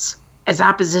Democrats as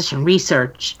opposition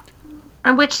research,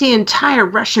 on which the entire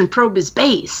Russian probe is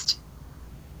based.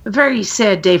 A very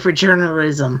sad day for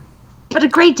journalism, but a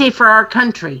great day for our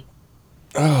country.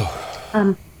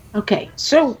 Oh. Okay,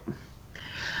 so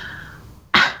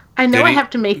I know I have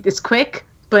to make this quick,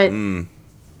 but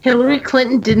Hillary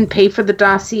Clinton didn't pay for the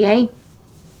dossier.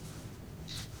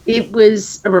 It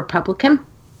was a Republican.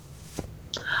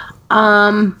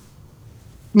 Nothing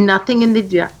in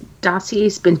the dossier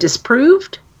has been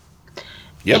disproved.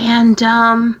 Yep. And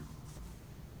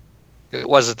It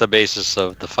wasn't the basis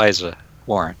of the FISA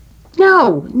warrant.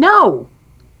 No.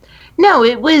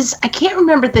 It was. I can't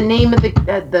remember the name of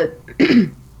the.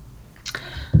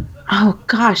 Oh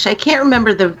gosh, I can't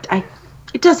remember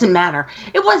it doesn't matter.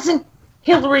 It wasn't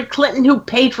Hillary Clinton who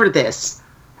paid for this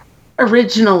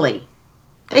originally.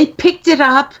 They picked it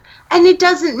up, and it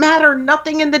doesn't matter.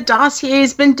 Nothing in the dossier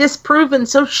has been disproven.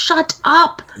 So shut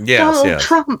up, Donald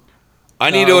Trump. I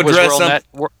need to address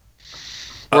something.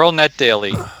 WorldNet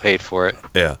Daily paid for it.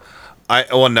 Yeah.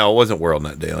 No, it wasn't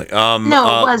WorldNet Daily. No,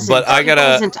 it wasn't. But I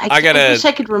wish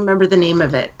I could remember the name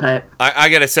of it, but I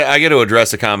gotta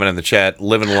address a comment in the chat.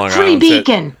 Living in Long Island.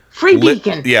 Free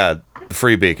Beacon. Yeah,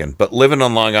 Free Beacon. But Living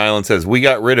on Long Island says we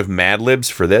got rid of Mad Libs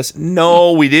for this.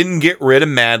 No, we didn't get rid of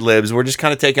Mad Libs. We're just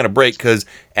kind of taking a break because,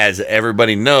 as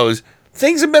everybody knows,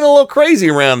 things have been a little crazy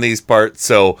around these parts.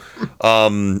 So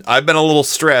I've been a little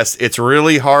stressed. It's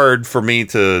really hard for me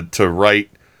to write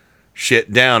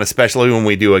shit down, especially when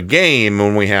we do a game.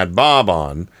 When we had Bob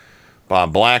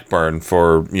Blackburn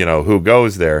for Who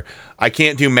Goes There, I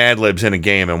can't do Mad Libs in a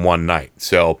game in one night.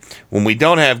 So when we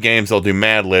don't have games, I'll do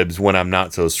Mad Libs when I'm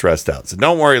not so stressed out. So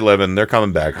don't worry, Livin, they're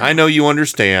coming back. I know you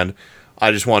understand.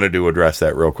 I just wanted to address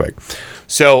that real quick.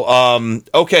 So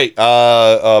okay,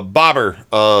 Bobber,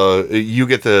 you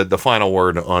get the final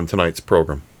word on tonight's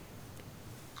program.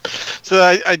 So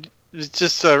I was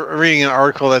just reading an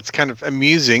article that's kind of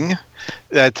amusing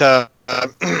that the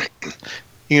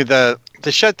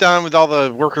shutdown with all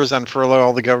the workers on furlough,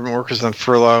 all the government workers on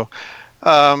furlough.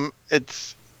 I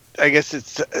guess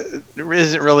it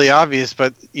isn't really obvious,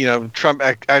 but Trump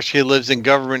actually lives in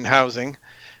government housing,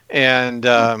 and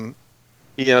the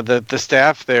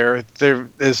staff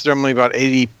there's normally about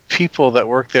 80 people that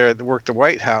work there that work the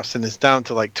White House, and it's down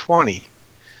to like 20,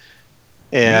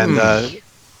 and.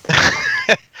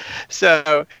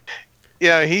 So,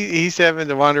 he's having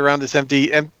to wander around this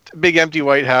big empty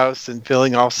White House and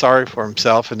feeling all sorry for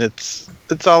himself, and it's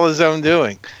all his own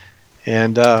doing.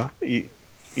 And I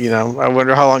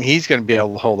wonder how long he's going to be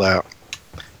able to hold out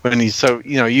when he's so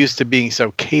used to being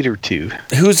so catered to.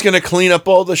 Who's going to clean up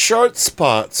all the short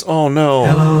spots? Oh no!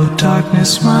 Hello,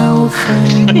 darkness, my old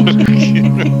friend.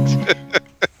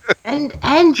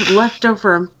 and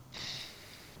leftover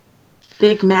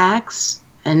Big Macs.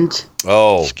 And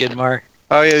skid mark.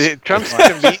 Oh yeah, Trump's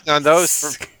gonna be eating on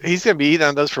those. He's gonna be eating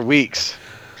on those for weeks.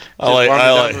 I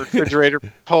like the refrigerator,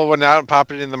 pull one out and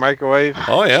pop it in the microwave.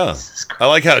 Oh yeah, I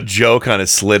like how Joe kind of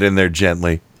slid in there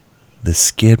gently. The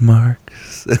skid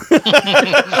marks.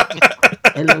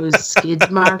 Hello, skid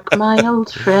mark, my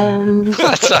old friend.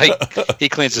 That's like he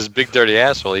cleans his big dirty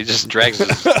asshole. He just drags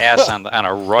his ass on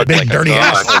a rug big like dirty a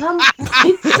dog.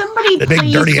 Did somebody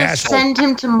please just send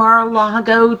him to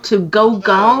Mar-a-Lago to go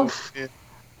golf?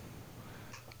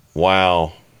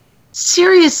 Wow.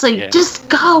 Seriously, just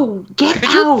go. Get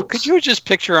out. Could you just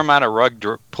picture him on a rug,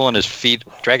 pulling his feet,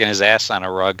 dragging his ass on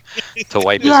a rug to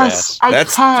wipe his ass?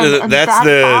 Yes, I can. That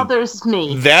bothers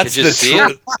me. That's the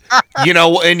truth.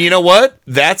 And you know what?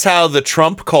 That's how the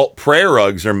Trump cult prayer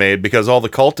rugs are made, because all the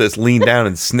cultists lean down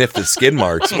and sniff the skid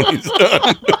marks when he's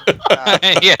done.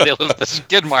 Yeah, they leave the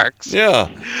skid marks. Yeah,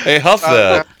 they huff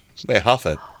that. They huff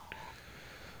it.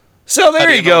 So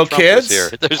there you go, kids.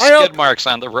 There's skid marks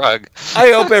on the rug.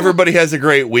 I hope everybody has a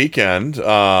great weekend.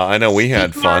 I know we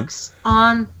had fun. Marks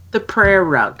on the prayer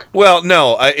rug. Well,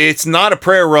 no, it's not a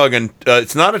prayer rug, and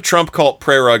it's not a Trump cult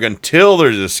prayer rug until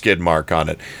there's a skid mark on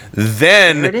it.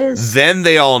 Then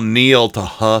they all kneel to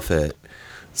huff it.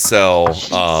 So,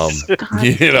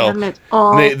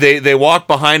 they walk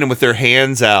behind him with their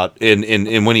hands out,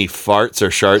 and when he farts or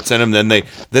sharts in them, then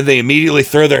they immediately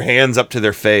throw their hands up to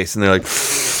their face, and they're like,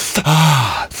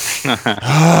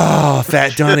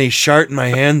 Fat Donnie sharting my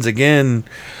hands again.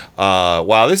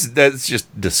 Wow, that's just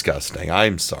disgusting.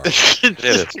 I'm sorry.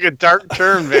 It's like a dark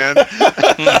turn, man.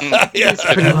 Yes.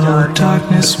 Hello,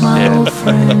 darkness, my old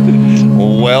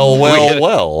friend.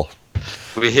 Well.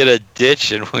 We hit a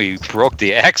ditch and we broke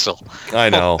the axle. I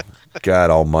know. God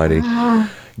almighty.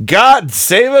 God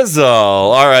save us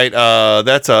all. All right.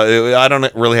 I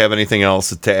don't really have anything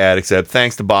else to add except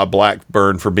thanks to Bob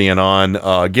Blackburn for being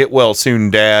on. Get well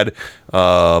soon, Dad.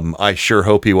 I sure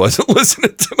hope he wasn't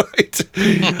listening tonight.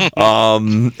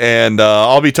 And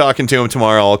I'll be talking to him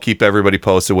tomorrow. I'll keep everybody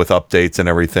posted with updates and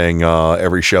everything,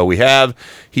 every show we have.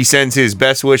 He sends his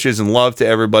best wishes and love to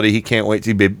everybody. He can't wait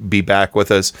to be back with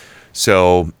us.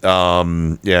 So,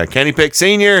 Kenny Pick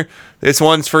Sr., this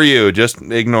one's for you. Just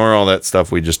ignore all that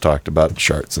stuff we just talked about,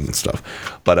 charts and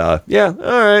stuff. But, all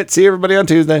right. See everybody on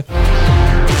Tuesday.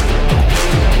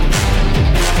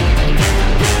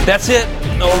 That's it.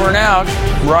 Over and out.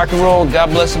 Rock and roll. God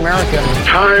bless America.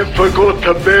 Time for go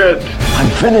to bed. I'm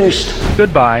finished.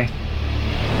 Goodbye.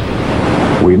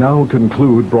 We now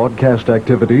conclude broadcast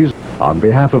activities. On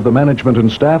behalf of the management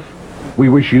and staff, we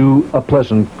wish you a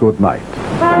pleasant good night.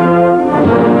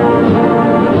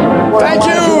 Thank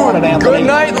you. Good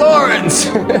night, Lawrence.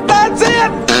 That's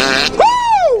it!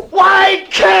 Woo! Why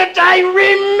can't I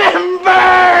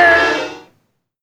remember?